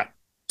 Yeah.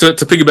 To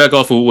piggyback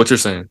off of what you're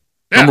saying.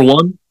 Yeah. Number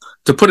one,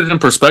 to put it in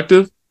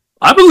perspective,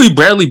 I believe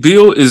Bradley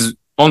Beal is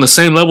on the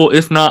same level,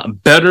 if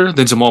not better,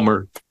 than Jamal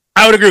Murray.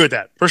 I would agree with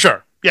that, for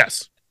sure.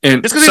 Yes.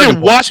 And just because he's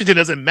in Washington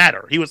doesn't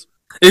matter. He was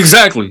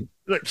exactly.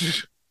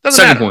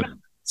 Second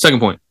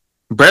point.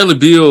 Bradley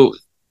Beal,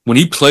 when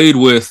he played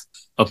with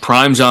a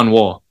prime John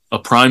Wall, a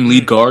prime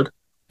lead guard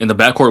in the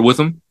backcourt with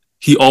him,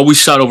 he always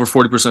shot over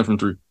 40% from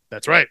three.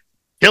 That's right.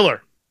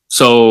 Killer.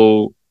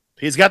 So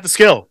he's got the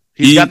skill.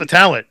 He's got the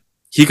talent.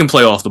 He can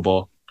play off the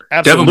ball.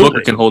 Absolutely. Devin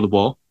Booker can hold the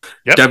ball.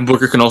 Yep. Devin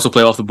Booker can also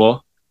play off the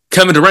ball.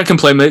 Kevin Durant can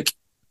play make.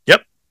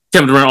 Yep.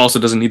 Kevin Durant also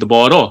doesn't need the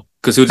ball at all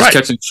because he'll just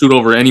catch and shoot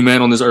over any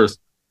man on this earth.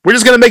 We're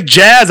just going to make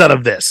Jazz out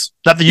of this.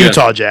 Not the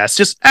Utah Jazz,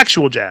 just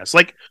actual Jazz.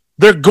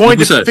 They're going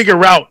to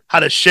figure out how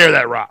to share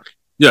that rock.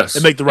 Yes.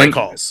 And make the right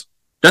calls.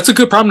 That's a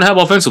good problem to have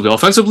offensively.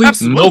 Offensively,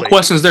 no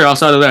questions there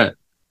outside of that.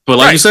 But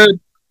like you said,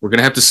 we're going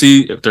to have to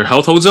see if their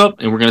health holds up,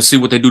 and we're going to see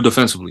what they do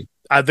defensively.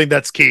 I think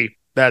that's key.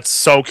 That's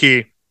so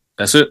key.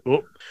 That's it.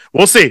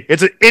 We'll see.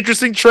 It's an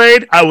interesting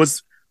trade. I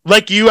was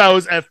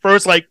at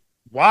first like,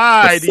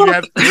 why do you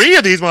have three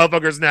of these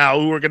motherfuckers now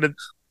who are going to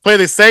play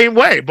the same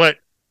way? But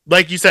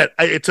like you said,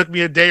 it took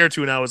me a day or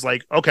two, and I was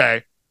like,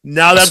 okay,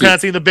 now that I'm kind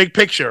of seeing the big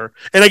picture.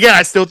 And again,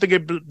 I still think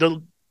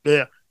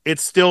it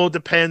still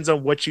depends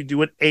on what you do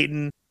with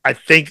Ayton. I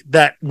think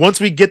that once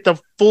we get the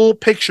full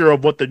picture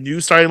of what the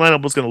new starting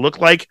lineup was going to look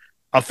like,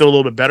 I'll feel a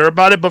little bit better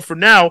about it. But for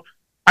now,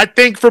 I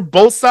think for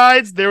both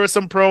sides, there are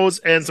some pros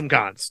and some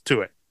cons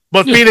to it.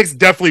 But Phoenix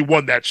definitely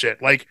won that shit.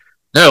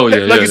 Hell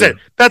yeah. Like you said,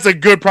 that's a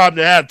good problem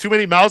to have. Too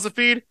many mouths to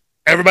feed.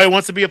 Everybody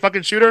wants to be a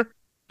fucking shooter.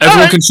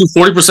 Everyone can shoot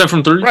 40%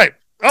 from three. Right.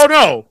 Oh,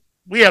 no.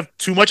 We have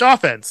too much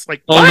offense.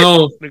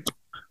 No.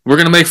 We're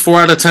going to make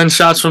 4 out of 10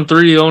 shots from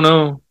three. Oh,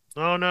 no.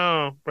 Oh,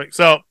 no. Right.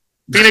 So,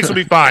 Phoenix will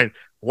be fine.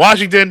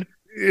 Washington,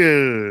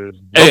 okay.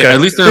 At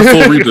least they're in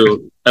full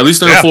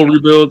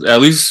rebuild.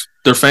 At least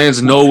their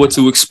fans know what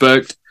to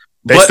expect.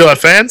 They still have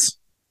fans?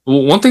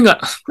 Well, one thing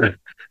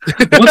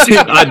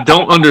I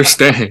don't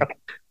understand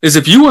is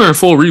if you were in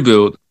full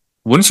rebuild,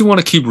 wouldn't you want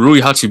to keep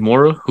Rui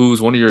Hachimura,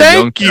 who's one of your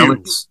young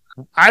talents?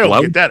 I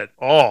don't get that at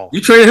all.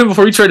 You traded him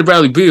before you traded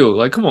Bradley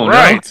Beal. Come on,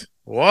 right? Now.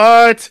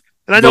 What?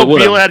 And I know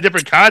Beal had a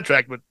different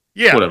contract, but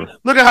whatever.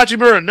 Look at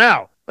Hachimura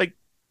now.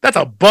 That's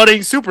a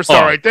budding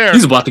superstar right there.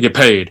 He's about to get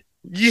paid.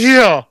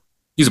 Yeah.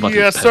 He's about to get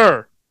paid. Yes,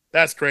 sir.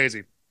 That's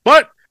crazy.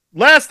 But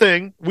last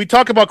thing, we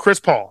talk about Chris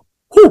Paul.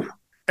 Whew.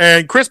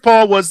 And Chris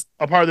Paul was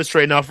a part of this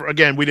trade. Now,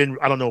 again,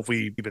 I don't know if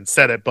we even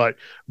said it, but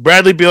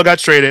Bradley Beal got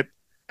traded,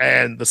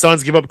 and the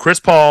Suns give up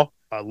Chris Paul,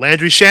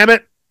 Landry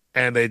Shamet,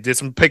 and they did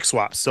some pick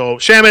swaps. So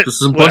Shamet,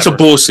 this is a bunch of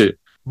bullshit.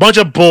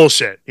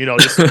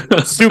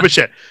 Just stupid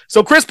shit.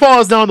 So Chris Paul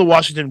is now in the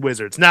Washington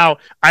Wizards. Now,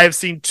 I have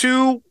seen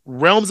two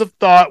realms of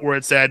thought where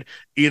it said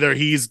either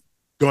he's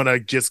going to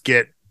just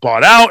get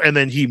bought out and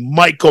then he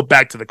might go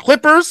back to the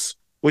Clippers,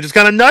 which is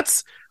kind of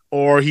nuts,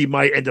 or he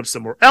might end up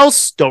somewhere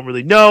else, don't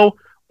really know,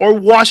 or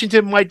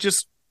Washington might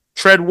just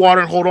tread water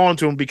and hold on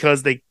to him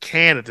because they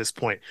can at this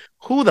point.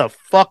 Who the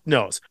fuck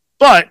knows?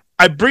 But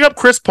I bring up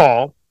Chris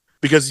Paul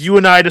because you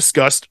and I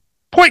discussed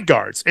point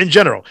guards in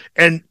general,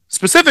 and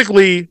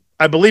specifically,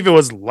 I believe it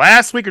was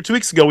last week or 2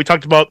 weeks ago, we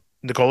talked about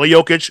Nikola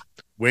Jokic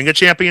winning a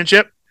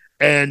championship,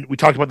 and we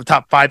talked about the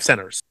top 5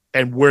 centers.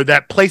 and where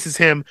that places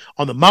him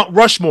on the Mount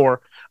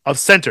Rushmore of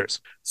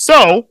centers.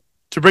 So,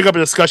 to bring up a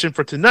discussion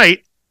for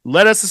tonight,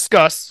 let us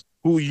discuss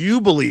who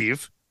you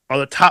believe are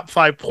the top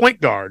 5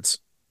 point guards,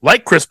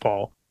 like Chris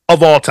Paul,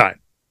 of all time.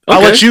 Okay.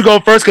 I'll let you go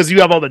first because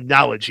you have all the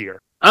knowledge here.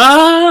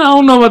 I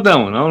don't know about that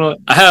one. I don't know.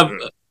 I have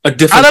a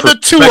different. Out of the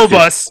two of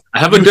us, I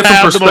have a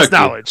different perspective. The most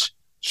knowledge.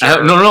 Sure.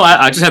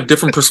 I just have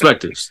different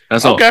perspectives.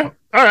 That's all. Okay.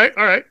 All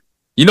right.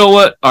 You know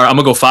what? All right, I'm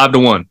gonna go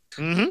 5-1,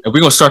 and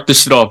we're gonna start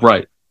this shit off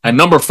right. At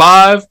number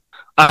 5,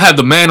 I have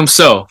the man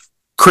himself,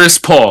 Chris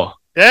Paul.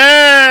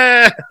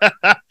 Yeah.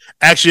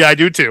 Actually, I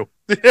do too.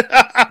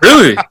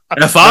 Really?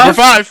 At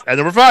 5? At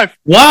number 5.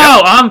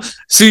 Wow.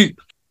 Yep.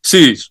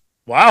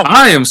 Wow.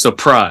 I am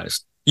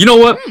surprised. You know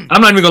what?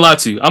 I'm not even gonna lie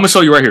to you. I'm gonna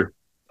show you right here.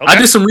 Okay. I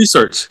did some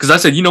research because I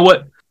said, you know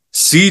what?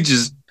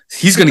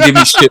 He's gonna give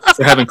me shit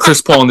for having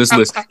Chris Paul on this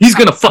list. He's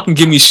gonna fucking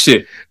give me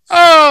shit.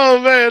 Oh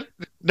man.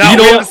 Now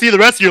we have to see the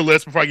rest of your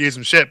list before I give you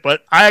some shit,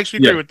 but I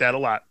actually agree with that a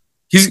lot.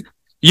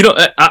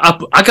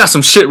 I got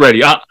some shit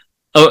ready. I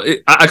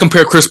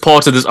compare Chris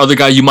Paul to this other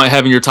guy you might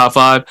have in your top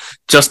 5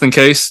 just in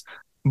case.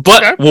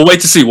 But we'll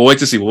wait to see. We'll wait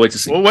to see.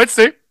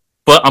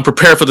 But I'm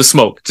prepared for the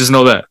smoke. Just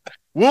know that.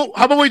 Well,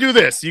 how about we do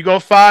this? You go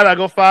 5, I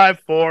go 5,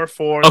 4.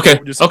 Okay.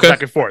 Just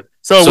back and forth.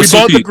 So we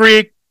both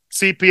agree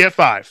CP at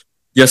 5.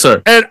 Yes,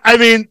 sir. And I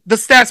mean, the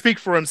stats speak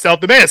for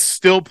himself. The man is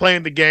still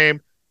playing the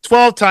game.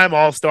 12-time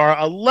All-Star,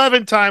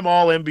 11-time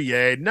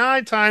All-NBA,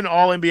 9-time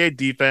All-NBA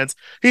defense.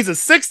 He's a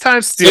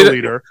 6-time steal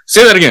leader.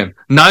 Say that again.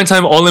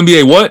 9-time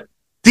All-NBA what?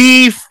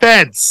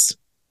 Defense.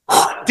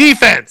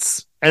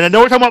 And I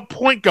know we're talking about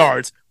point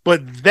guards,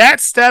 but that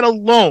stat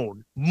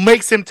alone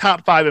makes him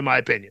top 5 in my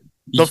opinion.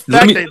 The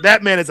fact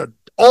that man is an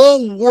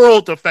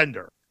all-world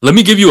defender. Let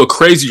me give you a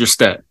crazier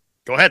stat.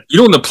 Go ahead. You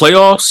know in the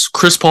playoffs,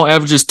 Chris Paul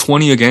averages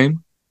 20 a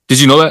game? Did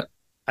you know that?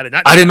 I did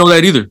not. I didn't know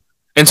that either.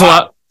 Until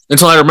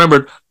I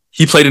remembered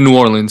he played in New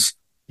Orleans.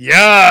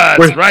 Yeah,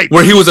 that's right.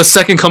 Where he was a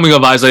second coming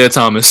of Isaiah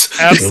Thomas.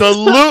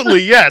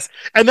 Absolutely, yes.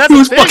 And that's he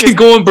was fucking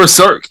going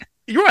berserk.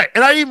 You're right.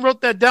 And I even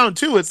wrote that down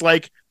too. It's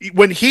like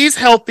when he's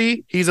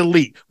healthy, he's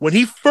elite. When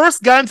he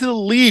first got into the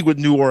league with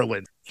New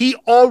Orleans, he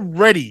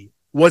already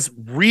was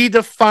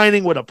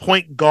redefining what a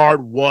point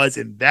guard was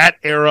in that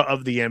era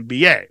of the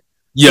NBA.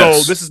 Yes.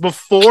 So this is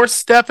before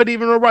Steph had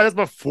even arrived. That's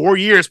about 4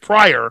 years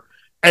prior.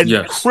 And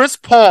Chris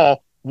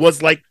Paul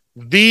was like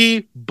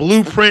the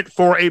blueprint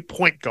for a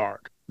point guard.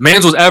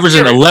 Mans was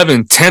averaging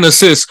 11, 10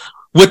 assists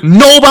with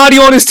nobody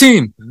on his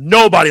team.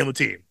 Nobody on the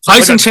team.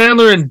 Tyson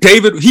Chandler and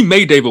David. He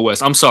made David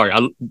West. I'm sorry.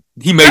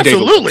 He made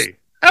David West.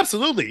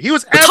 Absolutely. He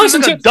was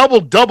averaging a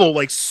double-double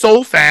like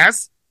so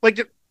fast.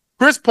 Like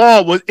Chris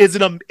Paul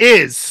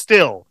is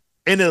still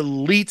an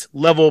elite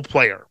level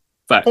player.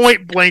 Fact.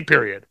 Point blank,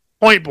 period.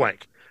 Point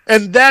blank.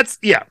 And that's,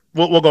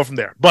 we'll go from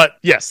there. But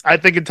yes, I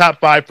think in top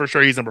 5 for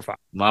sure he's number 5.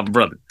 My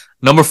brother.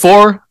 Number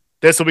 4.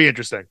 This will be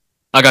interesting.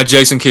 I got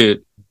Jason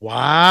Kidd.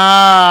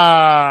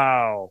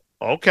 Wow.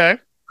 Okay.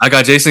 I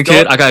got Jason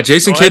Kidd. I got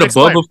Jason Kidd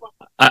above.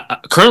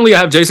 Currently, I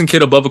have Jason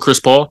Kidd above a Chris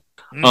Paul.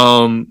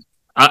 I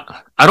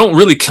don't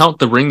really count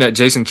the ring that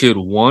Jason Kidd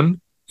won,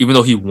 even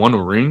though he won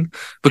a ring,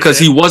 because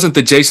he wasn't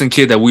the Jason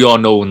Kidd that we all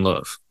know and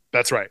love.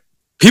 That's right.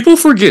 People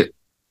forget.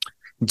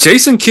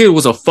 Jason Kidd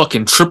was a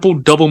fucking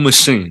triple-double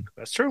machine.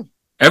 That's true.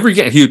 Every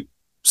game, he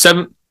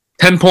 10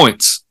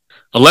 points,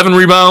 11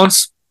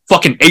 rebounds,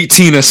 fucking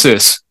 18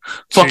 assists,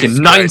 fucking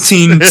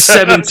 19,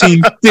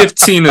 17,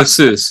 15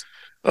 assists.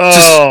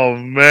 Oh,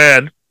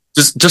 man.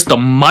 Just a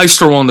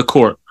maestro on the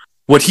court.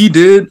 What he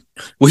did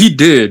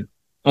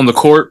on the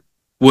court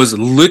was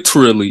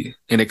literally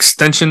an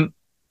extension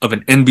of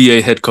an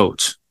NBA head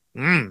coach.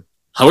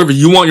 However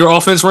you want your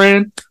offense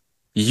ran,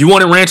 you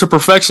want it ran to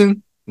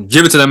perfection,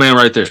 give it to that man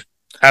right there.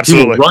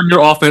 Absolutely. He will run your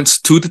offense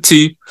to the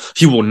T.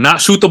 He will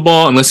not shoot the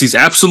ball unless he's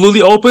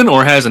absolutely open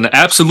or has an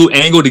absolute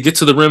angle to get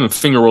to the rim and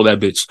finger roll that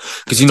bitch.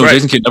 Because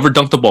Jason Kidd never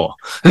dunked the ball.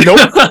 Nope.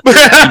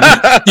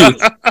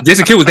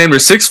 Jason Kidd was damn near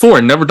 6'4"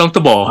 and never dunked the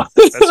ball.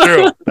 That's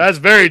true. That's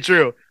very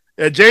true.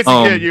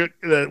 Jason Kidd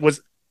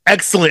was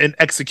excellent in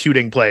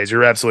executing plays.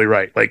 You're absolutely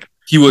right. Like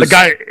the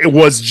guy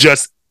was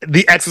just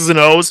the X's and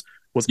O's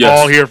was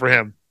all here for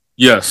him.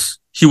 Yes,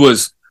 he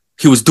was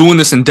doing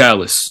this in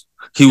Dallas.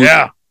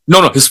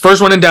 No, his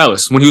first run in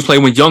Dallas when he was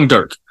playing with Young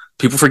Dirk.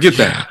 People forget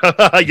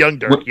that. Young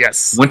Dirk,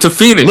 yes. Went to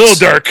Phoenix. Little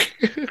Dirk.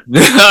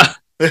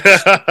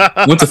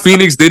 Went to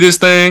Phoenix, did his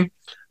thing.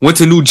 Went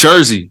to New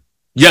Jersey.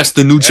 Yes,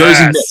 the New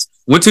Jersey Nets.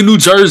 Went to New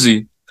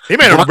Jersy. He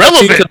made them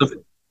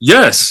relevant.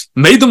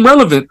 Made them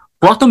relevant.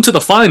 Brought them to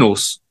the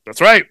finals.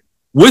 That's right.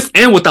 With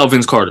and without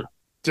Vince Carter.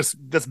 That's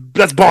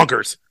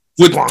bonkers.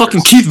 With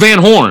fucking Keith Van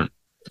Horn.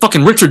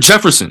 Fucking Richard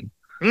Jefferson.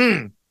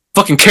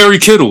 Fucking Kerry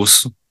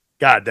Kittles.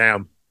 God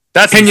damn.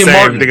 That's Kenyon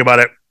Martin. Think about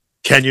it.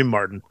 Kenyon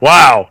Martin.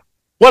 Wow.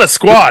 What a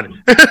squad. Who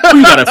do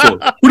you got that for?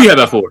 Who do you have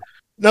that for?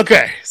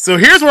 Okay. So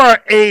here's where our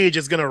age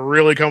is going to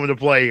really come into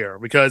play here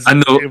because I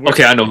know.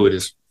 Okay, I know who it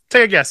is.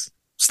 Take a guess.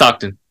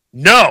 Stockton.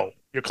 No.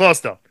 You're close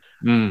though.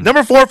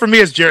 Number 4 for me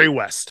is Jerry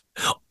West.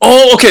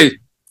 Oh, okay.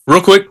 Real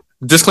quick.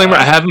 Disclaimer,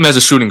 I have him as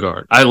a shooting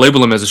guard. I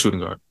label him as a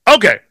shooting guard.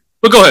 Okay.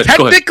 But go ahead.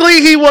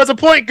 Technically, he was a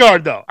point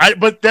guard, though.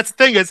 But that's the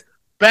thing is,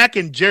 back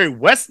in Jerry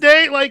West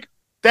day, like,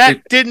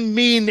 that didn't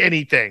mean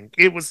anything.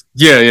 It was...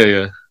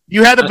 Yeah.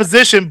 You had the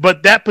position,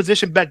 but that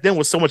position back then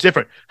was so much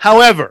different.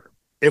 However,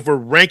 if we're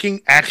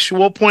ranking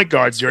actual point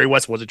guards, Jerry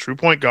West was a true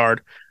point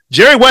guard.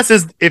 Jerry West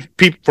is,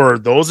 for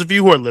those of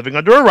you who are living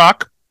under a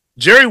rock,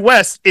 Jerry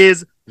West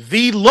is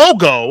the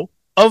logo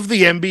of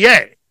the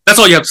NBA. That's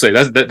all you have to say.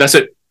 That's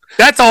it.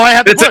 That's all I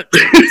have to put.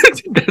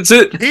 That's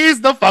it.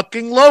 He's the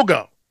fucking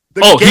logo.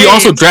 He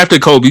also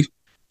drafted Kobe.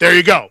 There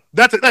you go.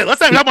 That's it.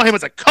 Let's not talk about him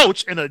as a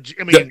coach and a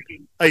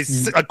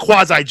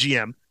quasi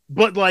GM,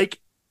 but like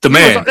the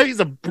man. He's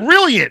a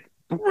brilliant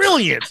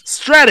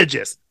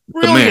strategist,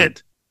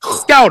 brilliant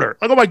scouter.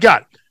 Like, oh my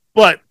god!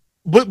 But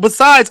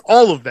besides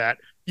all of that,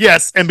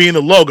 yes, and being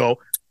the logo,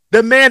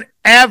 the man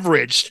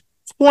averaged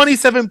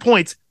 27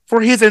 points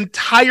for his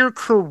entire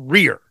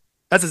career.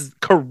 That's his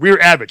career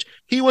average.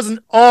 He was an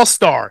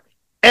all-star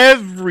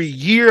every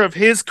year of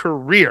his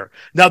career.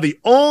 Now, the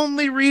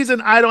only reason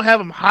I don't have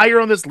him higher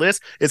on this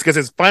list is because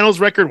his finals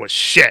record was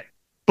shit.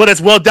 But it's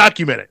well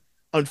documented.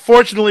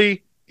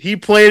 Unfortunately, he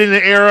played in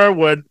an era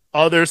when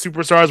other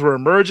superstars were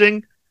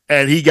emerging,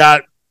 and he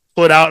got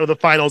put out of the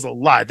finals a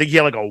lot. I think he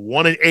had like a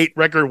 1-8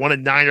 record,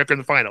 1-9 record in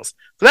the finals.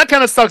 So that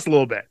kind of sucks a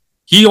little bit.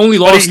 He only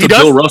lost to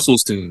Bill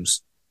Russell's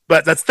teams.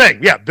 But that's the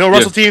thing. Yeah, Bill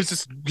Russell's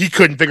teams, he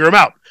couldn't figure him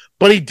out.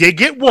 But he did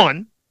get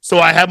one, so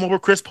I have him over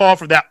Chris Paul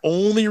for that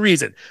only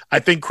reason. I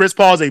think Chris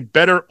Paul is a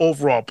better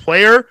overall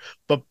player,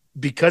 but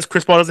because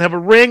Chris Paul doesn't have a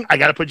ring, I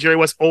got to put Jerry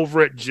West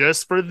over it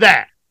just for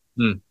that.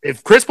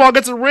 If Chris Paul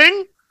gets a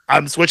ring,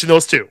 I'm switching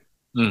those two.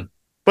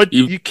 But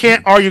you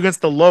can't argue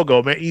against the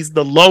logo, man. He's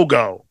the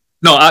logo.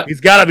 No, he's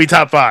got to be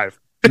top 5.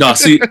 No,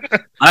 see,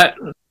 I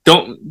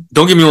don't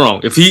get me wrong.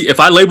 If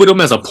I labeled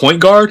him as a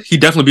point guard, he'd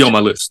definitely be on my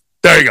list.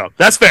 There you go.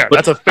 That's fair. But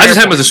that's a fair. I just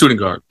have him as a shooting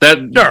guard. That's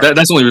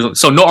the only reason.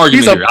 So no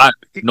argument here.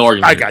 No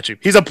argument. I got you.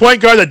 He's a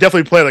point guard that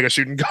definitely played like a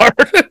shooting guard.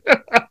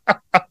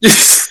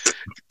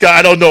 God,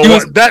 I don't know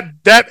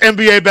that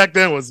NBA back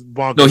then was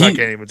bonkers. No, I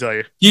can't even tell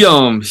you.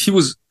 He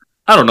was.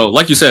 I don't know.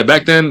 Like you said,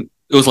 back then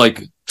it was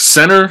like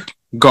center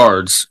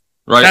guards,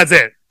 right? That's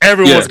it.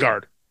 Everyone was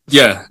guard.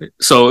 Yeah.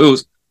 So it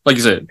was like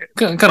you said,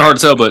 kind of hard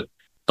to tell, but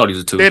thought he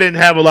was a 2. They didn't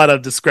have a lot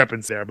of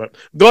discrepancy there, but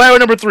go ahead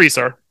with number 3,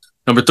 sir.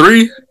 Number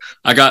 3,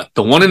 I got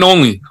the one and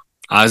only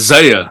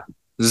Isaiah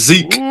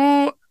Zeke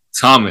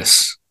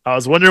Thomas. I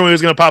was wondering when he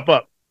was going to pop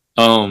up.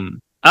 I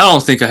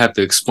don't think I have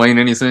to explain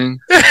anything.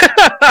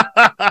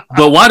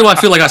 But why do I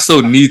feel like I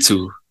still need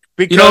to?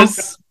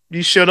 Because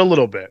you should a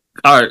little bit.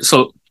 All right,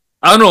 so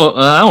I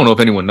don't know if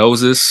anyone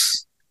knows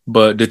this,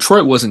 but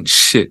Detroit wasn't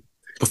shit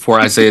before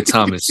Isaiah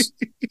Thomas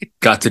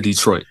got to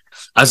Detroit.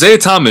 Isaiah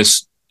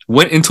Thomas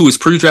went into his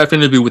pre-draft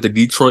interview with the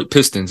Detroit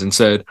Pistons and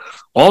said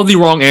all the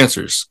wrong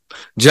answers.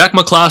 Jack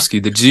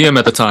McCloskey, the GM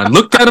at the time,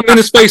 looked at him in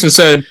his face and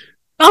said,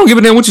 I don't give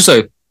a damn what you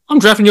say. I'm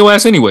drafting your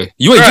ass anyway.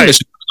 You ain't getting this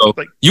shit, so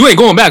you ain't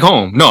going back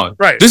home. No.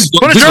 Right.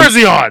 Put a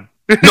jersey on.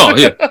 No,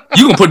 yeah.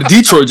 You can put the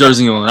Detroit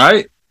jersey on, all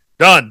right?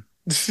 Done.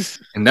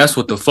 And that's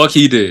what the fuck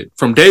he did.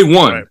 From day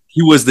one,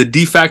 he was the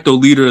de facto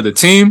leader of the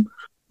team,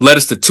 led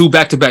us to 2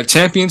 back-to-back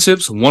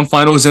championships, 1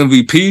 finals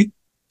MVP.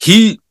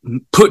 He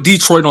put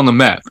Detroit on the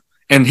map.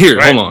 And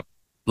here, hold on.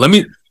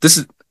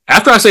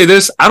 After I say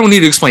this, I don't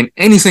need to explain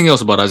anything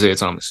else about Isaiah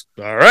Thomas.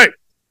 All right.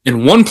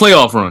 In 1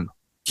 playoff run,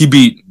 he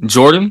beat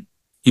Jordan,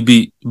 he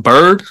beat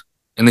Bird,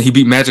 and then he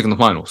beat Magic in the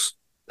finals.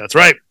 That's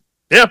right.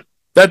 Yeah.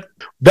 That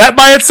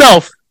by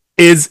itself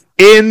is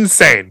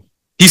insane.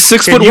 He's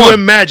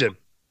 6'1".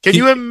 Can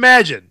you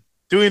imagine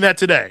doing that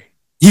today?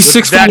 He's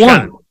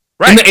 6'1".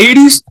 Right. In the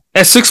 80s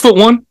at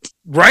 6'1".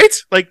 Right?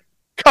 Like,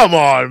 come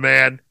on,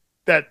 man.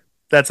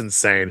 That's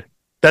insane.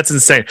 That's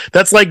insane.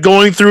 That's like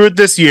going through it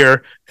this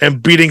year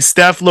and beating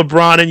Steph,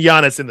 LeBron, and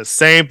Giannis in the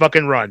same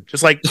fucking run.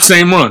 Just like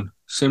same run.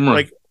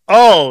 Like,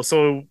 so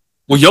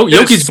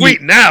Jokic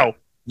sweet now.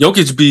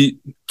 Jokic beat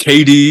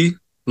KD,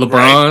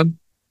 LeBron.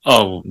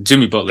 Oh,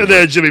 Jimmy Butler. And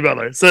then Jimmy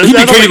Butler. So he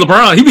beat KD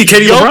LeBron. He beat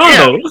KD LeBron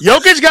though.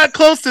 Jokic got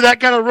close to that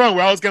kind of run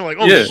where I was kind of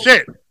like,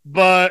 shit.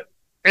 But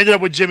ended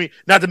up with Jimmy.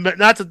 Not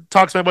to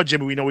talk smack about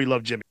Jimmy. We know we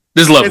love Jimmy.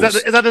 There's levels.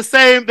 Is that the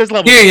same? There's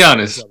levels. He ain't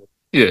Giannis.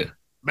 Yeah.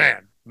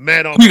 Man. Who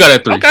you got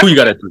at 3? Okay. Who you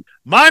got at 3?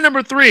 My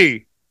number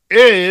 3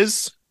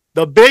 is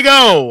the Big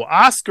O,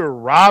 Oscar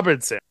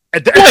Robertson.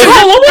 What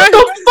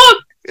the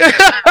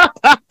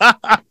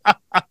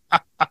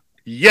fuck?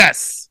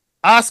 Yes,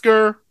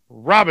 Oscar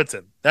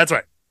Robertson. That's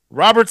right.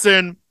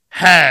 Robertson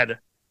had,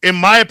 in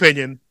my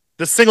opinion,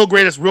 the single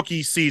greatest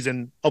rookie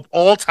season of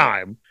all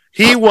time.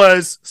 He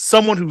was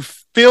someone who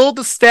filled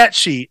the stat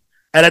sheet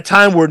at a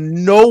time where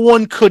no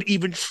one could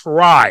even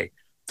try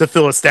to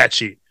fill a stat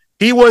sheet.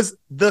 He was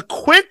the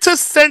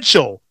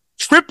quintessential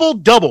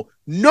triple-double.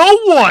 No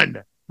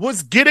one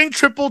was getting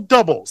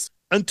triple-doubles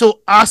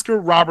until Oscar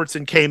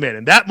Robertson came in.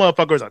 And that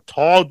motherfucker is a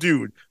tall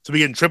dude to be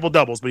getting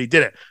triple-doubles, but he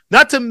did it.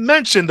 Not to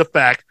mention the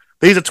fact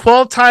that he's a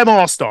 12-time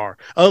All-Star,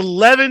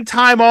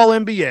 11-time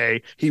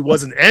All-NBA. He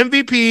was an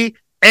MVP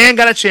and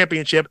got a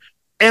championship.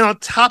 And on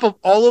top of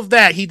all of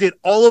that, he did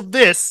all of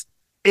this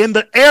in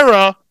the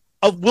era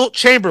of Wilt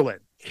Chamberlain.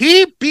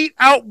 He beat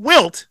out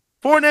Wilt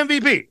for an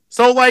MVP.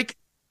 So, like,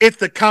 it's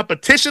the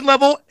competition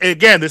level. And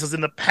again, this is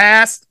in the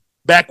past,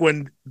 back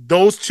when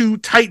those two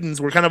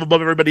titans were kind of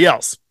above everybody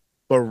else.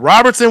 But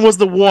Robertson was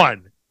the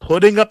one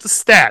putting up the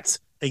stats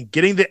and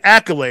getting the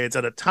accolades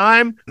at a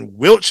time when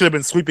Wilt should have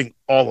been sweeping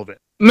all of it.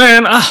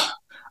 Man, I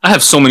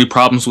have so many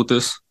problems with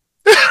this.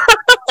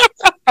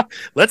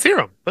 Let's hear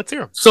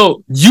them.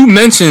 So you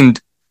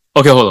mentioned,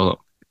 okay, hold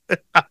on.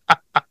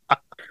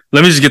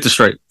 Let me just get this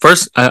straight.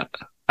 First, I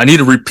need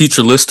to repeat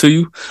your list to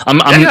you. I'm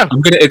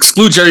going to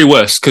exclude Jerry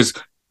West because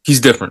he's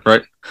different,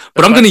 right?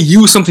 But I'm going to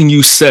use something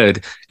you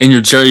said in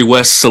your Jerry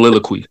West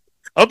soliloquy.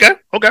 Okay.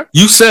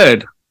 You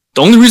said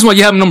the only reason why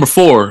you have him number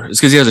 4 is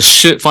because he has a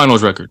shit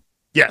finals record.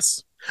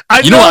 Yes.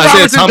 I know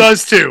Robertson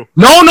does too.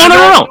 No.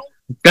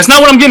 That's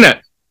not what I'm getting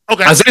at.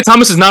 Okay. Isaiah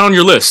Thomas is not on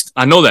your list.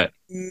 I know that.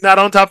 Not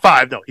on top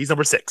 5. No, he's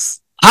number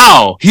 6.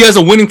 How? He has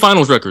a winning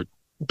finals record.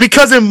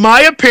 Because in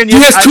my opinion,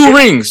 he has 2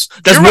 rings.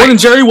 That's more than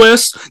Jerry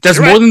West. That's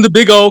more than the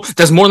Big O.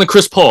 That's more than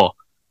Chris Paul.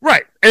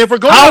 Right. And if we're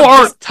going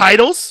on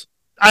titles,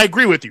 I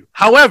agree with you.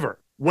 However,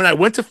 when I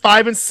went to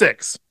 5 and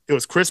 6, it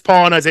was Chris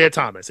Paul and Isaiah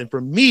Thomas. And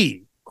for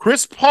me,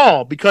 Chris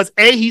Paul, because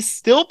A, he's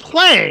still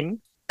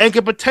playing and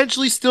could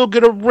potentially still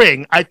get a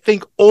ring, I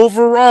think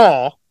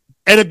overall,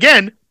 and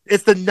again,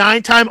 it's the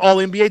 9-time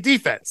All-NBA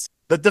defense.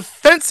 The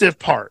defensive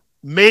part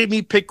made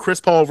me pick Chris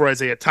Paul over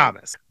Isaiah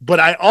Thomas. But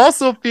I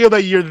also feel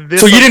that you're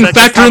this. So you didn't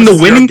factor in the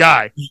winning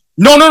guy.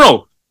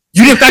 No.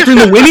 You didn't factor in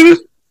the winning?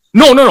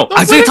 No.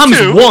 Isaiah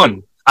Thomas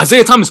won.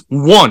 Isaiah Thomas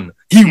won.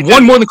 He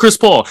won more than Chris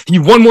Paul. He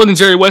won more than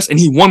Jerry West, and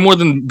he won more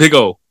than Big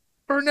O.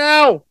 For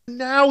now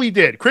he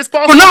did. Chris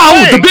Paul. For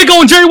now, the Big O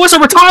and Jerry West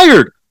are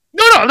retired.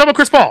 No, I'm talking about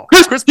Chris Paul.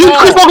 Chris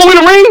Paul gonna win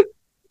a ring?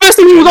 Last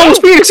thing he was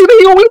on Phoenix. You think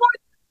he gonna win one?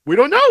 We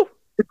don't know.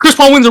 If Chris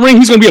Paul wins a ring,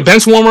 he's gonna be a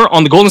bench warmer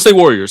on the Golden State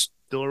Warriors.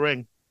 Still a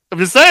ring. I'm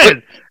just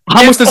saying.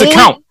 How much does it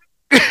count?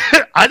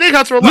 I think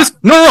that's for a lot.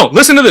 No.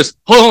 Listen to this.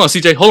 Hold on,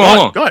 CJ. Hold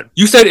on. Go ahead.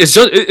 You said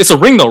it's a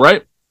ring though,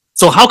 right?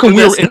 So how come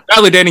we're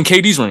invalidating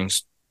KD's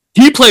rings?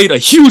 He played a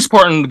huge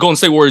part in the Golden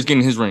State Warriors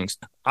getting his rings.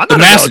 I'm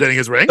not invalidating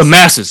his rings. The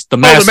masses. Oh, the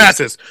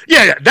masses.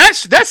 Yeah.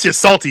 That's just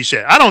salty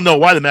shit. I don't know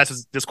why the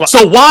masses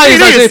disqualified. So why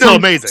is Isaiah still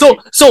amazing?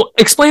 So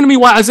explain to me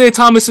why Isaiah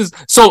Thomas is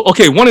so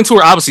okay. 1 and 2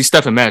 are obviously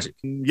Steph and Magic.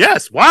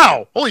 Yes.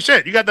 Wow. Holy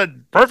shit. You got that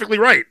perfectly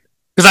right.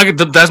 Because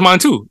that's mine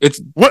too. That's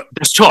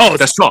chalk. Oh,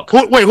 that's chalk.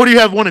 Wait, who do you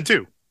have 1 and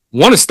 2?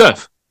 1 is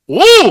Steph.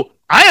 Whoa!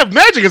 I have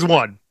Magic as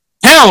 1.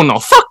 Hell no.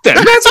 Fuck that.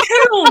 Magic.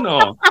 Hell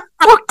no.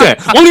 Fuck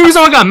that. Only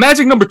reason I got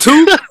Magic number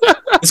 2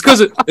 is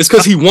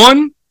because he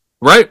won,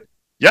 right?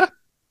 Yeah.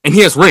 And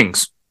he has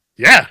rings.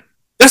 Yeah.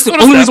 That's the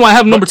only reason why I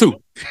have him number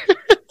 2.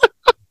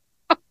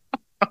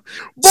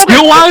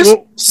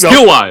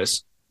 Skill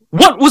wise.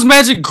 What was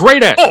Magic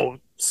great at?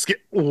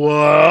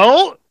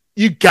 Well,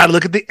 you gotta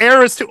look at the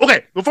eras too.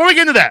 Okay, before we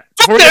get into that.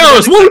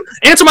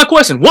 Answer my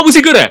question. What was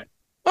he good at?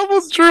 That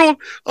was true.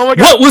 Oh my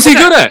god. What was he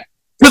good at?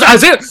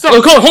 Because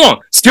hold on.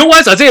 Skill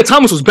wise, Isaiah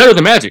Thomas was better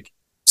than Magic.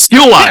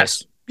 Skill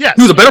wise. Yes.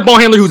 He was a better ball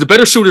handler, he was a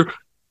better shooter,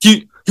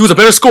 he was a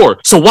better scorer.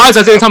 So why is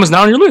Isaiah Thomas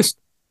not on your list?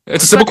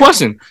 It's a simple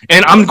question.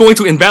 And I'm going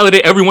to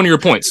invalidate every one of your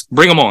points.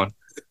 Bring them on.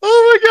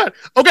 Oh my god.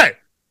 Okay.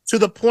 To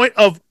the point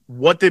of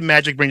what did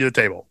Magic bring to the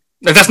table?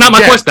 That's not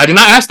my question. I did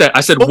not ask that.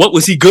 I said, what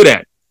was he good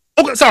at?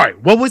 Okay, sorry.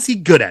 What was he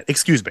good at?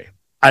 Excuse me.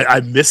 I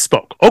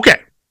misspoke.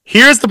 Okay.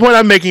 Here's the point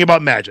I'm making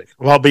about Magic,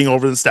 about being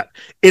over the step.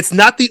 It's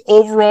not the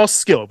overall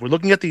skill. If we're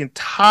looking at the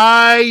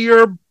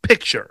entire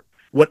picture,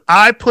 what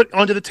I put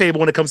onto the table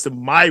when it comes to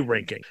my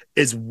ranking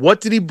is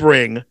what did he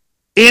bring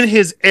in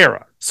his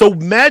era? So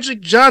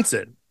Magic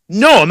Johnson,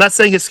 no, I'm not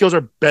saying his skills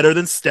are better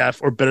than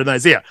Steph or better than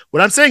Isaiah.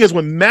 What I'm saying is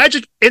when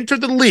Magic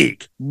entered the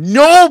league,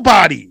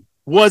 nobody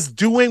was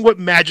doing what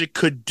Magic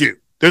could do.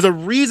 There's a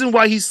reason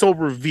why he's so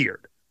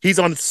revered. He's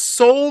on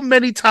so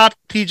many top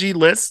PG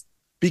lists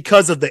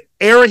because of the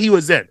era he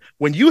was in.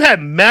 When you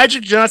had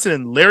Magic Johnson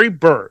and Larry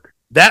Bird,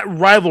 that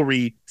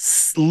rivalry,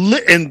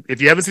 and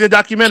if you haven't seen the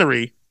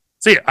documentary,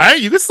 see,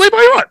 you can sleep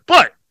all you want,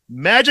 but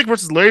Magic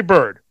versus Larry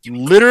Bird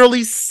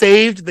literally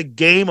saved the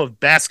game of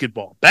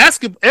basketball.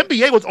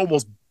 NBA was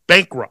almost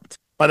bankrupt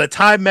by the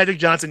time Magic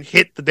Johnson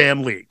hit the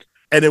damn league.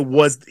 And it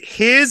was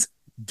his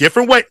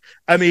different way.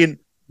 I mean,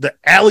 the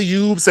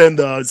alley-oops and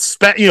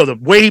the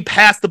way he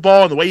passed the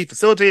ball and the way he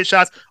facilitated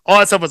shots, all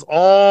that stuff was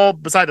all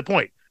beside the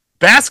point.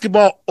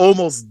 Basketball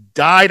almost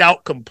died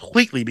out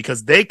completely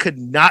because they could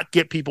not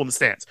get people in the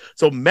stands.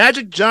 So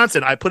Magic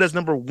Johnson, I put as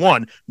number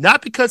 1,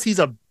 not because he's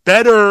a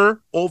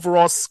better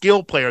overall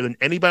skill player than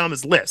anybody on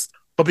this list,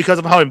 but because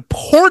of how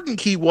important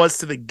he was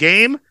to the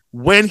game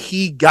when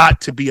he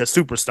got to be a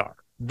superstar.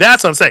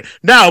 That's what I'm saying.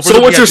 Now,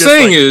 so what you're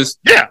saying is,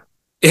 yeah,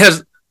 it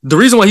has the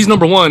reason why he's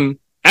number 1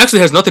 actually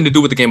has nothing to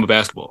do with the game of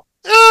basketball.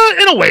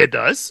 In a way, it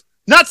does.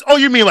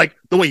 You mean like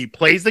the way he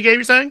plays the game?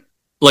 You're saying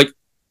like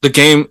the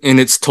game in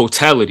its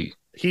totality.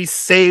 He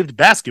saved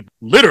basketball,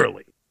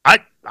 literally.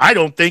 I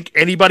don't think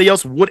anybody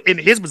else would in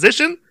his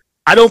position.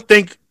 I don't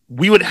think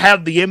we would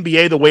have the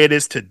NBA the way it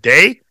is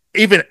today,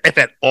 even if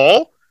at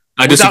all,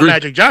 I without disagree.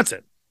 Magic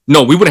Johnson.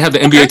 No, we wouldn't have the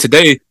NBA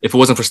today if it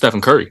wasn't for Stephen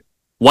Curry.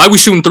 Why are we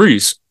shooting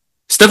threes?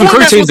 Stephen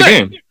Curry changed the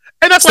game.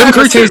 And that's Stephen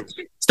Curry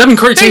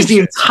changed the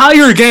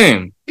entire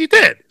game. He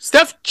did.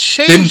 Steph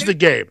changed the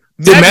game.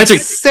 Magic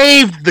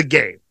saved the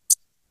game.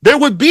 There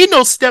would be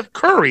no Steph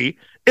Curry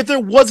if there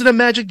wasn't a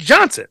Magic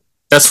Johnson.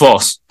 That's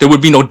false. There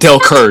would be no Del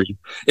Curry.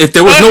 If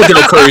there was no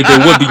Del Curry,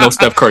 there would be no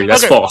Steph Curry.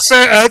 That's false.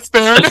 That's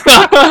fair.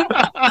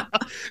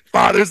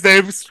 Father's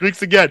Day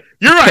streaks again.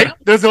 You're right.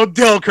 There's no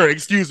Del Curry.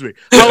 Excuse me.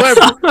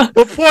 However,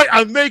 the point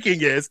I'm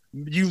making is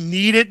you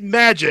needed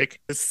Magic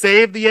to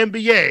save the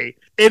NBA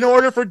in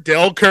order for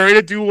Del Curry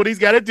to do what he's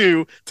got to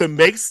do to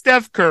make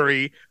Steph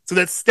Curry so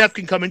that Steph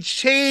can come and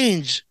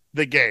change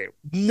the game.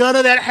 None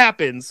of that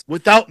happens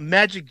without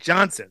Magic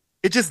Johnson.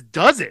 It just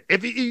doesn't.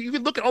 If you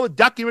can look at all the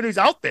documentaries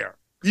out there,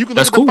 you can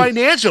look at the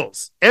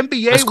financials.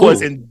 NBA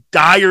was in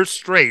dire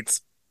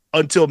straits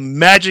until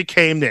Magic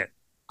came in.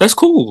 That's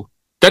cool.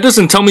 That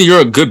doesn't tell me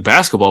you're a good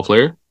basketball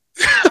player.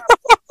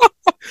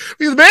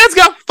 This man's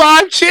got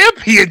 5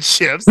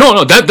 championships.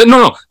 No.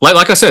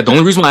 Like I said, the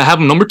only reason why I have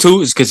him number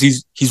 2 is because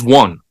he's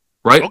won,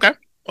 right? Okay.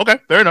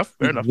 Fair enough.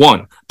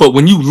 Won. But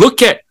when you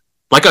look at,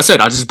 like I said,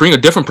 I just bring a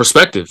different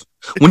perspective.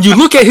 When you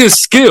look at his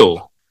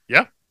skill,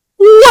 yeah,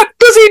 what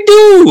does he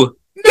do?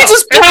 He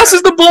just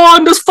passes the ball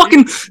and does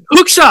fucking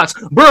hook shots.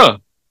 Bruh,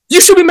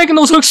 you should be making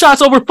those hook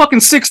shots over fucking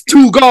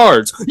 6'2"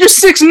 guards. You're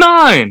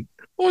 6'9".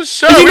 Well,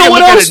 sure. And you know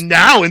what else? At it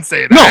now and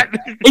say no. that.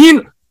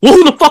 And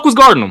who the fuck was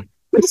guarding him?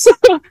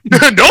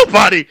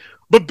 Nobody.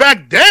 But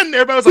back then,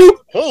 everybody was like,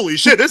 holy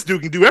shit, this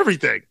dude can do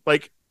everything.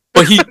 Like,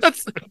 but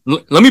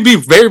let me be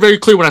very, very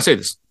clear when I say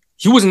this.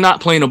 He was not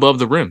playing above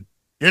the rim.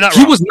 You're not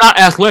wrong. He was not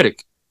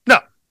athletic. No.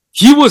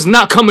 He was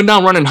not coming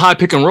down running high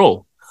pick and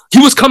roll. He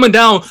was coming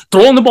down,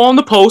 throwing the ball in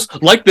the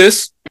post like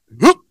this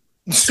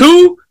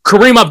to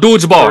Kareem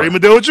Abdul-Jabbar.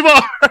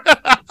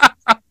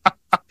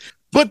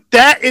 But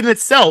that in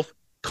itself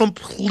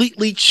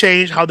completely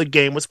changed how the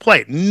game was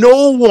played.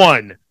 No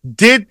one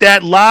did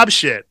that lob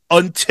shit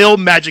until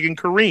Magic and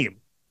Kareem.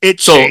 It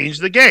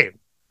changed the game.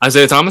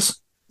 Isaiah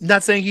Thomas?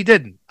 Not saying he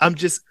didn't. I'm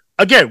just,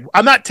 again,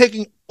 I'm not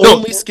taking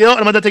only skill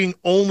and I'm not taking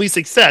only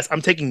success.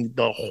 I'm taking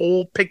the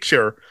whole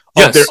picture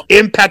of their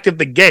impact of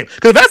the game.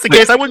 Because if that's the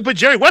case, I wouldn't put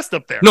Jerry West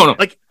up there. No.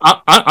 Like,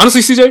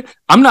 honestly, CJ,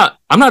 I'm not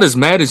as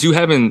mad as you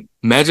having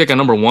Magic at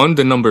number 1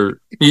 than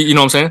number. You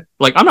know what I'm saying?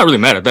 Like, I'm not really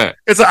mad at that.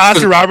 It's an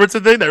Oscar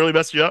Robertson thing that really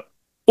messed you up.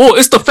 Well,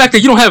 it's the fact that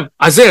you don't have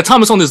Isaiah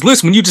Thomas on this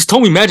list when you just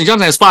told me Magic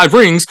Johnson has 5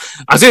 rings.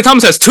 Isaiah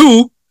Thomas has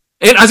 2,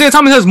 and Isaiah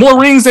Thomas has more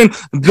rings than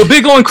the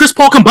Big O and Chris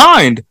Paul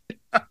combined.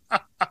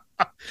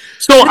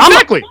 So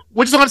exactly,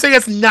 which is what I'm saying.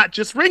 It's not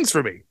just rings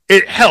for me.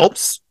 It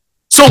helps.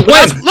 So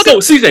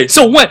CJ,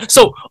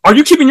 so are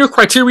you keeping your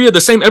criteria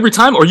the same every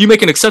time, or are you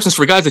making exceptions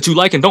for guys that you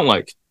like and don't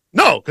like?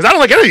 No, because I don't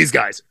like any of these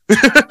guys.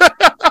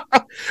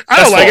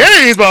 I don't like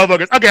any of these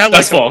motherfuckers. Okay, I like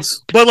that's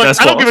false. But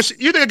like, I don't give a shit.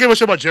 You think I give a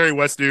shit about Jerry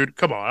West, dude?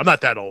 Come on, I'm not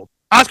that old.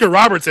 Oscar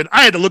Robertson,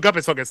 I had to look up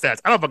his fucking stats.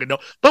 I don't fucking know.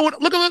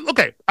 But look,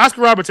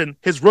 Oscar Robertson,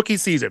 his rookie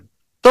season,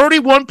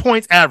 31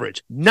 points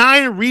average,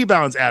 9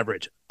 rebounds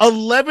average,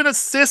 11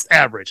 assists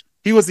average.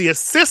 He was the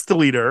assist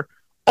leader,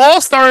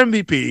 all-star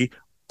MVP,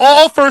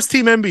 all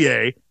first-team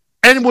NBA,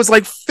 and was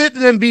like 5th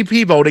in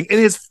MVP voting in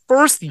his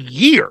first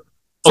year.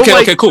 So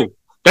okay, cool.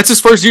 That's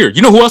his first year.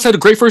 You know who else had a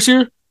great first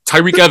year?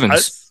 Tyreek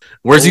Evans.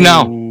 Where's he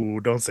now?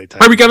 Don't say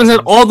Tyreek Evans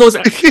had all those,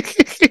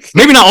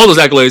 maybe not all those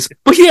accolades,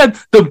 but he had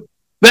the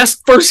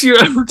best first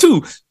year ever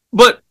too.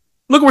 But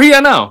look where he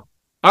at now.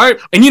 All right.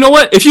 And you know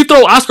what? If you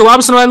throw Oscar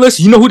Robertson on that list,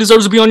 you know who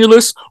deserves to be on your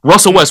list?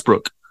 Russell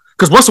Westbrook.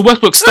 Because Russell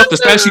Westbrook stuffed the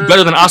stat sheet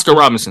better than Oscar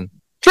Robinson.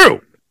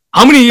 True.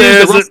 How many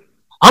years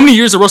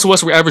did Russell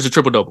Westbrook average a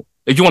triple-double?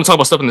 If you want to talk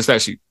about stuff in the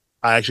stat sheet.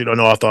 I actually don't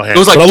know off the hand. It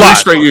was like 3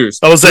 straight years.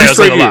 I was saying, it was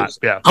like a lot.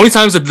 Yeah. How many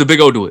times did the Big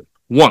O do it?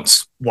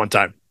 Once. One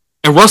time.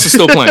 And Russ is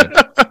still playing.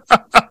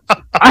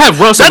 I have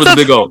Russ over the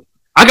Big O.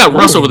 I got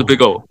Russ over the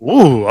Big O.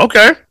 Ooh,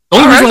 okay. The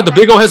only reason why the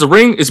Big O has a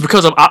ring is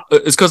because of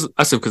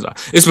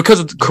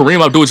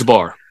Kareem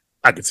Abdul-Jabbar.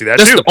 I can see that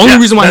That's too. the only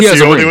reason why he has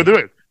a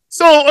ring.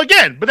 So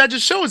again, but that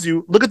just shows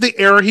you, look at the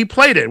era he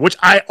played in, which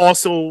I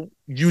also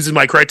use in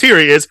my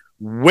criteria is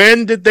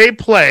when did they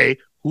play?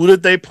 Who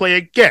did they play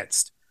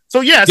against?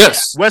 So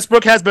yes.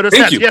 Westbrook has better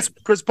stats. Yes,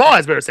 Chris Paul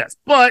has better stats,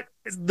 but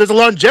there's a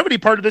longevity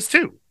part of this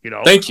too. You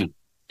know. Thank you.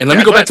 And let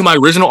me go back to my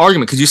original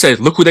argument because you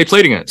said, look who they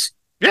played against.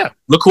 Yeah.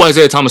 Look who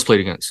Isaiah Thomas played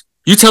against.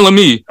 You telling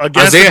me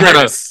against Isaiah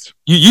had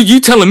you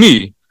telling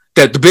me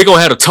that the Big O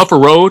had a tougher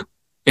road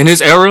in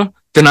his era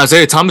than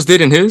Isaiah Thomas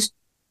did in his?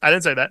 I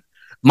didn't say that.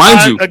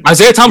 Mind you,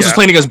 Isaiah Thomas was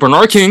playing against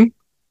Bernard King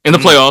in the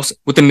playoffs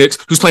with the Knicks,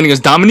 who's playing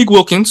against Dominique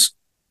Wilkins.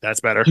 That's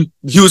better.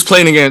 He was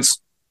playing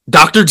against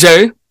Dr.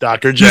 J. He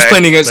was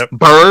playing against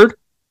Bird,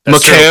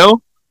 McHale,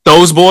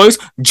 those boys,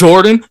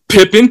 Jordan,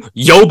 Pippen,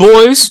 Yo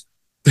boys.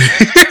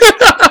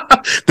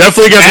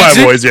 Definitely against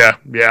my boys, yeah.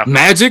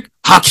 Magic,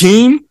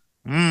 Hakeem,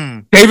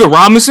 David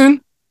Robinson.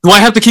 Do I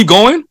have to keep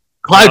going?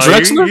 Clyde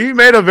Drexler? You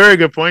made a very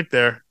good point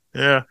there.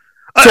 Yeah.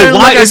 So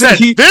why isn't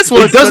he? This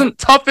was the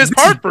toughest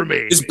part for me.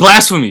 It's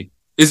blasphemy.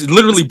 It's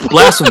literally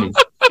blasphemy.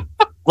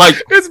 Like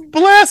it's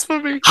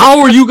blasphemy.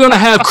 How are you gonna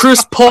have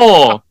Chris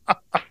Paul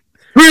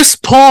Chris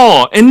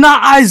Paul and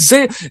not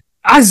Isaiah.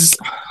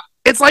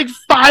 It's like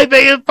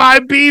 5A and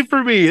 5B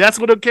for me. That's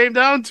what it came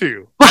down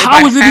to. But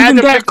how is it even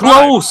that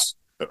close?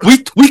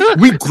 We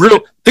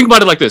grill. Think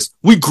about it like this: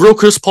 we grill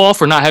Chris Paul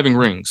for not having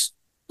rings.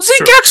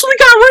 Zeke actually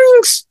got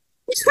rings.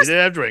 He did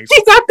have rings.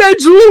 He got that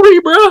jewelry,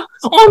 bro,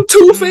 on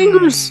 2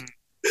 fingers.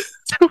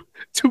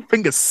 Two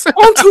fingers.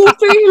 On 2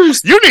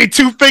 fingers. You need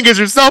 2 fingers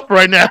yourself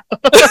right now.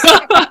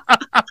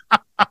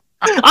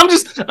 I'm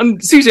just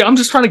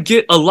trying to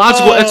get a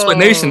logical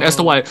explanation as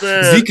to why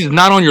Zeke is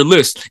not on your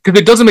list, because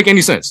it doesn't make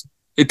any sense.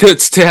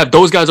 To have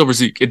those guys over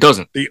Zeke, it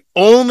doesn't. The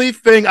only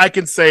thing I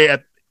can say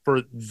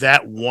for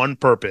that one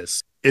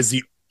purpose is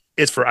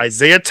for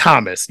Isaiah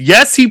Thomas.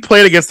 Yes, he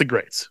played against the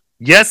greats.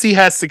 Yes, he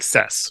has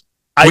success,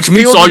 which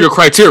meets all your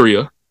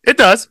criteria. It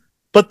does.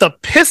 But the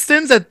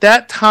Pistons at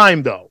that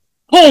time, though.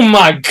 Oh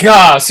my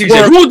God,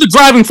 CJ, who was the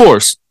driving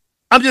force?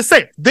 I'm just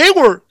saying they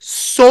were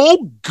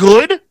so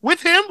good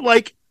with him,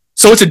 like.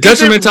 So it's a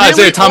detriment to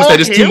Isaiah Thomas that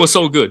his team was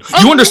so good.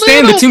 You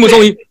understand the team was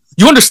only.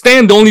 You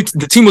understand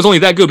the team was only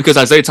that good because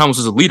Isaiah Thomas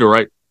was a leader,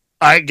 right?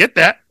 I get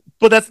that,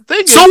 but that's the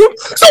thing. So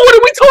what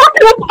are we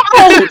talking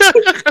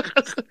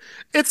about?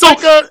 It's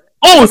like a.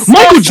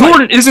 Michael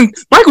Jordan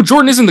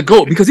isn't the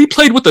GOAT because he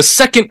played with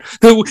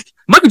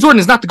Michael Jordan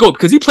is not the GOAT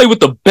because he played with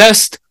the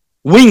best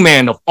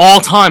wingman of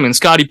all time in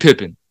Scottie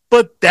Pippen.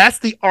 But that's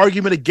the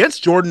argument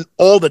against Jordan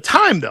all the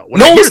time, though.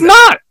 No, it's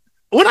not.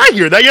 When I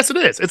hear that, yes, it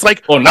is. It's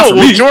like,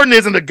 Jordan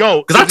isn't the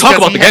GOAT. Because I talk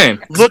about the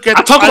game.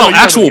 I talk about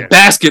actual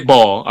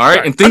basketball, all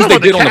right? And things they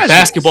did on the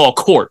basketball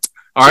court,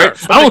 all right?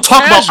 Sure, I don't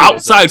talk about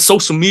outside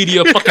social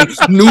media, fucking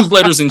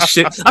newsletters and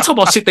shit. I talk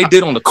about shit they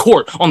did on the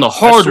court, on the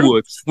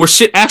hardwood, where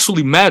shit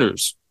actually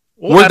matters,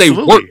 where they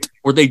worked,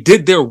 where they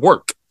did their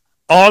work.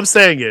 All I'm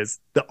saying is,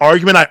 the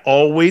argument I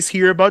always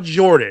hear about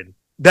Jordan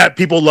that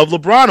people love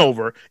LeBron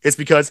over is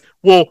because,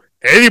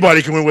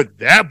 anybody can win with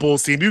that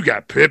Bulls team. You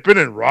got Pippen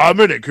and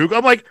Rodman and Kukoc.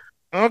 I'm like,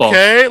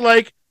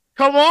 okay,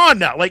 come on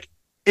now. Like,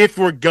 if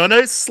we're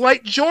gonna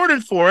slight Jordan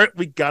for it,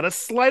 we gotta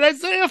slight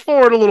Isaiah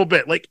for it a little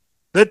bit. Like,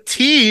 the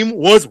team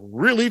was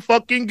really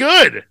fucking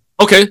good.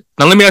 Okay,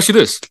 now let me ask you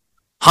this.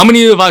 How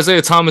many of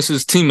Isaiah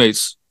Thomas's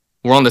teammates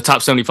were on the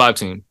top 75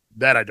 team?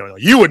 That I don't know.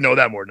 You would know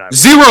that more than I would.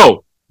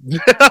 0!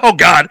 Oh,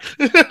 God.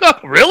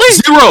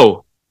 Really?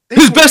 0!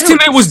 His best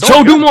teammate was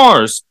Joe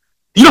Dumars.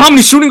 You know how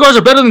many shooting guards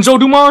are better than Joe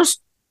Dumars?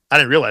 I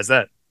didn't realize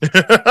that.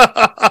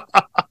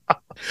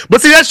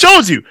 But see, that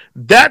shows you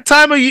that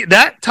time of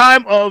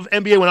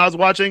NBA when I was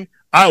watching,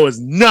 I was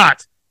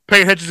not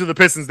paying attention to the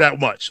Pistons that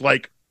much.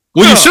 Like,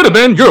 you should have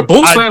been. You're a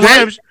Bulls fan,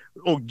 right?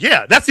 Oh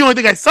yeah, that's the only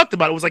thing I sucked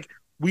about. It was like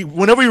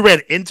whenever we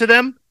ran into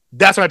them,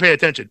 that's when I paid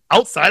attention.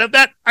 Outside of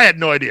that, I had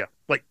no idea.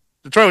 Like,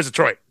 Detroit was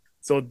Detroit,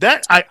 so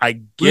that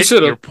I get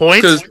your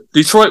point, because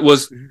Detroit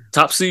was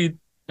top seed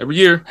every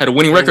year, had a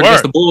winning record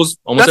against the Bulls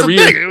almost every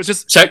year. It was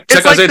just check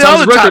Isaiah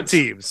Thomas' record.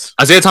 Teams.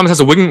 Isaiah Thomas has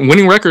a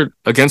winning record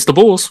against the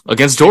Bulls,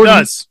 against Jordan. He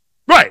does.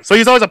 Right, so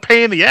he's always a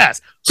pain in the ass.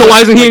 So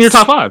why isn't he in your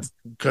top 5?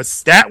 Because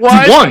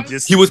stat-wise, he won.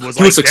 He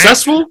was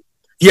successful. Damn.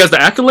 He has the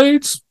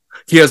accolades.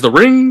 He has the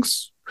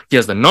rings. He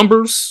has the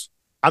numbers.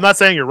 I'm not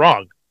saying you're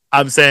wrong.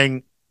 I'm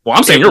saying... Well,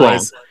 I'm saying you're wrong.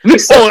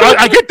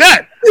 I get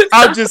that.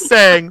 I'm just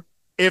saying,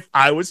 if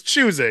I was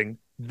choosing,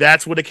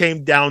 that's what it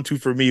came down to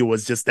for me,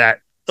 was just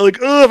that. Like,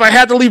 if I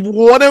had to leave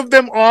one of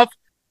them off,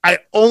 I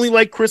only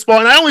like Chris Paul.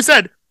 And I only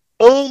said,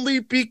 only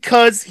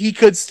because he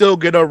could still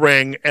get a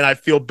ring, and I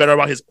feel better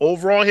about his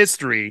overall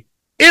history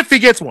if he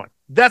gets one.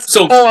 That's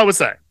all I would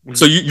say.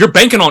 So you're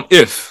banking on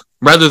if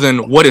rather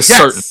than what is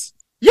certain.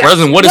 Yes.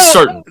 Rather than what is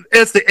certain.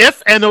 It's the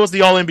if, and there was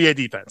the All-NBA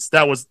defense.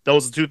 Those are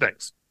the 2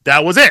 things.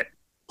 That was it.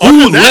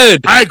 Who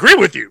led? I agree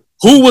with you.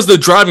 Who was the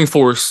driving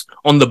force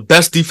on the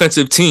best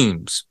defensive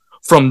teams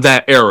from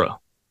that era?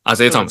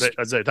 Isaiah Thomas.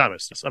 Isaiah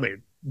Thomas. I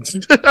mean,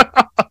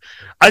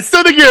 I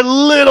still think you're a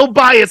little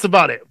biased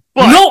about it.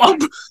 But, no,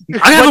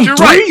 I have him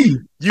 3. Right.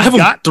 I have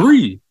him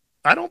 3.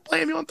 I don't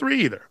blame you on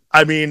 3 either.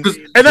 I mean,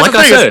 and that's like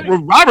the thing is,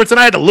 with Robertson,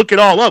 I had to look it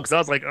all up because I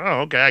was like,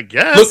 oh, okay, I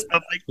guess.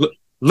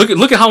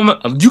 Look at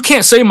how you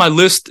can't say my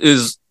list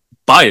is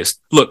biased.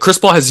 Look, Chris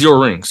Paul has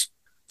 0 rings.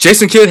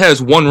 Jason Kidd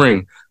has 1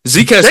 ring.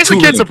 Zeke has 2 rings. Jason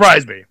Kidd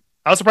surprised me.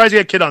 I was surprised he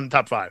had Kidd on the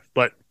top 5,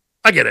 but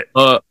I get it.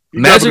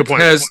 Magic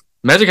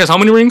has how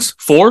many rings?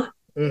 4?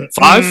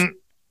 5?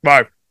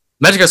 5.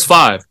 Magic has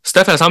 5.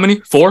 Steph has how many?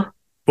 4?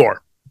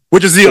 4.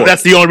 Which is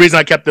that's the only reason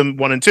I kept them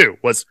 1 and 2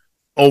 was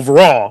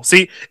overall.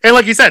 See, and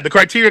like you said, the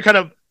criteria kind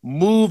of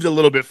moved a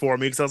little bit for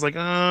me because I was like,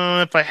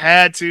 if I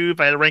had to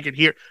rank it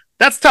here,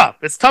 that's tough.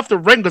 It's tough to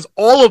rank because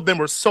all of them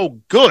were so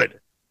good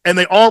and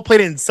they all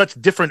played in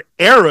such different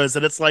eras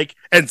that it's like,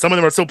 and some of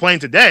them are still playing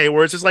today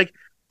where it's just like,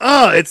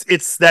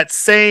 it's that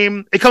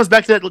same, it comes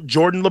back to that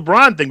Jordan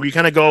LeBron thing where you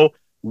kind of go,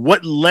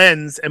 what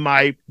lens am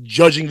I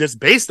judging this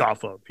based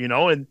off of,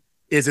 and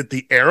is it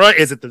the era?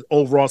 Is it the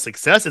overall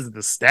success? Is it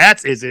the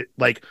stats? Is it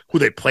like who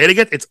they played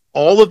against? It's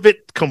all of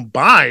it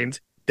combined.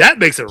 That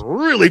makes it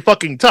really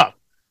fucking tough.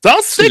 So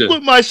I'll stick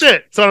with my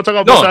shit. So I don't talk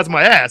about both sides of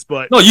my ass,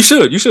 but no, you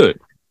should.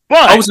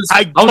 But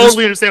I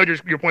totally understand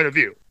your point of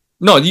view.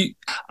 No,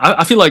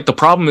 I feel like the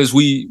problem is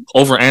we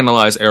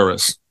overanalyze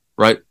eras,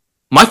 right?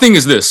 My thing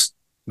is this: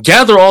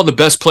 gather all the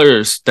best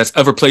players that's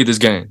ever played this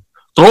game,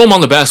 throw them on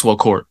the basketball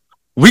court.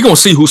 We gonna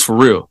see who's for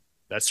real.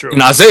 That's true.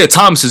 And Isaiah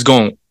Thomas is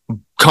gonna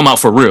come out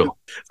for real.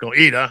 It's gonna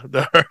eat, huh?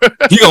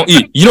 He gonna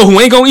eat. You know who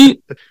ain't gonna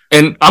eat?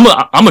 And I'm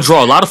gonna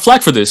draw a lot of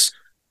flack for this.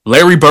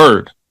 Larry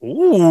Bird.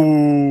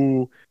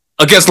 Ooh.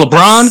 Against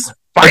LeBron,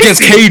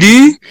 against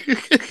KD,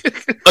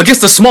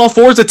 against the small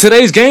forwards of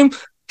today's game,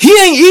 he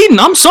ain't eating.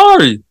 I'm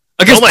sorry.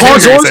 Against Paul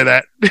George, say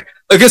that.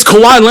 Against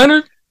Kawhi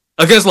Leonard,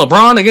 against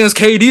LeBron, against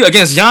KD,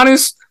 against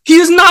Giannis, he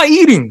is not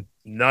eating.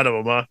 None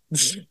of them, huh?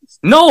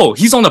 No,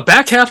 he's on the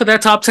back half of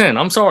that top 10.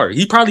 I'm sorry.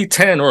 He probably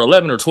 10 or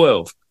 11 or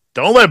 12.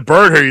 Don't let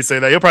Bird hear you say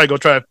that. He'll probably go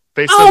try to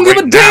face I don't give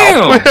a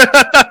damn.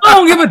 I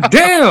don't give a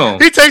damn.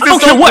 He takes I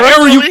don't care what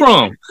era you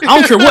from. I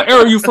don't care what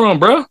era you from,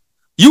 bro.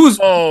 You was.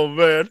 Oh,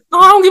 man. No,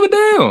 I don't give a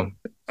damn.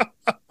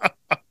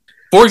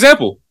 For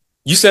example,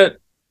 you said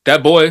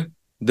that boy,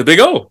 the Big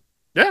O.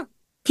 Yeah.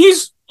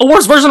 He's a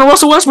worse version of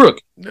Russell Westbrook.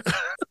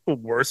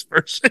 Worse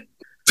version?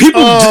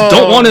 People just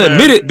don't want to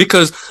admit it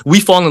because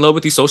we fall in love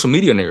with these social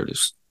media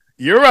narratives.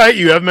 You're right.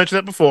 You have mentioned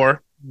that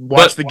before.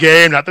 Watch the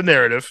game, not the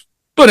narrative.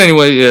 But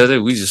anyway, yeah,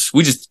 we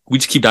just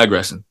keep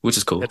digressing, which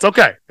is cool. It's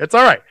okay. It's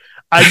all right.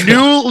 I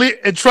knew,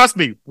 and trust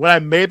me, when I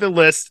made the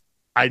list,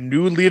 I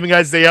knew leaving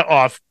Isaiah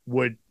off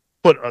would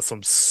put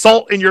some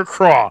salt in your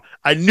craw.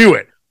 I knew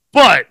it.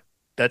 But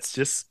that's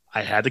just,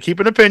 I had to keep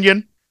an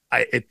opinion.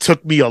 It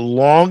took me a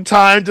long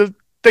time to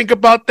think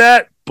about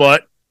that.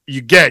 But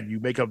again, you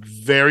make up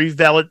very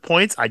valid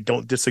points. I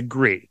don't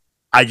disagree.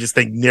 I just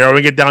think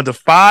narrowing it down to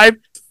 5,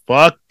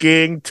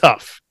 fucking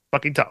tough.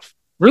 Fucking tough.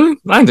 Really?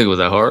 I didn't think it was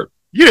that hard.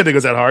 You didn't think it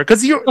was that hard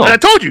because I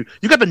told you,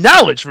 you got the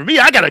knowledge. For me,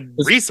 I got to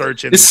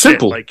research it. It's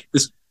simple. Like,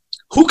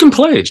 who can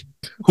play?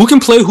 Who can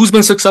play? Who's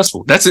been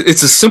successful? It's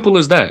as simple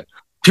as that.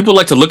 People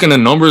like to look in the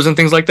numbers and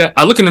things like that.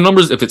 I look in the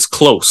numbers if it's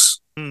close.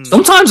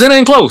 Sometimes it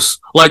ain't close.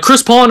 Like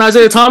Chris Paul and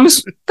Isaiah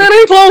Thomas, that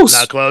ain't close.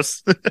 Not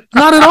close.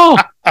 Not at all.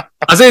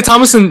 Isaiah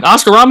Thomas and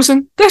Oscar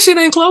Robinson, that shit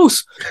ain't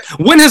close.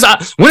 When has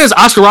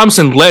Oscar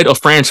Robinson led a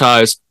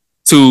franchise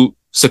to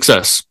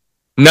success?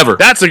 Never.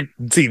 That's a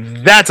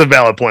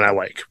valid point. I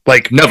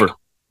like never.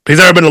 He's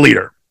never been a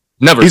leader.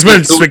 Never. He's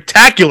been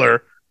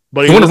spectacular,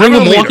 but he won a ring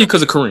with Milwaukee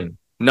because of Kareem.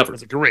 Never.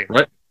 Because of Kareem,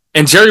 right?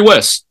 And Jerry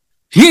West,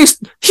 he ain't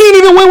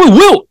even win with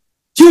Wilt.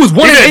 He was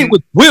 1-8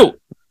 with Wilt.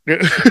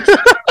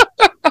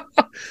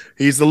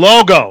 He's the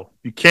logo.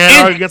 You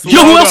can't argue against the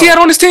logo. You know who else he had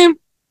on his team?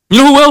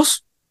 You know who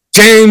else?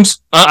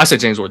 James. I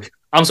said James Worthy.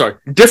 I'm sorry.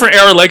 Different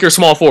era Lakers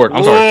small forward.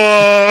 I'm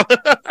sorry.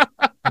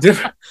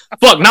 Different.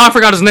 Fuck. Now I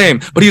forgot his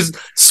name. But he's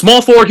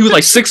small forward. He was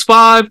like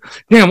 6'5".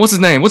 Damn. What's his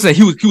name?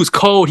 He was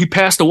cold. He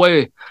passed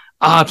away.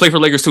 I played for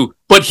Lakers too.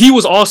 But he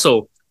was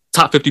also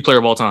top 50 player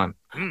of all time.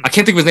 I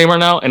can't think of his name right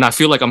now, and I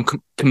feel like I'm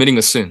committing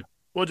a sin.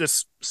 We'll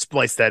just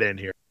splice that in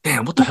here.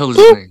 Damn. What the hell is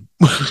his name?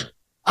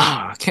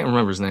 I can't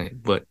remember his name,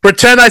 but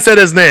pretend I said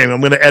his name. I'm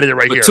going to edit it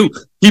right here.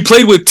 He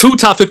played with 2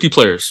 top 50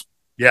 players.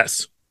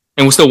 Yes.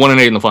 And was still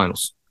 1-8 in the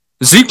finals.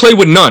 Zeke played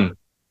with none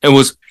and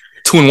was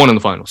 2-1 in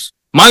the finals.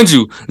 Mind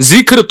you,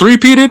 Zeke could have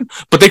 3-peated,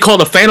 but they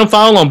called a phantom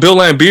foul on Bill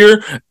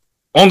Laimbeer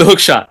on the hook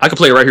shot. I could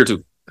play it right here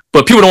too.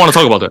 But people don't want to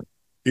talk about that.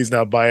 He's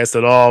not biased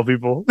at all,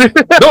 people. No,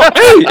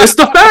 hey, it's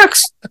the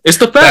facts. It's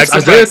the facts.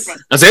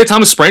 Isaiah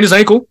Thomas sprained his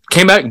ankle,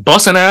 came back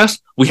busting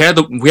ass. We had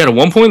a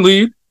 1-point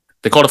lead.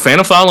 They called a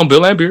phantom foul on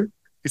Bill Laimbeer.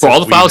 For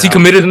all the fouls he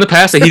committed in the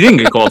past that he didn't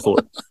get called for,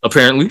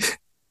 apparently.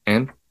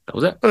 And that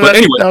was it. But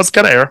anyway. That was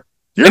kind of error.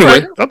 Anyway.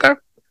 Right. Okay.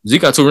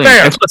 Zeke got 2 rings.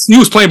 And plus, he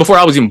was playing before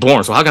I was even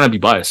born, so how can I be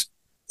biased?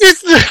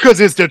 It's because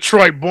it's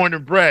Detroit, born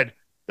and bred.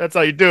 That's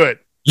how you do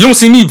it. You don't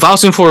see me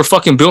vouching for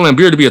fucking Bill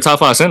Laimbeer to be a top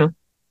 5 center.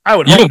 I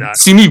would hope not. You don't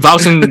see me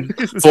vouching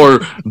for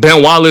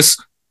Ben Wallace,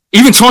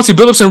 even Chauncey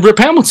Billups and Rip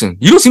Hamilton.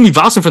 You don't see me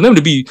vouching for them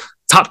to be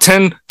top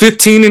 10,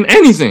 15 in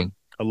anything.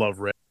 I love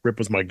Rip. Rip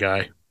was my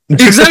guy.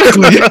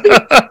 Exactly.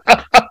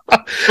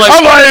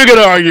 I'm not even going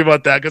to argue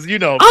about that because, I'm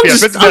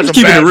just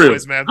keeping it real.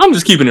 Man. I'm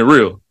just keeping it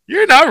real.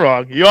 You're not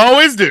wrong. You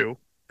always do.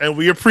 And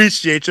we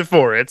appreciate you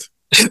for it.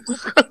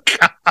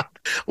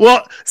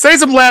 Well, say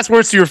some last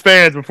words to your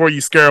fans before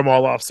you scare them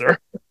all off, sir.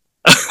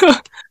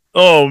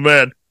 Oh,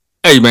 man.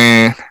 Hey,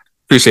 man.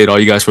 Appreciate all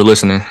you guys for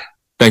listening.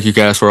 Thank you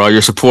guys for all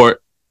your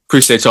support.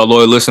 Appreciate y'all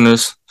loyal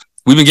listeners.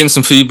 We've been getting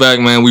some feedback,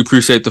 man. We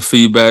appreciate the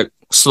feedback.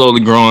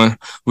 Slowly growing.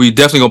 We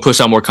definitely going to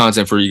push out more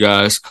content for you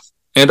guys.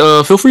 And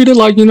feel free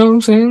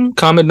to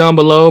comment down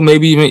below.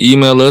 Maybe even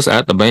email us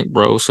at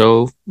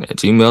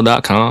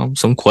thebankbroshow@gmail.com.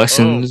 Some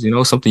questions,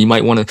 something you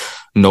might want to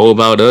know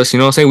about us. You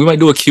know what I'm saying? We might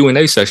do a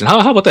Q&A section.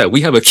 How about that?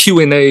 We have a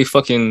Q&A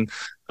fucking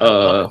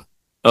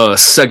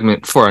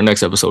segment for our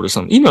next episode or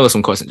something. Email us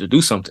some questions or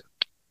do something.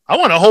 I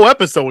want a whole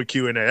episode with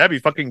Q&A. That'd be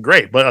fucking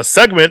great. But a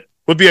segment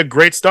would be a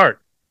great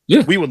start.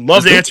 Yeah. We would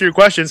love to answer your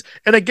questions.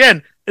 And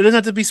again, it doesn't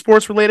have to be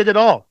sports related at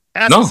all.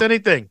 Ask us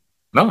anything.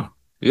 No.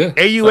 Yeah.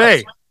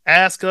 AUA.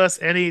 Ask us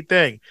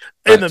anything.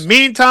 In the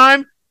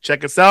meantime,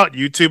 check us out,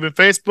 YouTube and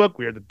Facebook.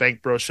 We are the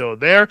Bank Bro Show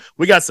there.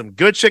 We got some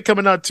good shit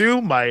coming out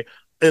too. My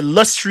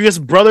illustrious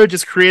brother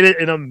just created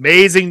an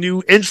amazing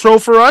new intro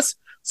for us.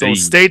 So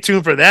stay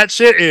tuned for that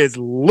shit. It is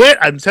lit.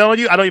 I'm telling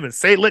you, I don't even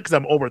say lit because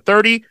I'm over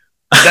 30.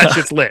 That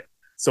shit's lit.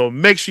 So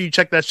make sure you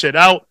check that shit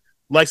out.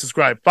 Like,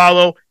 subscribe,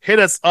 follow, hit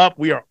us up.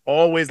 We are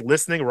always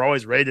listening. We're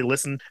always ready to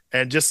listen.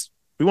 And just,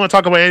 we want to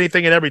talk about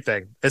anything and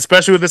everything,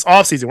 especially with this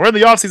offseason. We're in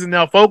the offseason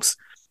now, folks.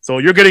 So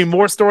you're getting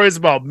more stories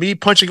about me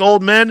punching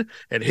old men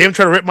and him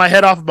trying to rip my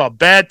head off about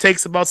bad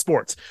takes about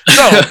sports.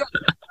 So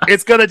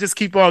it's going to just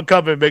keep on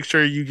coming. Make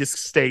sure you just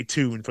stay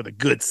tuned for the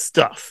good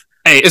stuff.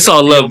 Hey, it's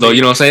all love though. You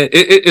know what I'm saying?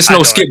 It's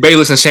no Skip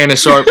Bayless and Shannon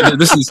Sharp.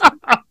 This is, you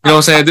know what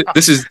I'm saying?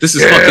 This is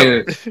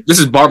fucking, this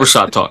is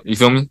barbershop talk. You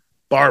feel me?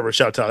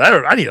 Barbershop talk.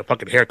 I need a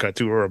fucking haircut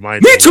too.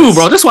 Remind me too,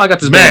 bro. That's why I got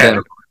this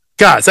bandana.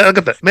 God, I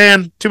got that,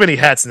 man. Too many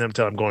hats in them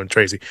until I'm going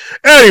crazy.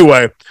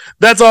 Anyway,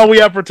 that's all we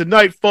have for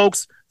tonight,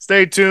 folks.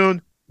 Stay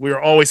tuned. We are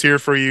always here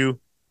for you,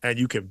 and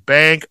you can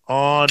bank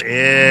on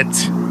it.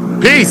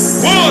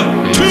 Peace.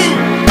 1, 2, 3.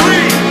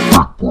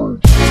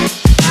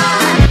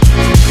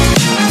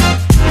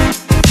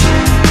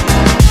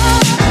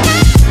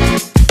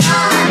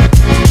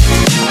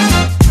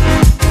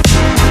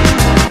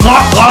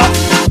 Blah, blah.